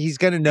 because he's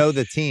going to know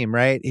the team,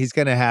 right? He's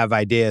going to have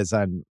ideas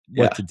on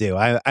what to do.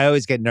 I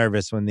always get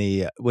nervous when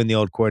the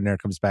old coordinator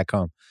comes back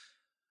home.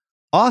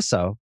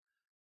 Also,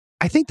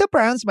 I think the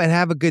Browns might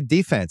have a good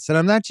defense. And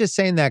I'm not just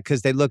saying that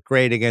because they look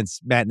great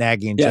against Matt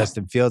Nagy and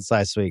Justin Fields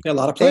last week. Yeah, a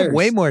lot of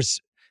players.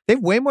 They They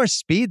have way more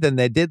speed than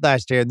they did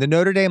last year. The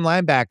Notre Dame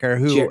linebacker,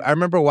 who I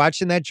remember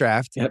watching that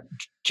draft. Yep.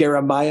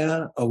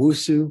 Jeremiah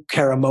Owusu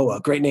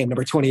Karamoa. Great name,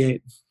 number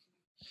 28.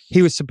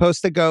 He was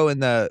supposed to go in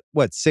the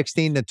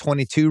 16 to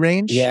 22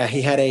 range. Yeah,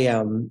 he had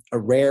a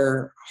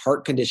rare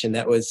heart condition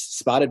that was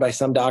spotted by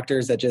some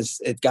doctors that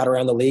it got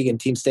around the league and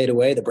teams stayed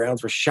away. The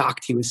Browns were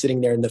shocked he was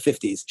sitting there in the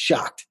 50s.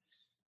 Shocked.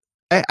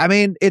 I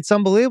mean, it's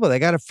unbelievable. They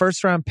got a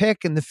first-round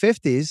pick in the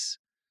 50s,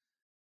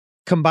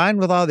 combined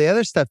with all the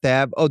other stuff they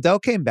have. Odell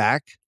came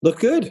back.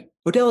 Looked good.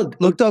 Odell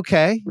looked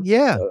okay.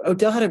 Yeah.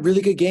 Odell had a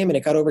really good game, and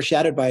it got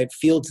overshadowed by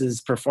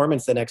Fields'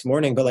 performance the next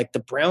morning. But like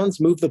the Browns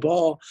moved the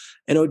ball,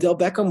 and Odell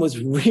Beckham was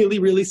really,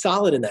 really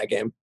solid in that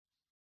game.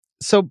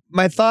 So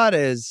my thought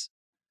is,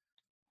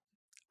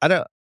 I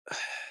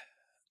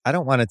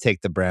don't want to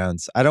take the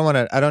Browns. I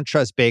don't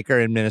trust Baker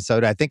in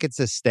Minnesota. I think it's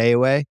a stay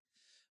away.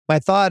 My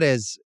thought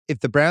is,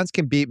 if the Browns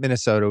can beat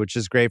Minnesota, which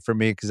is great for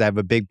me because I have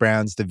a big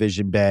Browns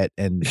division bet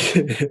and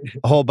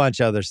a whole bunch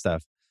of other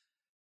stuff.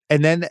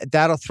 And then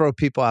that'll throw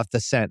people off the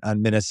scent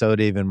on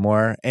Minnesota even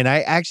more. And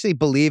I actually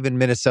believe in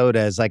Minnesota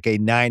as like a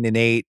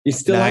 9-8. You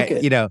still like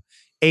it?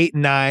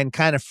 8-9,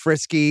 kind of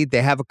frisky.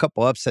 They have a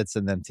couple upsets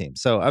in them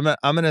teams. So I'm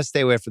going to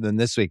stay away from them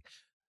this week.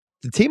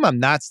 The team I'm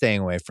not staying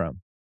away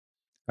from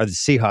are the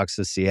Seahawks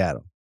of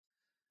Seattle.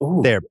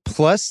 Ooh. They're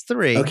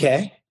 +3.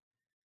 Okay.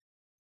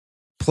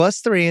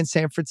 +3 in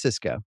San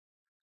Francisco.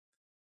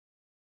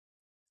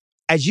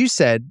 As you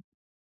said,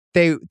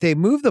 they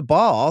move the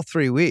ball all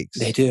 3 weeks.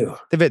 They do.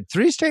 They've had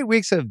 3 straight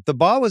weeks of the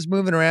ball was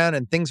moving around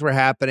and things were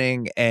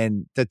happening.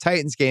 And the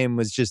Titans game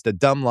was just a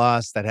dumb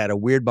loss that had a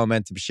weird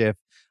momentum shift.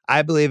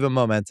 I believe in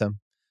momentum.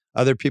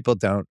 Other people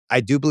don't.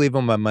 I do believe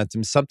in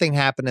momentum. Something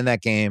happened in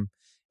that game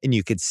and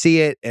you could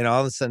see it. And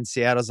all of a sudden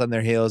Seattle's on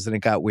their heels and it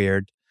got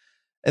weird.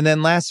 And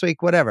then last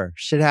week, whatever,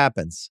 shit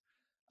happens.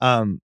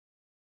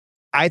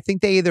 I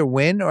think they either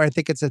win or I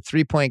think it's a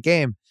 3-point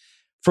game.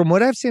 From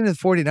what I've seen of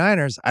the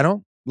 49ers, I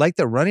don't like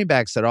the running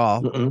backs at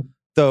all.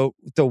 Though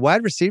the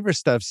wide receiver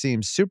stuff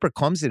seems super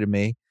clumsy to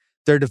me.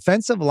 Their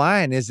defensive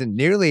line isn't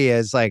nearly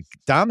as like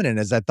dominant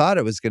as I thought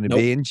it was going to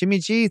be. And Jimmy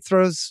G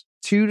throws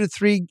 2 to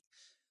 3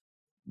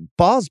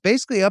 balls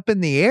basically up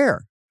in the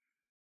air.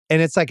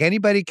 And it's like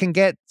anybody can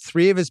get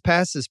 3 of his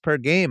passes per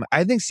game.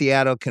 I think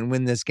Seattle can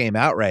win this game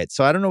outright.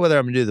 So I don't know whether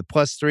I'm going to do the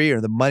 +3 or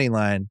the money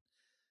line.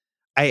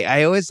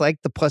 I always like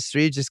the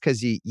 +3 just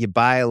because you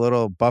buy a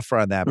little buffer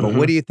on that. But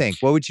what do you think?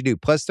 What would you do?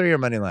 +3 or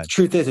money line?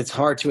 Truth is, it's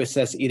hard to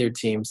assess either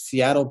team.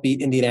 Seattle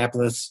beat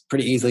Indianapolis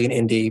pretty easily in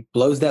Indy,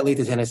 blows that lead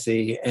to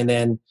Tennessee, and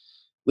then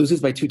loses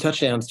by 2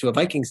 touchdowns to a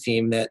Vikings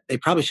team that they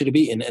probably should have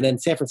beaten. And then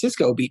San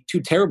Francisco beat 2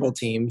 terrible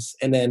teams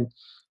and then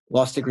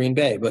lost to Green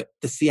Bay. But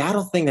the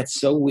Seattle thing that's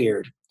so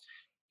weird,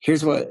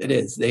 here's what it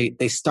is.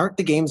 They start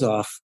the games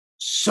off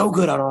so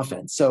good on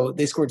offense. So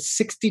they scored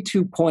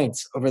 62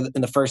 points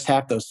in the first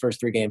half, those first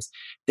 3 games.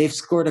 They've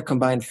scored a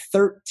combined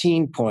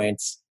 13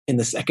 points in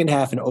the second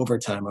half and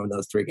overtime over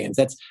those 3 games.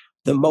 That's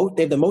the most.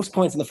 They have the most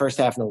points in the first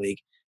half in the league.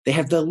 They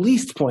have the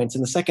least points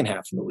in the second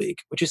half in the league,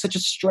 which is such a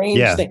strange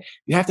thing.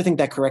 You have to think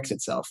that corrects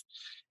itself.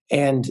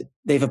 And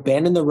they've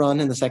abandoned the run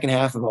in the second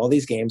half of all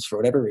these games for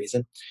whatever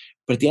reason.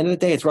 But at the end of the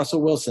day, it's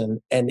Russell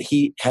Wilson, and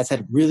he has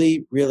had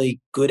really,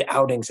 really good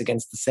outings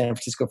against the San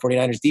Francisco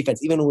 49ers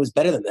defense, even when it was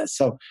better than this.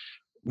 So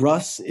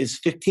Russ is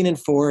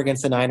 15-4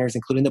 against the Niners,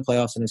 including the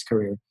playoffs in his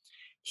career.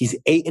 He's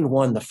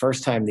 8-1 the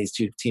first time these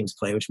 2 teams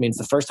play, which means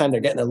the first time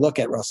they're getting a look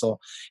at Russell,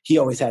 he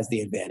always has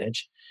the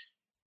advantage.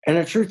 And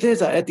the truth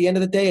is, at the end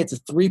of the day, it's a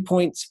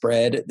 3-point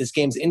spread. This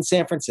game's in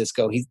San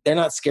Francisco. They're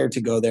not scared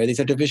to go there. These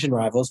are division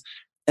rivals.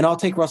 And I'll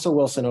take Russell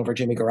Wilson over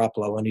Jimmy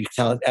Garoppolo. When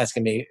you're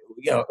asking me,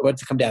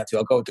 what's it come down to?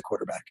 I'll go with the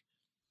quarterback.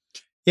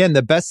 Yeah, and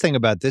the best thing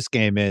about this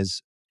game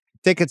is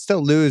they could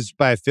still lose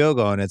by a field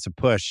goal and it's a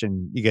push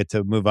and you get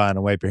to move on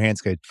and wipe your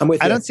hands good. I'm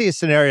with you. I don't see a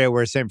scenario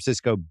where San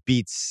Francisco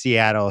beats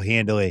Seattle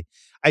handily.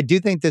 I do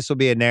think this will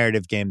be a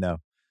narrative game, though,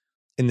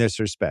 in this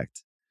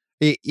respect.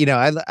 I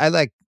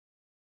like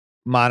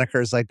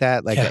monikers like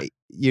that. Like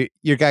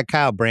you got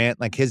Kyle Brandt,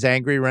 like his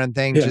angry run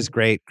thing, just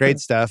great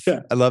stuff.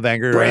 Yeah. I love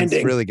angry runs.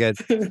 It's really good.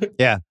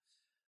 Yeah.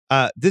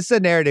 This is a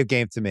narrative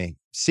game to me.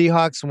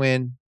 Seahawks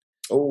win.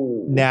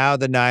 Oh. Now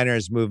the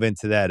Niners move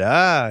into that.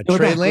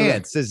 Trey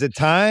Lance. Is it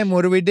time?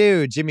 What do we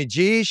do? Jimmy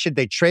G, should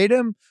they trade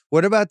him?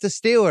 What about the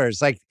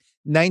Steelers? Like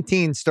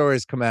 19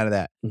 stories come out of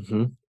that.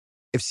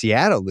 If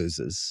Seattle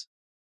loses,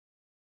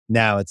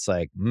 now it's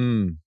like,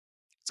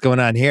 what's going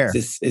on here?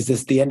 Is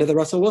this the end of the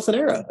Russell Wilson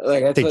era?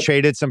 Like they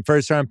traded some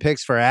first-round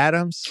picks for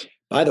Adams.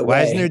 By the way,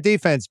 why isn't their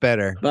defense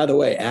better? By the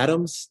way,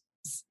 Adams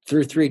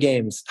through 3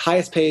 games,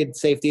 highest paid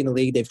safety in the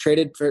league. They've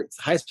traded for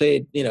highest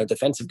paid,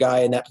 defensive guy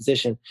in that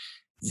position.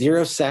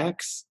 0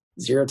 sacks,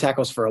 0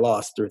 tackles for a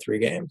loss through 3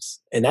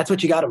 games. And that's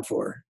what you got him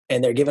for.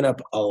 And they're giving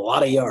up a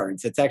lot of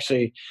yards. It's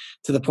actually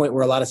to the point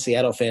where a lot of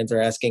Seattle fans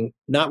are asking,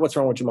 not what's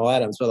wrong with Jamal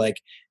Adams, but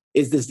like,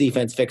 is this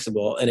defense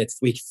fixable? And it's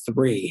week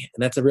 3.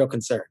 And that's a real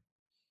concern.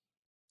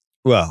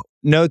 Well,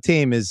 no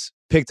team is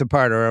picked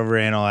apart or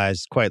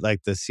overanalyzed quite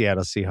like the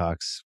Seattle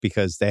Seahawks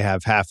because they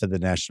have half of the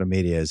national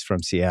media is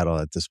from Seattle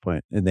at this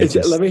point, and they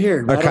just let me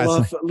hear. Rattle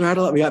off.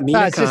 We got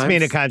Mina it's just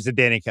Mina Kimes and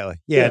Danny Kelly.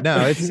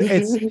 No, it's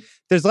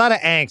there's a lot of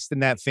angst in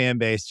that fan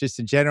base. Just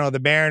in general, the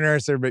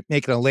Mariners are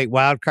making a late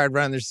wild card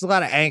run. There's just a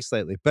lot of angst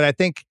lately. But I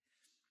think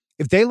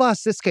if they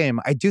lost this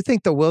game, I do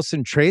think the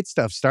Wilson trade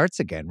stuff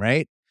starts again.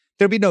 Right?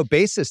 There'll be no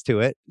basis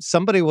to it.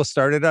 Somebody will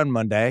start it on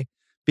Monday.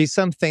 Be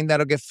something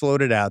that'll get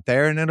floated out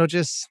there, and it'll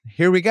just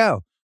here we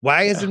go.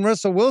 Why isn't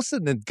Russell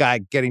Wilson the guy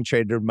getting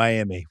traded to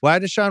Miami? Why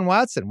Deshaun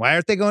Watson? Why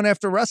aren't they going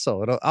after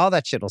Russell? All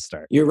that shit will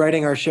start. You're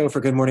writing our show for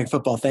Good Morning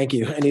Football. Thank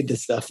you. I need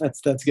this stuff.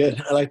 That's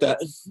good. I like that.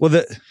 Well,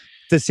 the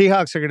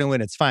Seahawks are going to win.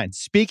 It's fine.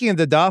 Speaking of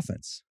the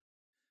Dolphins,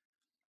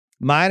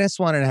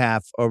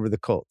 -1.5 over the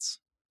Colts.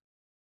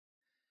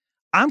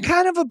 I'm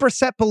kind of a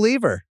Brissett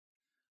believer.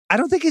 I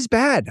don't think he's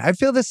bad. I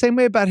feel the same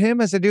way about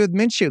him as I do with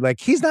Minshew. Like,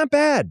 he's not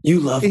bad. You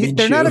love Minshew.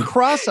 They're not a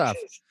cross-off.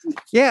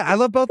 Yeah, I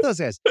love both those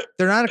guys.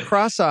 They're not a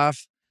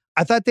cross-off.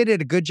 I thought they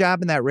did a good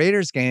job in that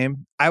Raiders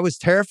game. I was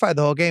terrified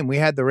the whole game. We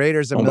had the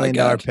Raiders $1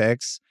 million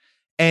picks.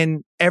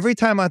 And every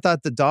time I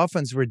thought the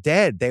Dolphins were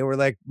dead, they were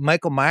like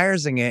Michael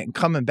Myersing it and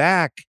coming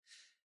back.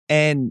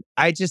 And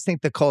I just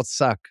think the Colts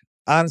suck.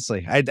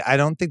 Honestly, I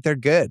don't think they're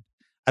good.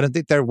 I don't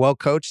think they're well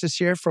coached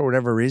this year for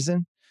whatever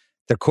reason.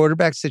 Their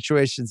quarterback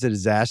situation's a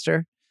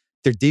disaster.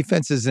 Their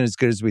defense isn't as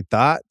good as we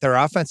thought. Their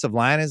offensive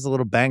line is a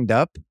little banged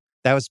up.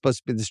 That was supposed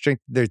to be the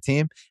strength of their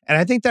team. And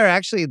I think they're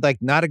actually like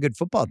not a good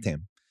football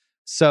team.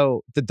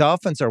 So the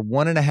Dolphins are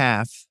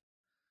 1.5.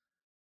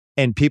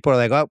 And people are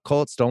like, oh,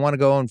 Colts don't want to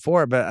go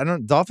 0-4.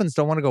 But Dolphins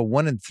don't want to go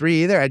 1-3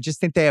 either. I just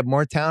think they have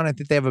more talent. I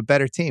think they have a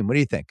better team. What do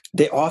you think?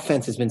 The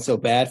offense has been so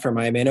bad for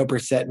Miami. I know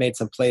Brissett made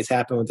some plays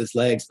happen with his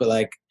legs, but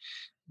like,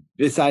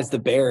 besides the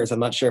Bears, I'm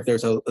not sure if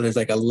there's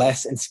like a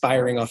less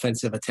inspiring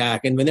offensive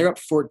attack. And when they're up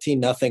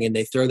 14-0 and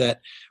they throw that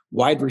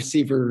wide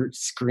receiver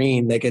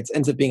screen that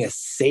ends up being a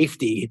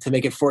safety to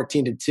make it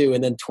 14-2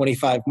 and then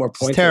 25 more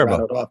points. It's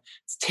terrible.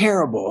 It's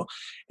terrible.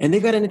 And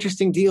they've got an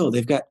interesting deal.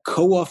 They've got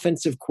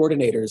co-offensive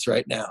coordinators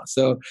right now.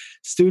 So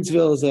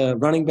Stootsville is a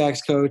running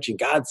backs coach and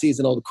Godsey's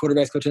an old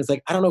quarterbacks coach. And it's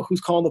like, I don't know who's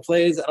calling the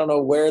plays. I don't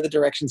know where the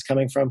direction's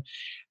coming from.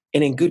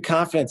 And in good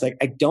confidence, like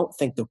I don't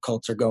think the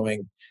Colts are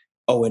going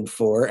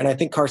 0-4. And I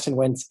think Carson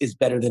Wentz is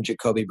better than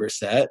Jacoby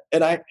Brissett.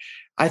 And I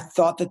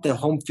thought that the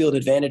home field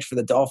advantage for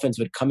the Dolphins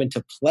would come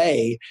into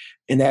play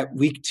in that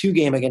week 2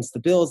 game against the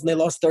Bills, and they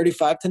lost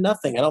 35-0.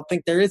 I don't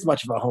think there is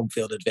much of a home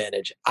field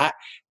advantage.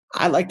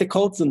 I like the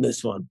Colts in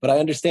this one, but I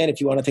understand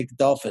if you want to take the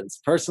Dolphins.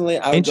 Personally,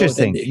 I would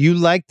Interesting. Go with Indy. You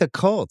like the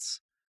Colts.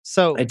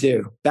 So I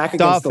do. Back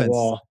against Dolphins, the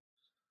wall.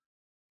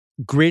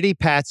 Gritty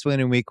Pats win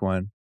in week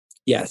 1.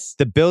 Yes.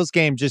 The Bills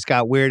game just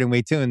got weird in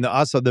week 2. And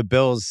also the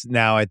Bills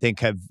now, I think,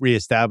 have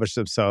reestablished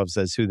themselves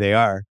as who they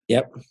are.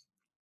 Yep.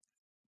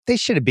 They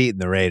should have beaten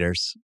the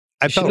Raiders.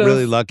 I felt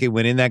really lucky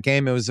winning that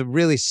game. It was a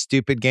really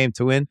stupid game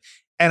to win.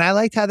 And I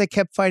liked how they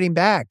kept fighting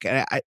back.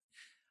 And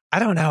I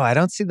don't know. I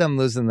don't see them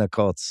losing the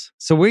Colts.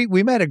 So we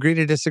might agree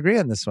to disagree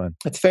on this one.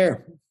 That's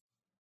fair.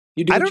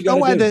 You do. I don't know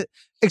why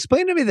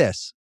explain to me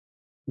this.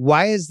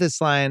 Why is this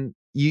line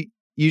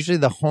usually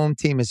the home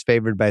team is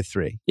favored by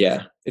 3?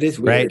 Yeah, it is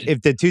weird. Right?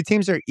 If the two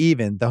teams are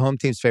even, the home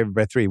team's favored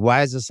by 3.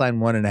 Why is this line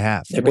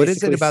 1.5? What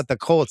is it about the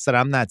Colts that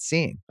I'm not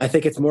seeing? I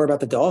think it's more about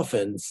the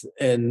Dolphins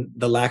and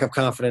the lack of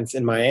confidence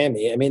in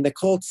Miami. I mean, the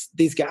Colts,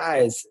 these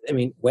guys,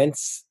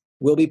 Wentz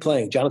will be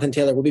playing. Jonathan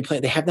Taylor will be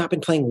playing. They have not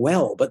been playing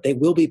well, but they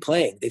will be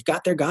playing. They've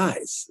got their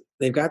guys.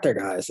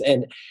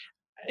 And,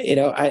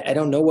 I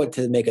don't know what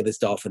to make of this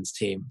Dolphins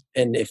team.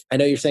 And if I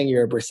know you're saying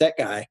you're a Brissett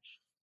guy,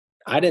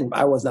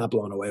 I was not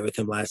blown away with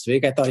him last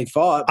week. I thought he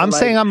fought. I'm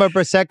saying I'm a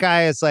Brissett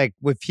guy. It's like,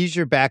 if he's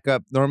your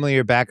backup, normally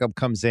your backup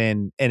comes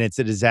in and it's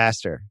a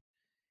disaster.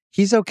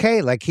 He's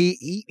okay. Like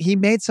he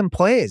made some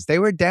plays. They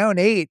were down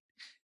 8.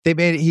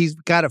 He's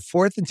got a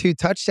 4th and 2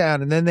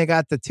 touchdown, and then they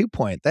got the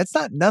 2-point. That's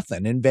not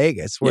nothing in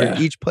Vegas where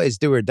each play's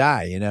do or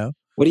die,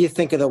 What do you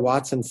think of the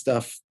Watson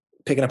stuff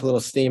picking up a little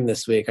steam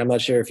this week? I'm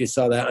not sure if you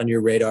saw that on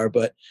your radar,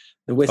 but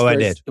the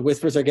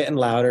whispers are getting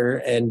louder.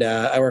 And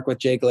I work with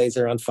Jay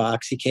Glazer on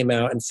Fox. He came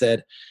out and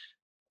said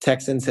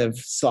Texans have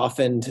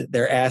softened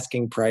their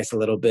asking price a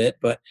little bit,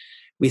 but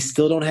we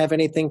still don't have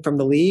anything from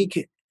the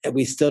league.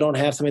 We still don't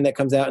have something that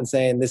comes out and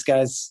saying this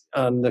guy's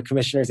on the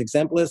commissioner's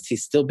exempt list.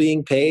 He's still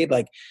being paid.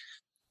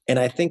 And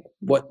I think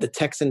what the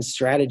Texans'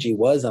 strategy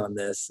was on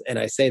this, and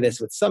I say this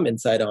with some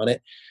insight on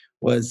it,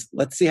 was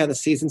let's see how the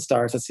season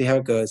starts. Let's see how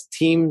it goes.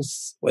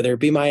 Teams, whether it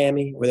be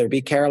Miami, whether it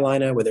be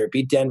Carolina, whether it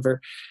be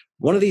Denver,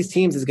 one of these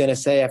teams is going to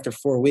say after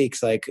 4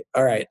 weeks, like,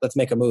 all right, let's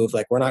make a move.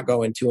 Like, we're not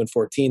going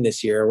 2-14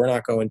 this year. We're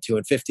not going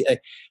 2-15.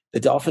 Like, the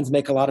Dolphins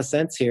make a lot of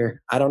sense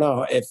here. I don't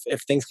know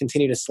if things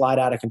continue to slide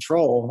out of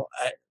control.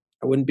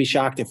 I wouldn't be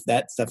shocked if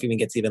that stuff even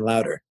gets even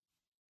louder.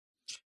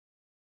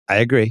 I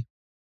agree.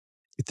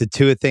 The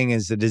Tua thing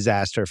is a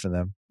disaster for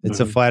them.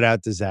 It's a flat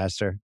out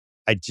disaster.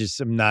 I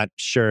just am not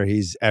sure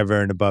he's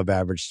ever an above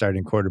average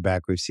starting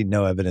quarterback. We've seen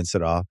no evidence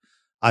at all.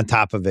 On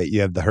top of it,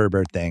 you have the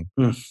Herbert thing.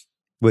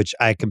 which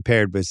I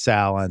compared with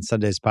Sal on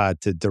Sunday's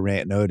pod to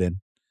Durant and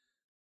Odin,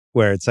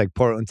 where it's like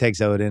Portland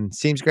takes Odin.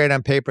 Seems great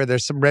on paper.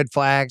 There's some red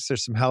flags.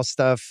 There's some health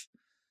stuff.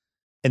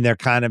 And they're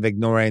kind of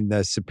ignoring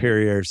the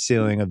superior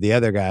ceiling of the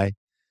other guy.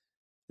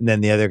 And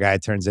then the other guy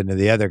turns into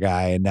the other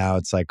guy. And now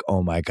it's like,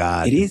 oh my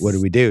God, what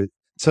do we do?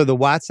 So the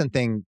Watson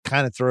thing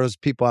kind of throws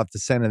people off the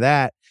scent of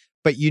that.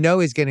 But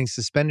he's getting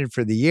suspended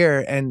for the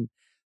year. And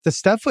the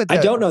stuff with I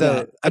don't know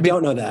that. I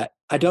don't know that.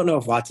 I don't know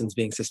if Watson's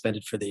being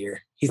suspended for the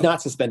year. He's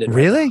not suspended. Right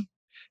really? Now.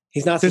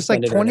 He's not. There's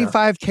like suspended 25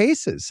 right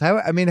cases.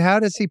 How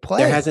does he play?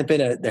 There hasn't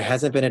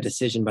been a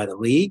decision by the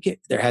league.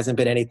 There hasn't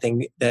been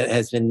anything that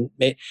has been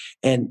made.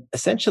 And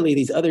essentially,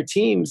 these other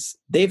teams,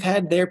 they've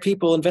had their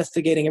people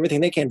investigating everything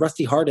they can.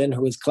 Rusty Hardin,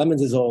 who is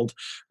Clemens' old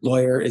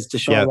lawyer, is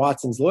Deshaun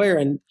Watson's lawyer,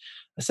 and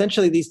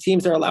essentially, these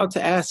teams are allowed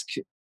to ask,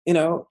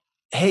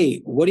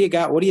 hey, what do you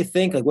got? What do you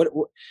think? Like, what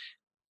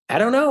I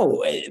don't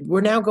know.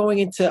 We're now going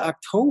into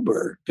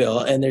October, Bill,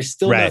 and there's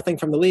still nothing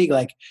from the league.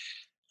 Like,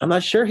 I'm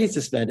not sure he's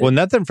suspended. Well,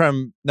 nothing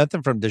from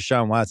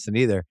Deshaun Watson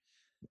either.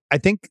 I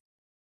think.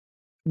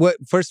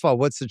 First of all,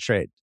 what's the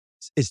trade?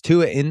 Is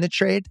Tua in the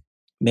trade?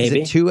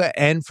 Maybe is it Tua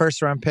and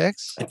first round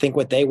picks? I think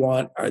what they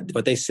want, or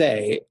what they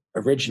say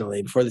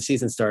originally before the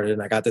season started,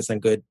 and I got this on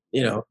good,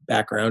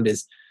 background,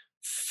 is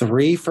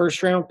 3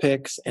 first round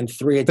picks and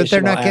 3 additional. But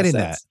they're not getting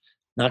assets.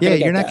 that.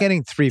 You're not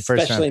getting 3 first round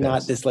picks. Especially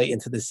not this late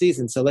into the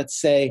season. So let's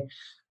say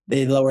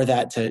they lower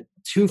that to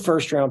 2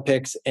 first round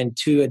picks and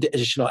 2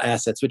 additional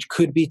assets, which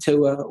could be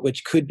Tua,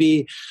 which could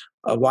be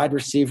a wide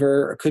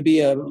receiver, or could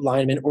be a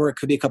lineman, or it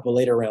could be a couple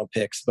later round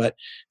picks. But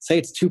say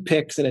it's 2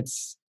 picks and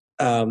it's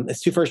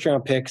 2 first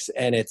round picks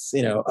and it's,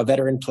 a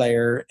veteran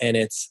player and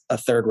it's a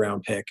 3rd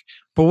round pick.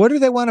 But what do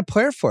they want a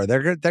player for?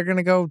 They're going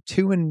to go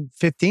 2 and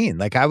 15.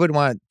 Like, I would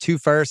want 2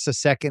 firsts, a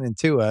second, and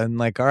Tua, and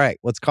like, all right,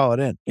 let's call it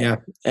in. Yeah,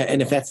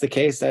 and if that's the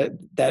case,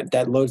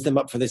 that loads them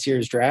up for this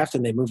year's draft,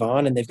 and they move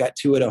on, and they've got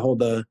Tua to hold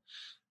to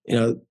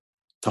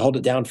hold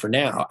it down for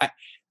now.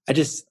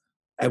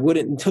 I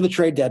wouldn't, until the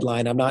trade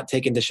deadline, I'm not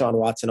taking Deshaun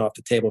Watson off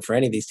the table for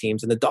any of these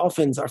teams. And the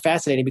Dolphins are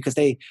fascinating because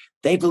they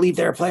believe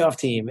they're a playoff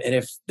team. And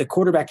if the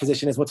quarterback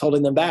position is what's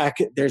holding them back,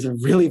 there's a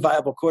really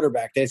viable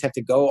quarterback. They just have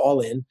to go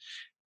all in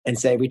and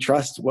say, we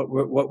trust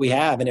what we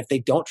have. And if they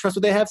don't trust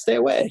what they have, stay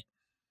away.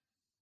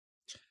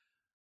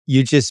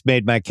 You just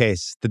made my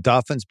case. The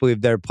Dolphins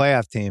believe they're a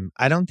playoff team.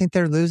 I don't think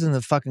they're losing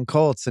the fucking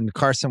Colts and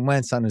Carson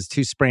Wentz on his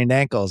 2 sprained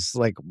ankles,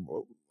 like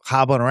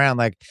hobbling around.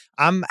 Like,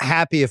 I'm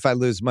happy if I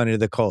lose money to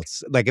the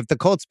Colts. Like, if the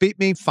Colts beat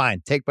me,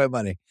 fine, take my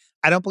money.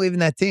 I don't believe in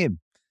that team.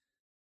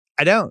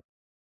 I don't.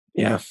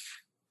 Yeah.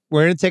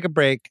 We're going to take a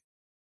break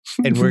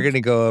and we're going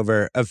to go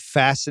over a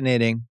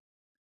fascinating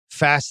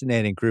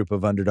group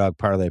of underdog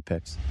parlay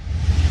picks.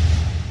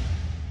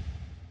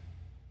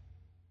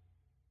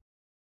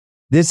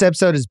 This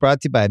episode is brought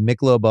to you by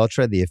Michelob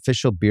Ultra, the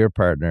official beer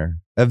partner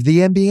of the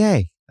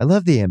NBA. I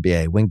love the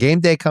NBA. When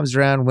game day comes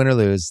around, win or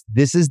lose,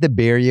 this is the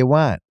beer you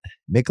want.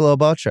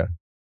 Michelob Ultra,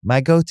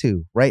 my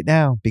go-to right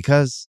now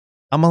because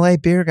I'm a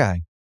light beer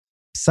guy.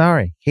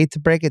 Sorry, hate to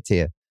break it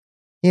to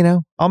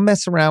you. I'll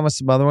mess around with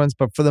some other ones,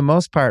 but for the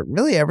most part,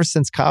 really ever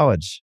since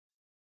college,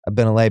 I've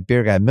been a light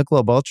beer guy.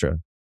 Michelob Ultra,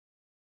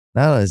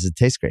 not only does it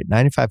taste great,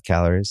 95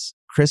 calories,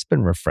 crisp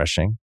and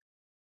refreshing.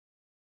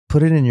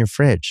 Put it in your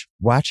fridge.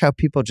 Watch how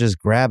people just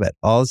grab it.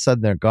 All of a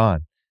sudden, they're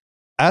gone.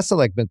 I also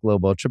like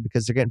Michelob Ultra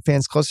because they're getting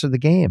fans closer to the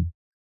game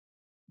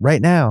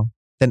right now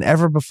than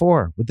ever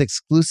before with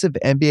exclusive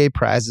NBA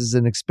prizes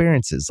and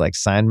experiences like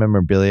signed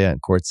memorabilia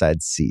and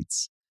courtside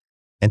seats.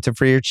 Enter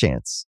for your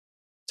chance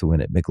to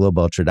win at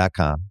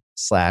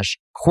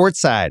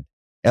MichelobUltra.com/courtside.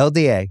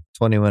 LDA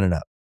 21 and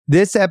up.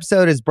 This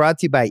episode is brought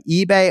to you by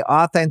eBay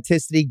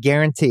Authenticity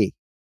Guarantee.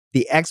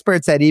 The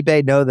experts at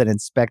eBay know that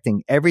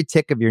inspecting every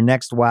tick of your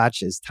next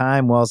watch is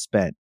time well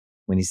spent.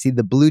 When you see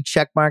the blue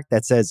check mark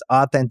that says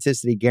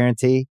Authenticity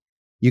Guarantee,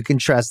 you can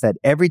trust that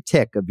every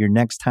tick of your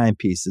next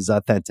timepiece is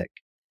authentic.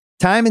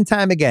 Time and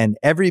time again,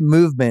 every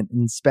movement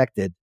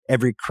inspected,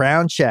 every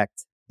crown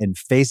checked, and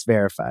face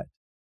verified.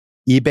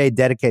 eBay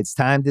dedicates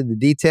time to the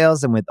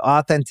details, and with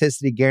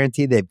Authenticity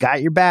Guarantee, they've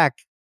got your back.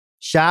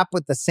 Shop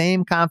with the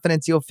same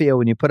confidence you'll feel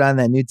when you put on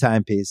that new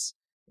timepiece.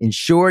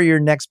 Ensure your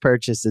next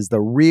purchase is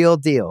the real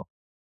deal.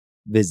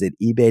 Visit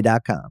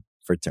ebay.com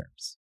for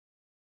terms.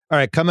 All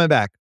right, coming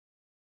back.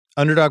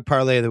 Underdog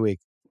parlay of the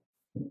week.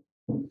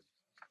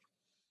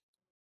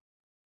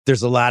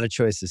 There's a lot of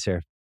choices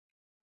here.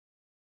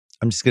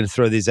 I'm just going to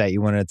throw these at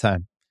you one at a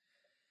time.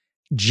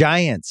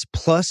 Giants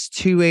plus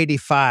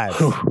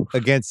 285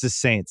 against the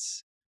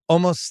Saints.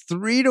 Almost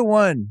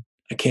 3-1.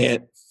 I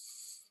can't.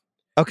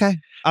 Okay.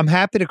 I'm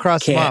happy to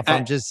cross them off.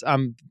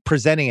 I'm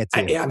presenting it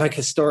to you. I'm like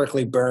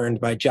historically burned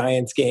by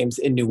Giants games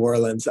in New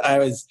Orleans.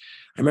 I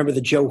remember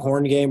the Joe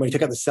Horn game when he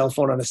took out the cell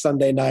phone on a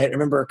Sunday night. I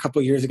remember a couple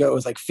of years ago, it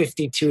was like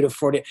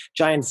 52-40.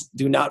 Giants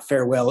do not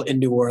fare well in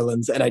New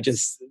Orleans. And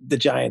the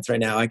Giants right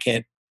now, I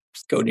can't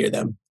go near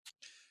them.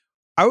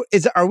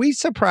 Are we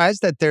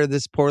surprised that they're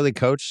this poorly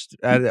coached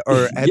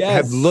or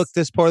have looked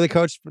this poorly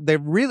coached? They're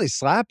really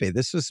sloppy.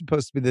 This was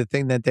supposed to be the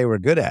thing that they were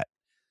good at.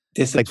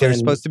 Discipline. Like they're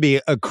supposed to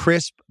be a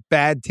crisp,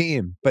 bad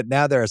team, but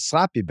now they're a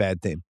sloppy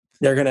bad team.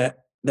 They're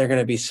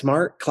gonna be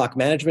smart. Clock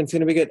management's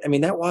gonna be good. I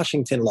mean, that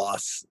Washington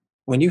loss,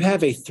 when you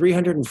have a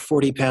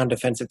 340-pound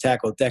defensive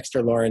tackle,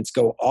 Dexter Lawrence,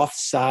 go off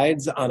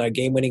sides on a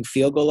game-winning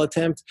field goal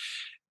attempt.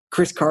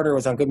 Chris Carter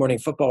was on Good Morning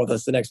Football with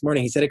us the next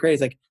morning. He said it great.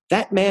 He's like,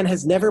 that man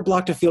has never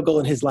blocked a field goal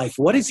in his life.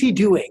 What is he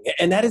doing?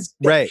 And that is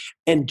right.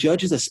 And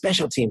Judge is a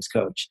special teams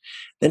coach.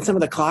 Then some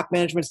of the clock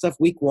management stuff,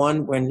 week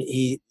 1, when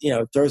he,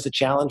 throws a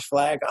challenge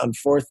flag on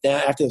 4th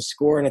down after the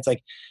score. And it's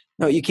like,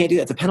 no, you can't do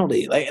that. It's a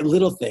penalty, like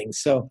little things.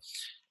 So,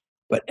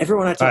 but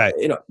everyone I talk,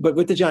 but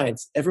with the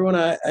Giants, everyone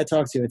I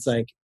talk to, it's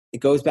like, it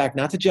goes back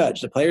not to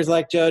Judge. The players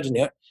like Judge,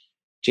 and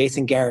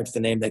Jason Garrett's the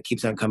name that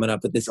keeps on coming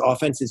up. But this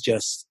offense is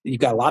just, you've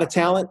got a lot of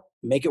talent,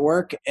 make it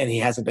work, and he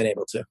hasn't been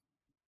able to.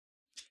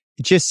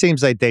 It just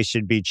seems like they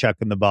should be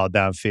chucking the ball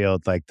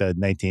downfield like the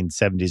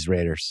 1970s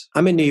Raiders.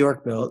 I'm in New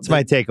York, Bill. It's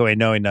my takeaway,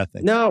 knowing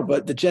nothing. No,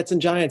 but the Jets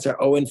and Giants are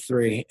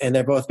 0-3, and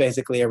they're both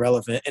basically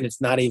irrelevant, and it's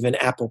not even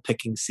apple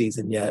picking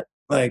season yet.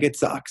 Like, it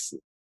sucks.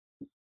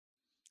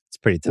 It's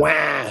pretty tough.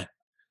 Wah!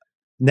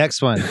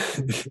 Next one.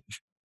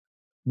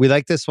 We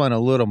like this one a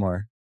little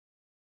more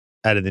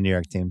out of the New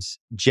York teams.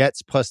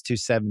 Jets plus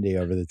 270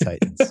 over the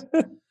Titans.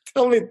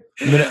 Tell me,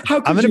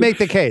 I'm going to make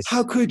the case.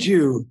 How could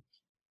you?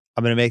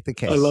 I'm going to make the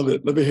case. I love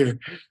it. Let me hear.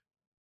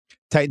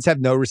 Titans have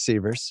no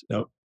receivers.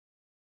 No,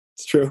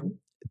 it's true.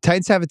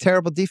 Titans have a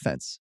terrible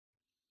defense.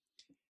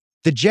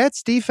 The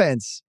Jets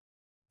defense,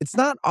 it's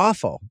not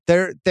awful.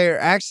 They're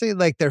actually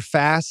like, they're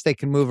fast. They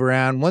can move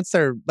around. Once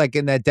they're like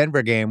in that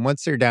Denver game,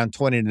 once they're down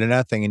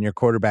 20-0 and your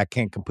quarterback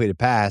can't complete a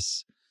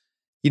pass,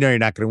 you're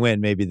not going to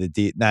win. Maybe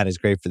not as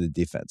great for the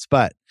defense.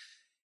 But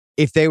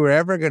if they were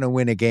ever going to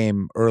win a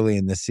game early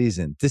in the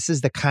season, this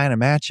is the kind of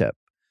matchup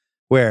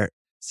where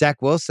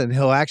Zach Wilson,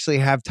 he'll actually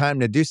have time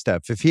to do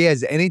stuff. If he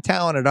has any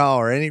talent at all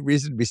or any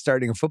reason to be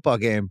starting a football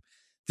game,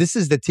 this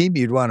is the team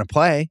you'd want to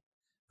play,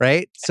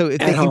 right? So if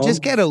they can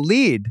just get a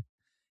lead,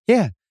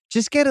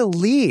 just get a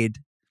lead,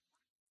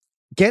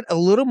 get a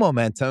little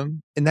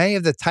momentum, and now you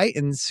have the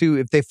Titans who,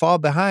 if they fall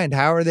behind,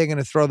 how are they going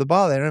to throw the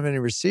ball? They don't have any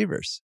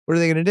receivers. What are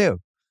they going to do?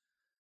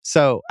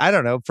 So I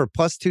don't know. For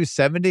plus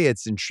 270,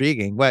 it's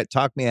intriguing. What?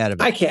 Talk me out of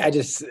it. I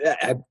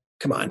can't.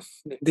 Come on.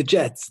 The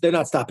Jets, they're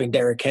not stopping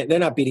Derrick Henry. They're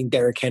not beating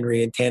Derrick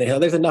Henry and Tannehill.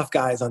 There's enough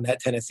guys on that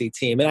Tennessee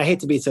team. And I hate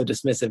to be so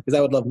dismissive because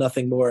I would love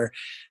nothing more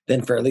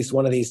than for at least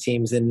one of these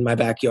teams in my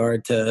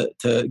backyard to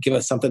give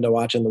us something to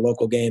watch in the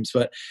local games.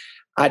 But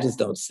I just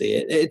don't see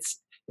it. It's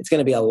going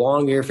to be a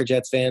long year for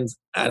Jets fans.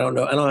 I don't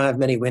know. I don't have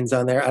many wins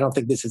on there. I don't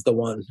think this is the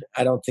one.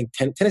 I don't think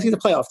Tennessee's a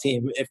playoff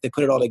team if they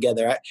put it all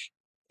together.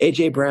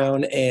 A.J.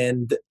 Brown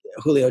and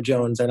Julio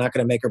Jones are not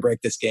going to make or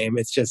break this game.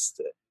 It's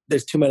just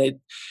there's too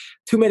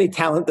many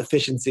talent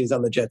deficiencies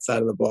on the Jets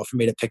side of the ball for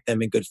me to pick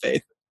them in good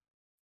faith.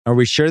 Are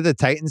we sure the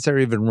Titans are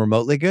even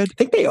remotely good? I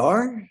think they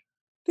are.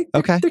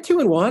 Okay. They're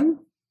 2-1. All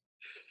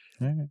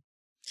right.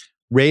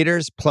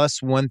 Raiders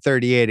plus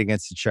 138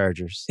 against the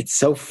Chargers. It's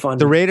so fun.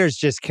 The Raiders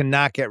just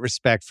cannot get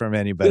respect from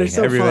anybody. They're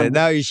so fun.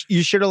 No, you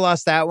should have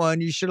lost that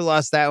one. You should have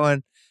lost that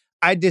one.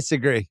 I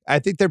disagree. I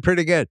think they're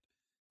pretty good.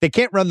 They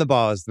can't run the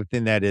ball is the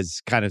thing that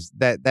is kind of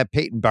that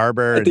Peyton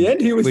Barber. At the end,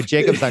 he was with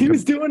Jacobs. He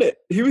was doing it.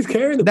 He was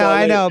carrying the ball. No,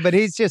 I know, but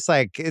he's just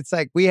like, it's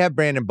like we have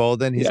Brandon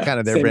Bolden. He's kind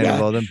of their Brandon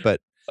Bolden, but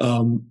I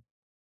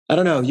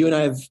don't know. You and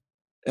I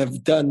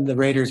have done the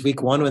Raiders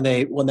week 1 when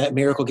they won that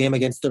miracle game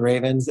against the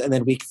Ravens, and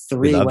then week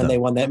 3 when they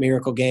won that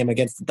miracle game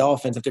against the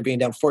Dolphins after being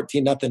down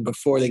 14-0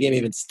 before the game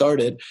even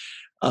started.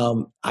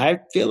 I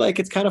feel like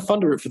it's kind of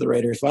fun to root for the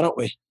Raiders. Why don't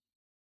we?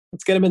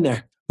 Let's get them in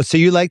there. So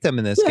you like them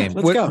in this game?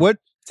 Let's go.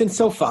 It's in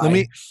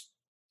SoFi.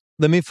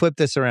 Let me flip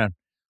this around.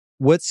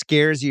 What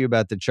scares you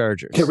about the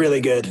Chargers? They're really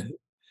good.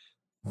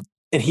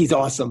 And he's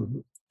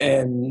awesome.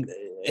 And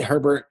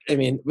Herbert, I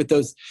mean, with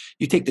those,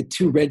 you take the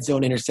 2 red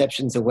zone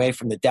interceptions away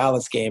from the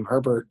Dallas game,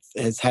 Herbert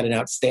has had an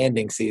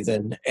outstanding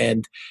season.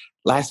 And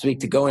last week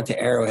to go into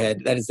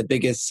Arrowhead, that is the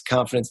biggest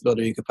confidence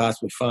builder you could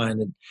possibly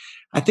find. And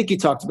I think you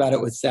talked about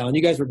it with Sal, and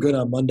you guys were good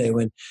on Monday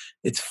when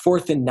it's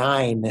 4th and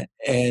 9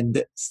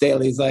 and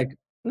Staley's like,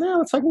 no,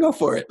 let's fucking go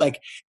for it. Like,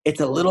 it's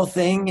a little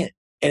thing,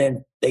 and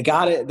they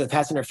got it, the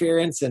pass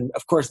interference, and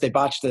of course they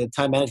botched the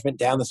time management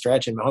down the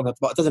stretch and Mahomes got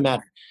the ball. It doesn't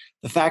matter.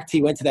 The fact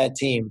he went to that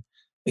team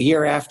a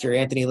year after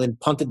Anthony Lynn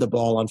punted the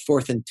ball on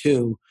 4th and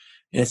 2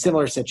 in a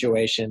similar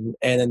situation,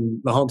 and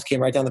then Mahomes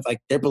came right down the, like,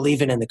 they're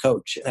believing in the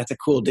coach. And that's a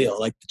cool deal.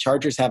 Like, the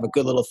Chargers have a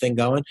good little thing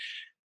going,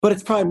 but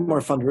it's probably more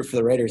fun to root for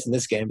the Raiders in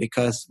this game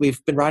because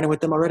we've been riding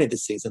with them already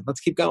this season. Let's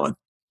keep going.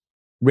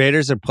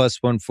 Raiders are plus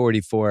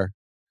 144.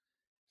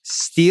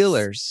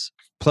 Steelers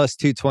plus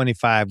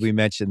 225. We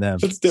mentioned them.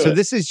 Let's do it.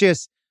 This is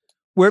just,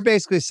 we're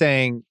basically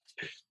saying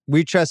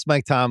we trust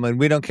Mike Tomlin.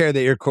 We don't care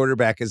that your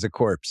quarterback is a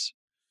corpse.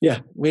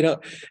 Yeah, we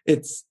don't.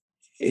 It's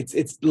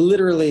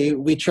literally,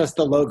 we trust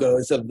the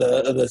logos of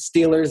the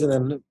Steelers, and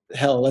then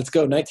hell, let's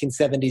go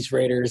 1970s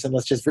Raiders, and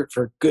let's just root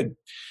for good,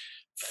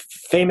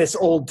 famous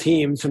old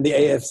teams from the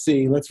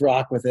AFC. Let's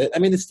rock with it. I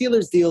mean, the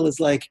Steelers deal is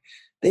like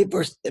they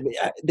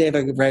have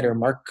a writer,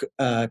 Mark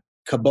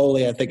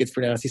Caboli, I think it's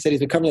pronounced. He said he's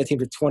been covering the team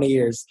for 20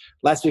 years.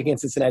 Last week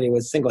against Cincinnati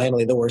was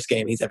single-handedly the worst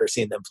game he's ever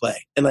seen them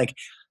play. And like,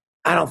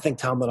 I don't think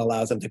Tomlin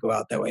allows them to go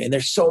out that way. And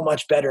they're so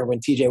much better when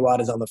TJ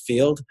Watt is on the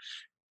field.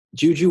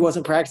 Juju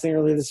wasn't practicing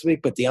earlier this week,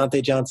 but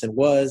Deontay Johnson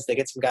was. They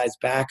get some guys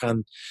back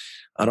on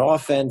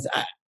offense.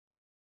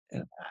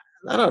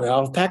 I don't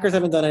know. Packers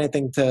haven't done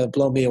anything to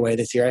blow me away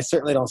this year. I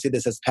certainly don't see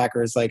this as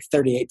Packers like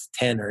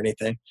 38-10 or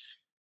anything.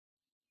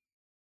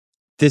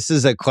 This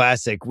is a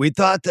classic. We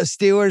thought the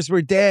Steelers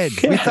were dead.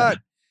 Yeah. We thought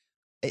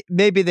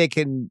maybe they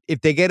can, if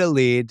they get a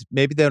lead,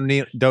 maybe they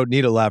don't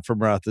need a lot from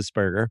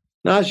Roethlisberger.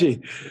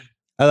 Najee.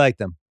 I like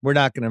them. We're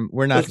not gonna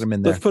them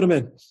in there. Let's put them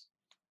in.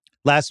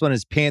 Last one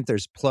is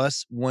Panthers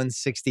plus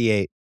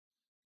 168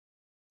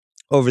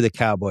 over the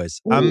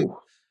Cowboys. Ooh.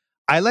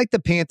 I like the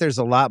Panthers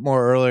a lot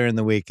more earlier in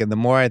the week, and the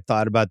more I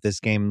thought about this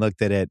game and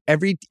looked at it,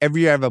 every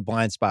year I have a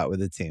blind spot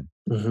with a team.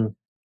 Mm-hmm.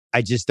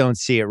 I just don't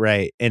see it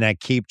right, and I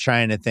keep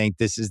trying to think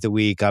this is the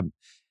week.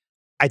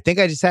 I think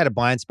I just had a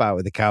blind spot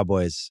with the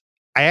Cowboys.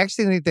 I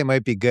actually think they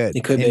might be good.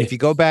 It could and be. If you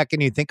go back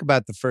and you think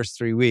about the first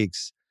 3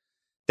 weeks,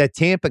 that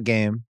Tampa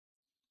game,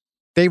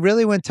 they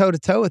really went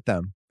toe-to-toe with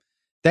them.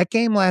 That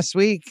game last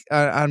week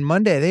on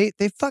Monday,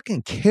 they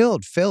fucking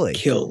killed Philly.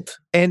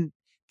 And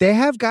they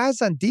have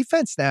guys on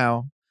defense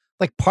now.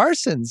 Like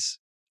Parsons,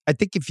 I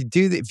think have you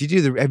done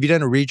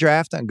a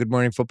redraft on Good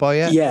Morning Football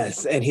yet?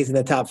 Yes, and he's in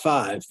the top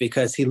 5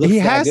 because he looks. He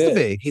that has good. to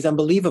be. He's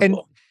unbelievable. And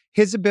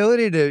his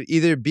ability to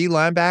either be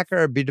linebacker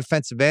or be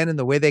defensive end, and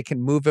the way they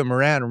can move him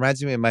around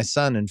reminds me of my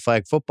son in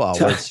flag football,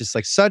 where it's just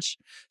like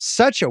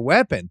such a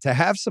weapon to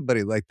have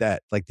somebody like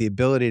that, like the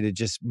ability to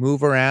just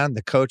move around.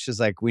 The coach is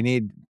like, we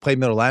need play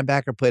middle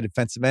linebacker, play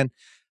defensive end.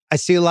 I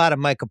see a lot of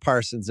Micah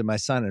Parsons in my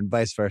son and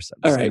vice versa.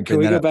 All right, can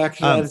we go back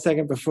to that a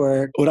second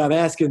before? What I'm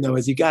asking, though,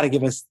 is you got to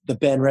give us the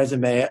Ben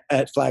resume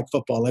at flag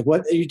football. Like,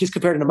 what you just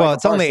compared him to Micah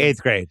Parsons. Well, it's only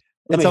 8th grade.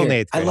 It's only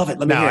 8th grade. I love it.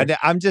 Let me hear it.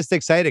 I'm just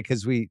excited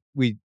because we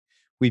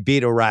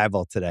beat a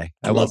rival today.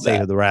 I won't say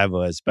who the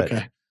rival is,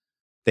 but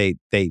they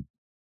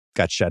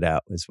got shut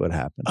out is what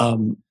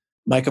happened.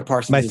 Micah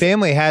Parsons. My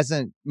family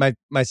hasn't.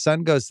 My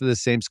son goes to the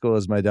same school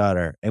as my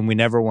daughter, and we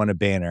never won a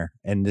banner.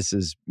 And this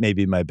is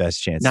maybe my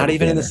best chance. Not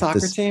even in the soccer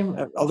team.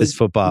 This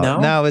football.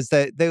 No,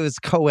 it was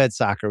co-ed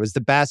soccer. It was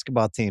the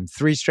basketball team.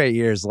 3 straight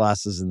years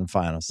losses in the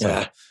finals.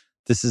 So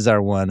this is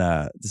our one.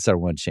 This is our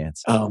one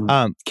chance.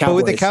 But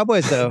with the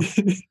Cowboys though,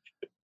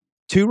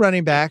 2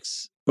 running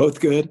backs.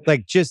 Both good.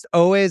 Like just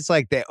always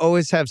they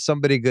always have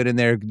somebody good in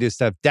there who can do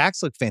stuff.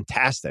 Dax looked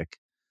fantastic.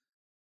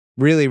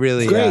 Really,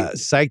 really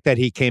psyched that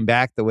he came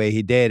back the way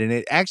he did. And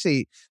it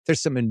actually,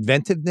 there's some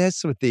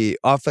inventiveness with the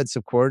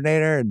offensive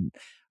coordinator. And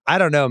I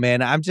don't know,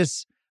 man. I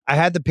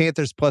had the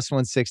Panthers plus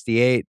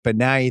 168, but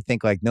now you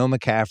think like no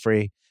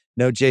McCaffrey,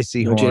 no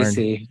JC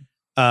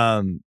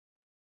Horn.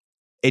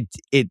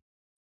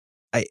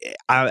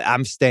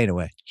 I'm staying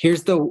away.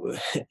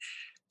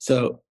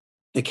 So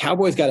the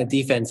Cowboys got a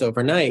defense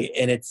overnight,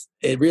 and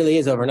it really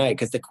is overnight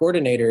because the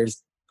coordinators,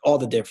 all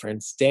the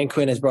difference. Dan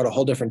Quinn has brought a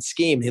whole different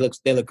scheme. They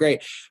look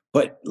great,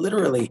 but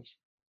literally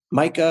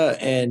Micah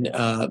and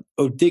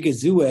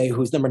Odigizue,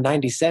 who's number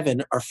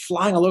 97, are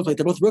flying all over the place.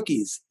 They're both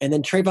rookies. And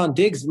then Trayvon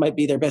Diggs might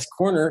be their best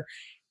corner,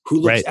 who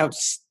looks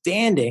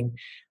outstanding.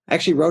 I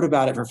actually wrote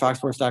about it for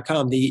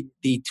FoxSports.com. The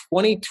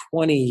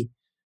 2020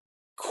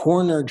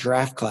 corner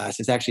draft class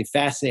is actually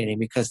fascinating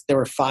because there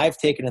were 5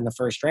 taken in the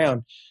first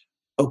round.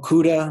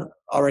 Okuda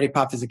already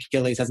popped his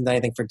Achilles, hasn't done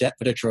anything for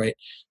Detroit.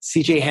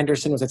 C.J.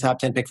 Henderson was a top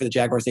 10 pick for the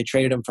Jaguars. They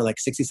traded him for like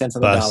 60 cents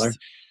on the dollar.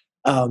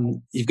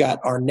 You've got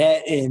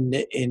Arnett in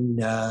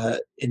the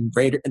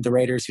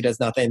Raiders, who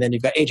does nothing. And then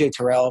you've got A.J.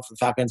 Terrell from the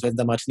Falcons, who hasn't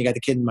done much. And you got the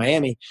kid in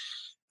Miami,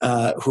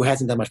 who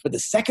hasn't done much. But the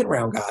second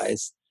round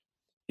guys,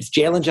 it's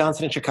Jalen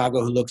Johnson in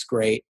Chicago, who looks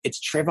great. It's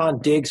Trayvon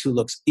Diggs, who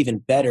looks even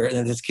better. And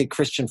then this kid,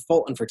 Christian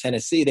Fulton for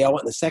Tennessee. They all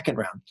went in the second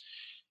round.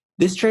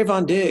 This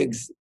Trayvon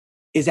Diggs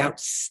is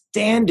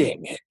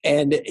outstanding,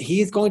 and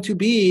he's going to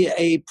be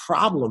a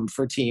problem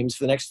for teams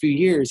for the next few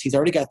years. He's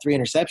already got 3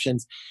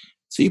 interceptions.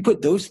 So you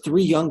put those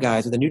 3 young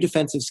guys with a new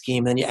defensive scheme,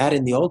 and then you add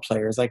in the old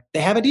players, like they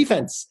have a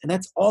defense, and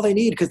that's all they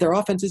need because their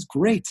offense is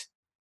great.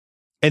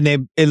 And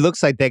it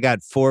looks like they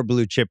got 4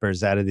 blue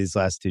chippers out of these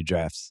last 2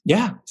 drafts.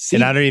 Yeah.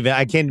 And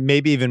I can't,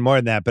 maybe even more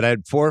than that, but I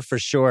had 4 for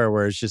sure,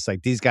 where it's just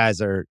like these guys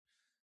are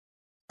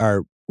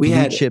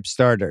blue chip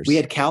starters. We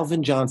had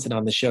Calvin Johnson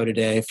on the show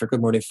today for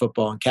Good Morning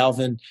Football. And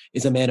Calvin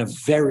is a man of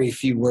very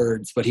few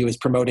words, but he was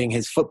promoting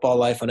his football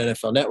life on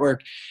NFL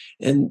Network.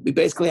 And we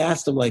basically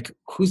asked him, like,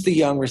 who's the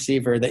young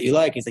receiver that you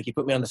like? He's like, you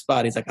put me on the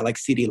spot. He's like, I like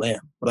CeeDee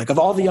Lamb. We're like, of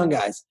all the young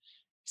guys,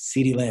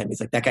 CeeDee Lamb.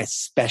 He's like, that guy's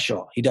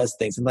special. He does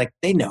things. And like,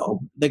 they know.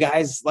 The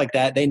guys like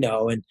that, they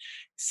know. And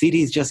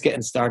CeeDee's just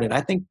getting started.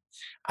 I think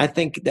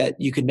that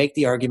you could make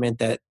the argument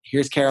that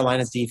here's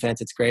Carolina's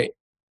defense. It's great.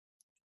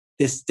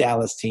 This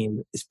Dallas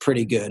team is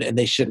pretty good, and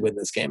they should win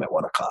this game at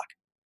 1:00.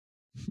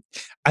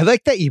 I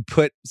like that you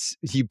put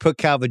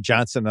Calvin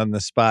Johnson on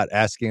the spot,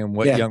 asking him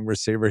what young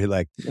receiver he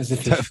liked.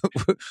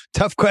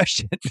 Tough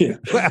question. Yeah.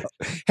 Wow.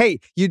 Hey,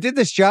 you did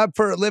this job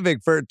for a living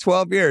for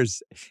 12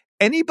 years.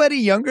 anybody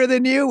younger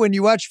than you when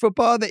you watch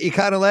football that you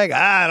kind of like,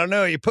 I don't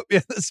know, you put me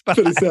on the spot.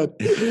 But he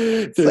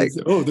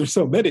said, there's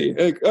so many.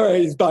 Like, all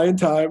right, he's buying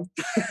time.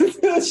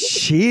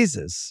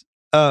 Jesus.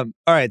 All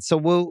right,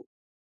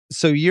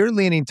 so you're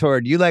leaning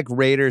toward, you like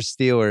Raiders,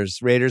 Steelers.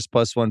 Raiders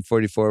plus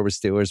 144 with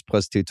Steelers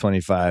plus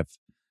 225.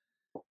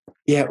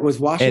 Yeah, was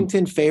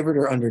Washington favored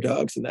or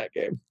underdogs in that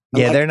game?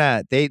 They're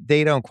not. They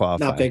don't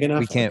qualify. Not big enough?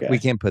 We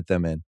can't put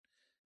them in.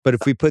 But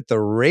if we put the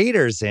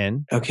Raiders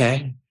in,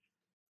 okay,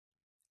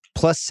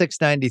 plus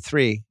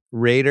 693,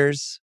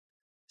 Raiders,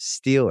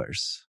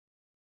 Steelers.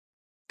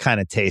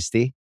 Kind of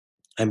tasty.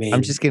 I mean,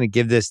 I'm just going to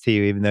give this to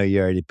you, even though you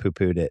already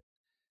poo-pooed it.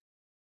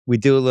 We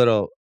do a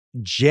little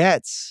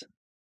Jets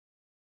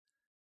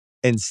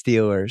and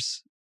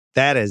Steelers.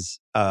 That is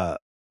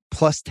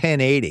plus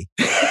 1080.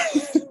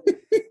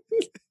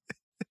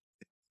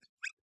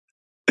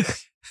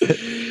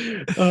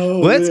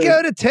 Let's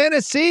go to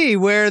Tennessee,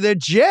 where the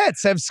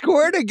Jets have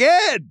scored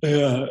again.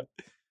 Yeah.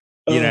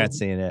 You're not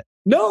seeing it.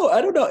 No, I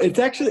don't know. It's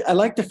actually, I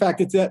like the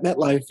fact it's at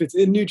MetLife. It's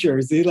in New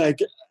Jersey. Like,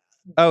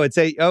 it's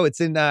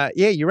in, yeah,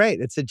 you're right.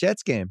 It's a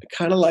Jets game. I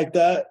kind of like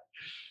that.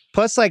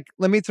 Plus, like,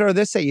 let me throw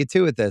this at you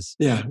too with this.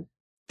 Yeah.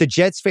 The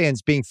Jets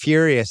fans being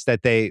furious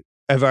that they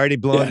have already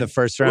blown the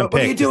first round pick.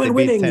 What are you doing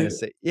winning?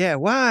 Tennessee. Yeah.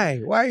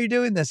 Why are you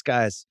doing this,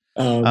 guys?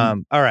 All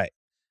right.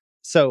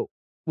 So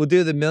we'll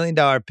do the $1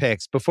 million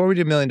picks. Before we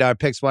do $1 million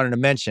picks, wanted to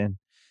mention,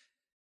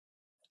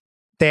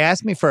 they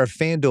asked me for a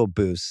FanDuel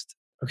boost.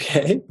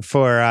 Okay.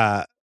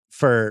 For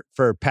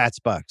Pats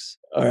Bucks.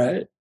 All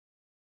right.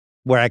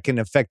 Where I can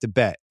affect a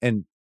bet.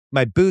 And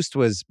my boost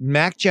was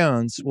Mac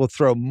Jones will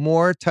throw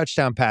more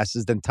touchdown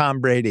passes than Tom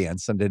Brady on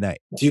Sunday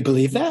night. Do you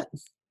believe that?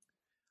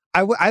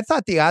 I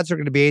thought the odds were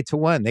going to be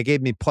 8-1. They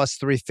gave me plus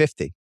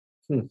 350.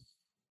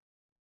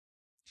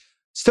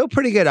 Still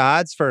pretty good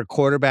odds for a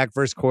quarterback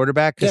versus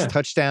quarterback because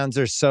touchdowns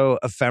are so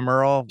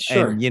ephemeral.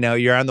 Sure. And,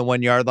 you're on the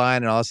 1 yard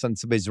line and all of a sudden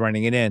somebody's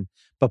running it in.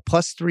 But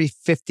plus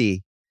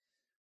 350,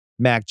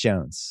 Mac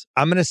Jones.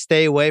 I'm going to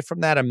stay away from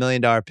that $1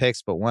 million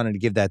picks, but wanted to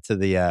give that to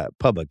the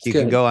public. You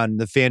can go on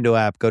the FanDuel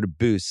app, go to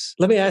Boost.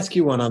 Let me ask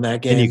you one on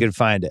that game. And you can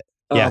find it.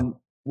 Yeah.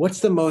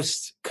 What's the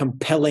most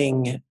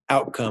compelling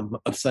outcome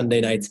of Sunday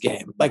night's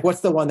game? Like,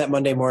 what's the one that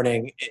Monday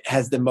morning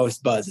has the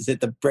most buzz? Is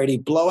it the Brady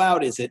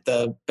blowout? Is it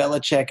the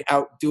Belichick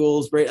out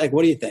duels? Like,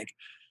 what do you think?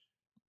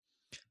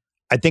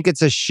 I think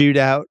it's a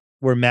shootout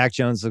where Mac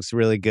Jones looks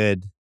really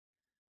good.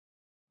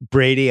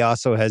 Brady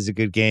also has a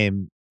good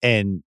game,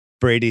 and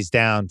Brady's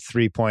down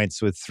 3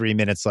 points with 3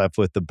 minutes left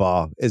with the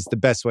ball is the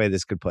best way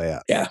this could play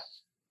out. Yeah.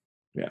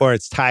 Or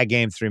it's tie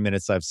game, 3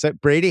 minutes left. So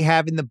Brady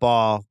having the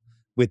ball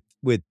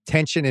with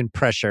tension and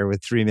pressure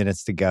with 3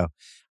 minutes to go.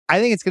 I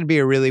think it's going to be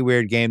a really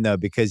weird game, though,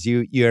 because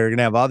you're going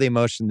to have all the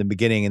emotion in the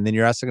beginning, and then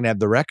you're also going to have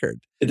the record.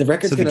 The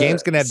record's so the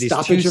game's going to have these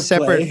two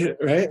separate, play,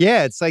 right?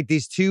 Yeah, it's like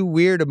these two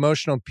weird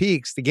emotional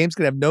peaks. The game's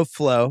going to have no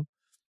flow,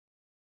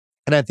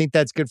 and I think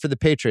that's good for the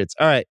Patriots.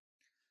 All right,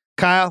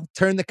 Kyle,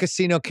 turn the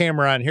casino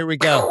camera on. Here we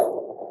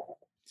go.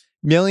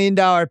 $1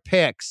 million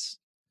picks.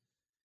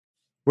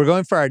 We're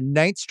going for our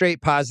 9th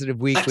straight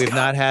positive week. We've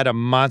not had a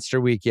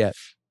monster week yet.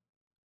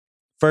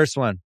 First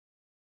one.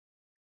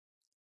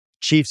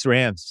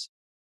 Chiefs-Rams.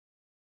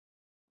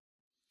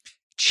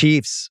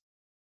 Chiefs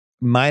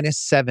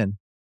 -7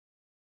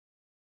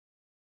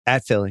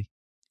 at Philly.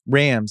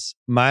 Rams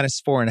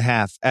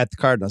 -4.5 at the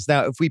Cardinals.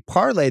 Now, if we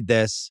parlayed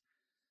this,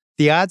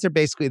 the odds are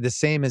basically the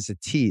same as a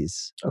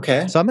tease.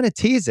 Okay. So I'm going to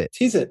tease it.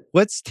 Tease it.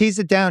 Let's tease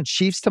it down.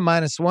 Chiefs to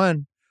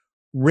 -1.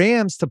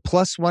 Rams to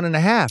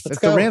 +1.5.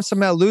 If the Rams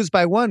somehow lose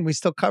by 1, we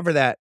still cover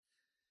that.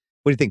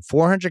 What do you think?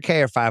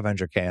 400K or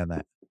 500K on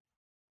that?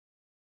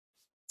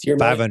 It's your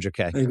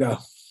 500K. There you go.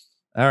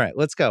 All right,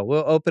 let's go.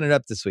 We'll open it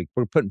up this week.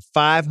 We're putting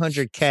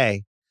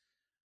 500K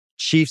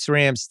Chiefs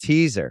Rams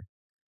teaser.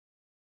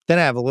 Then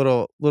I have a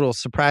little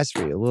surprise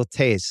for you, a little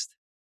taste.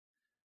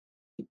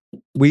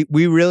 We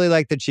really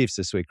like the Chiefs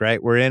this week,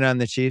 right? We're in on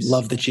the Chiefs.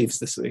 Love the Chiefs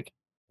this week.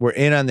 We're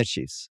in on the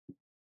Chiefs.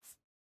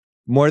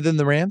 More than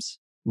the Rams?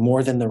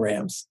 More than the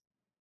Rams.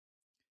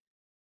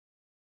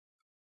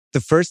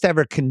 The first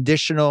ever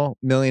conditional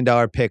 $1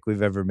 million pick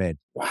we've ever made.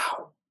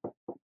 Wow.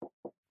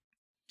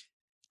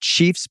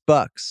 Chiefs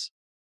Bucks.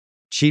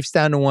 Chiefs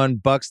down to 1,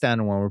 Bucks down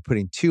to 1. We're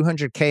putting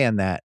 200K on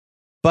that.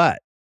 But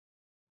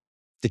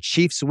the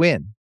Chiefs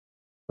win.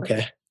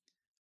 Okay.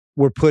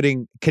 We're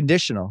putting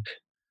conditional.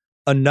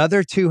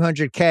 Another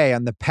 200K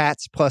on the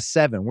Pats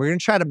 +7. We're going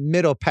to try to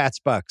middle Pats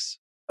Bucks.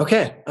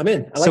 Okay, I'm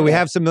in. I like so we that.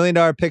 have some $1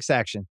 million picks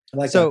action. I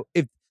like so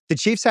if the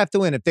Chiefs have to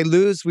win, if they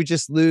lose, we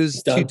just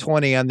lose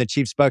 220 on the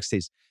Chiefs Bucks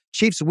tees.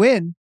 Chiefs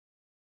win.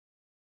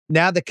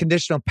 Now the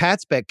conditional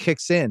Pats bet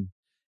kicks in.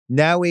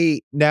 Now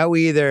we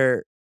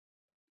either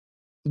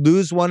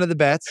lose one of the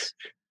bets,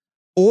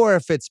 or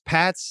if it's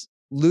Pats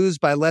lose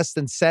by less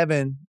than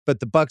 7, but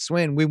the Bucks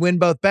win, we win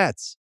both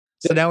bets.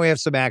 So now we have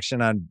some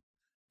action on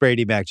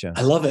Brady Mac Jones.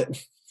 I love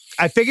it.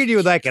 I figured you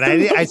would like it.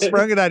 I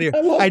sprung it on you.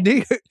 I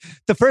knew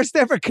the first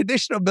ever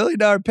conditional $1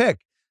 million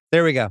pick.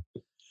 There we go.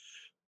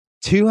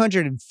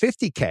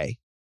 250K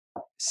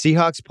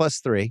Seahawks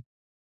 +3.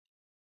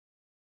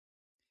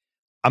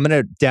 I'm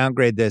going to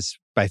downgrade this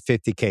by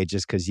 50K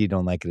just because you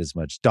don't like it as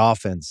much.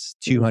 Dolphins,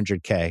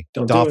 200K.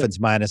 Dolphins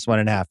minus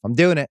 1.5. I'm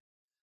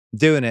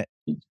doing it.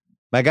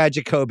 My guy,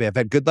 Jacoby. I've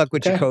had good luck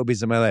with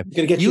Jacobys in my life.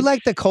 You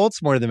like the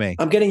Colts more than me.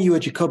 I'm getting you a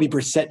Jacoby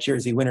Brissett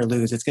jersey, win or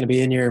lose. It's going to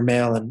be in your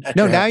mail. And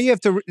now you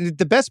have to.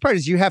 The best part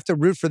is you have to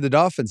root for the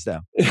Dolphins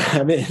now.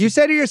 I mean, you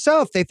said to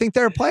yourself, they think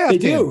they're a playoff team.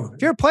 Do.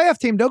 If you're a playoff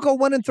team, don't go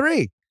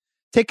 1-3.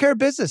 Take care of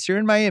business. You're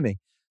in Miami.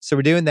 So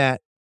we're doing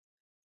that.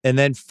 And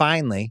then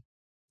finally,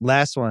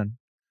 last one,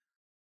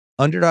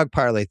 underdog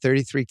parlay,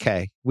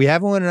 33K. We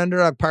haven't won an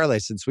underdog parlay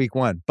since week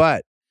 1,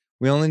 but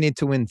we only need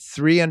to win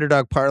 3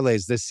 underdog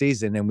parlays this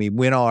season, and we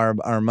win all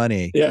our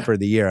money for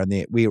the year.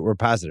 We're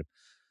positive.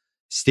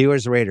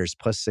 Steelers, Raiders,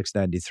 plus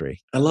 693.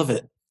 I love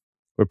it.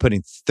 We're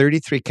putting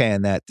 33K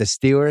on that. The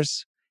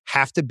Steelers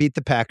have to beat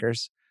the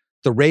Packers.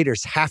 The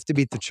Raiders have to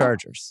beat the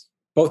Chargers.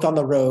 Both on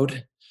the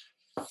road.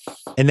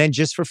 And then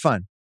just for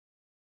fun,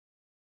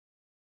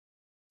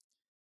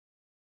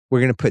 we're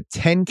going to put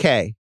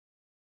 10K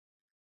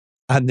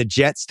on the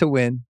Jets to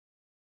win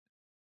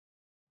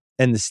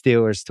and the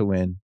Steelers to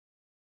win.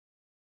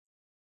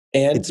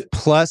 And it's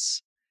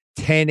plus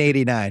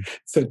 1089.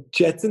 So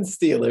Jets and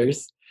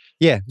Steelers.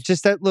 Yeah,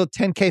 just that little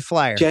 10K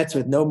flyer. Jets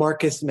with no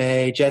Marcus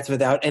May. Jets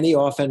without any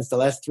offense the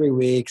last 3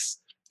 weeks.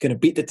 Going to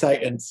beat the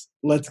Titans.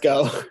 Let's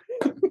go.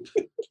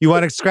 You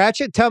want to scratch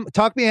it?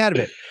 Talk me out of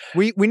it.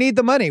 We need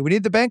the money. We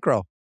need the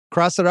bankroll.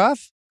 Cross it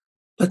off?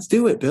 Let's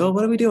do it, Bill.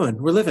 What are we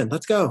doing? We're living.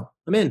 Let's go.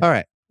 I'm in. All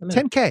right.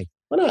 10K.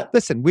 Why not?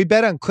 Listen, we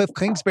bet on Cliff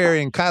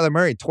Kingsbury and Kyler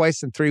Murray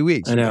twice in 3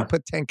 weeks. I know.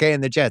 Put 10K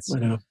in the Jets. I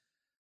know.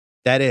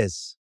 That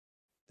is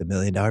the $1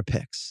 million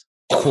picks.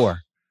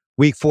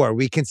 Week 4.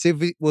 We'll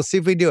see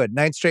if we do it.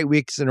 9 straight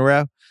weeks in a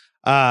row.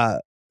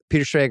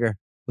 Peter Schrager.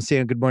 We'll see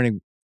you on Good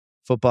Morning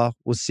Football.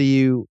 We'll see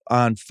you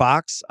on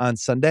Fox on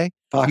Sunday.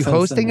 You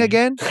hosting Sunday.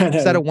 Again?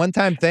 Is that a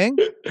one-time thing?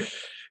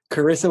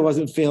 Carissa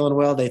wasn't feeling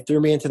well. They threw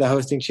me into the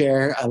hosting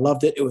chair. I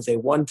loved it. It was a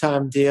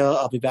one-time deal.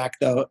 I'll be back,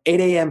 though. 8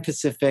 a.m.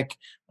 Pacific,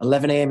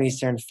 11 a.m.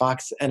 Eastern,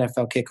 Fox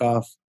NFL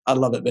kickoff. I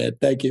love it, man.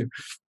 Thank you.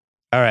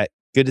 All right.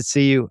 Good to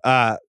see you.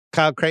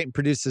 Kyle Creighton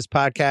produced this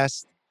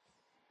podcast.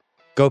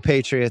 Go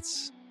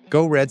Patriots.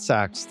 Go Red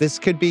Sox. This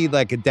could be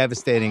like a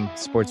devastating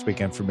sports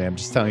weekend for me. I'm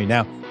just telling you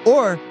now.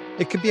 Or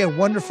it could be a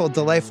wonderful,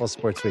 delightful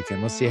sports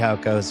weekend. We'll see how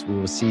it goes. We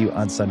will see you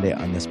on Sunday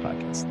on this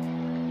podcast.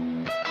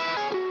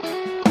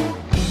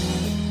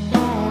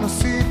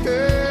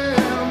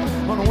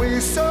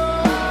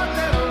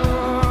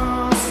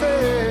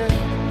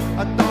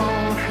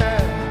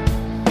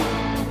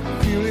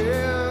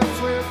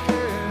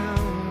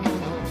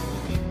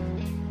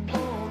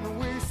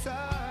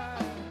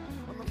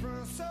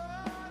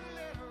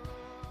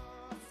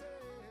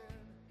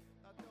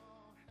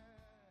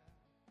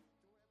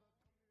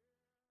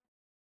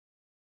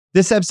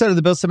 This episode of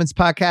the Bill Simmons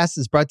Podcast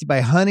is brought to you by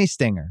Honey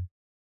Stinger.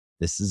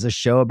 This is a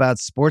show about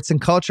sports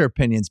and culture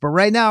opinions, but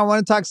right now I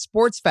want to talk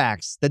sports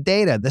facts, the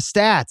data, the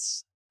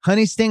stats.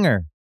 Honey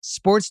Stinger,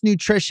 sports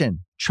nutrition,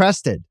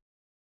 trusted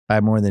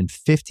by more than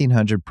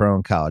 1,500 pro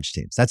and college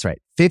teams. That's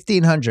right,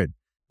 1,500.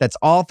 That's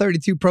all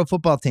 32 pro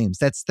football teams.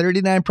 That's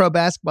 39 pro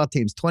basketball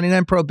teams,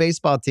 29 pro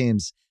baseball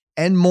teams,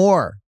 and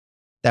more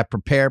that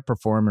prepare,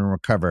 perform, and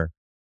recover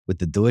with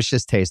the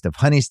delicious taste of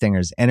Honey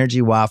Stinger's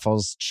energy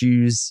waffles,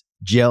 chews,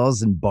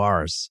 gels, and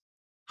bars.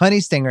 Honey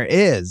Stinger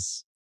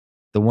is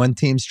the one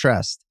team's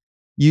trust.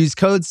 Use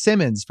code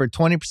Simmons for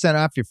 20%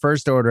 off your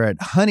first order at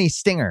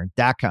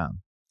honeystinger.com.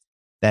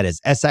 That is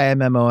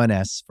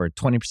SIMMONS for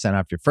 20%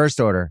 off your first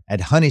order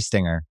at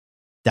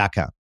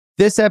honeystinger.com.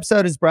 This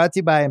episode is brought to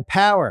you by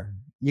Empower.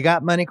 You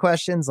got money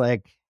questions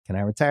like, can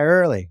I retire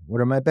early? What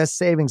are my best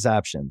savings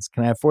options?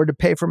 Can I afford to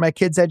pay for my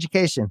kids'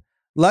 education?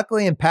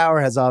 Luckily,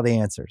 Empower has all the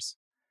answers.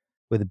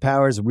 With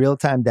Empower's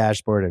real-time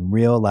dashboard and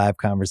real live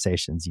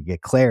conversations, you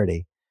get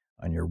clarity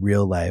on your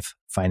real-life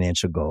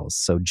financial goals.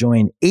 So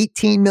join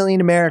 18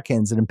 million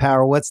Americans and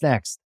Empower what's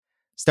next.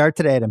 Start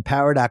today at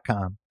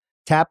empower.com.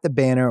 Tap the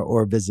banner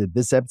or visit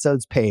this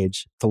episode's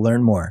page to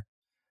learn more.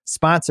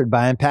 Sponsored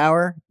by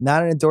Empower,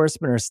 not an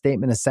endorsement or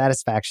statement of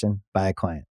satisfaction by a client.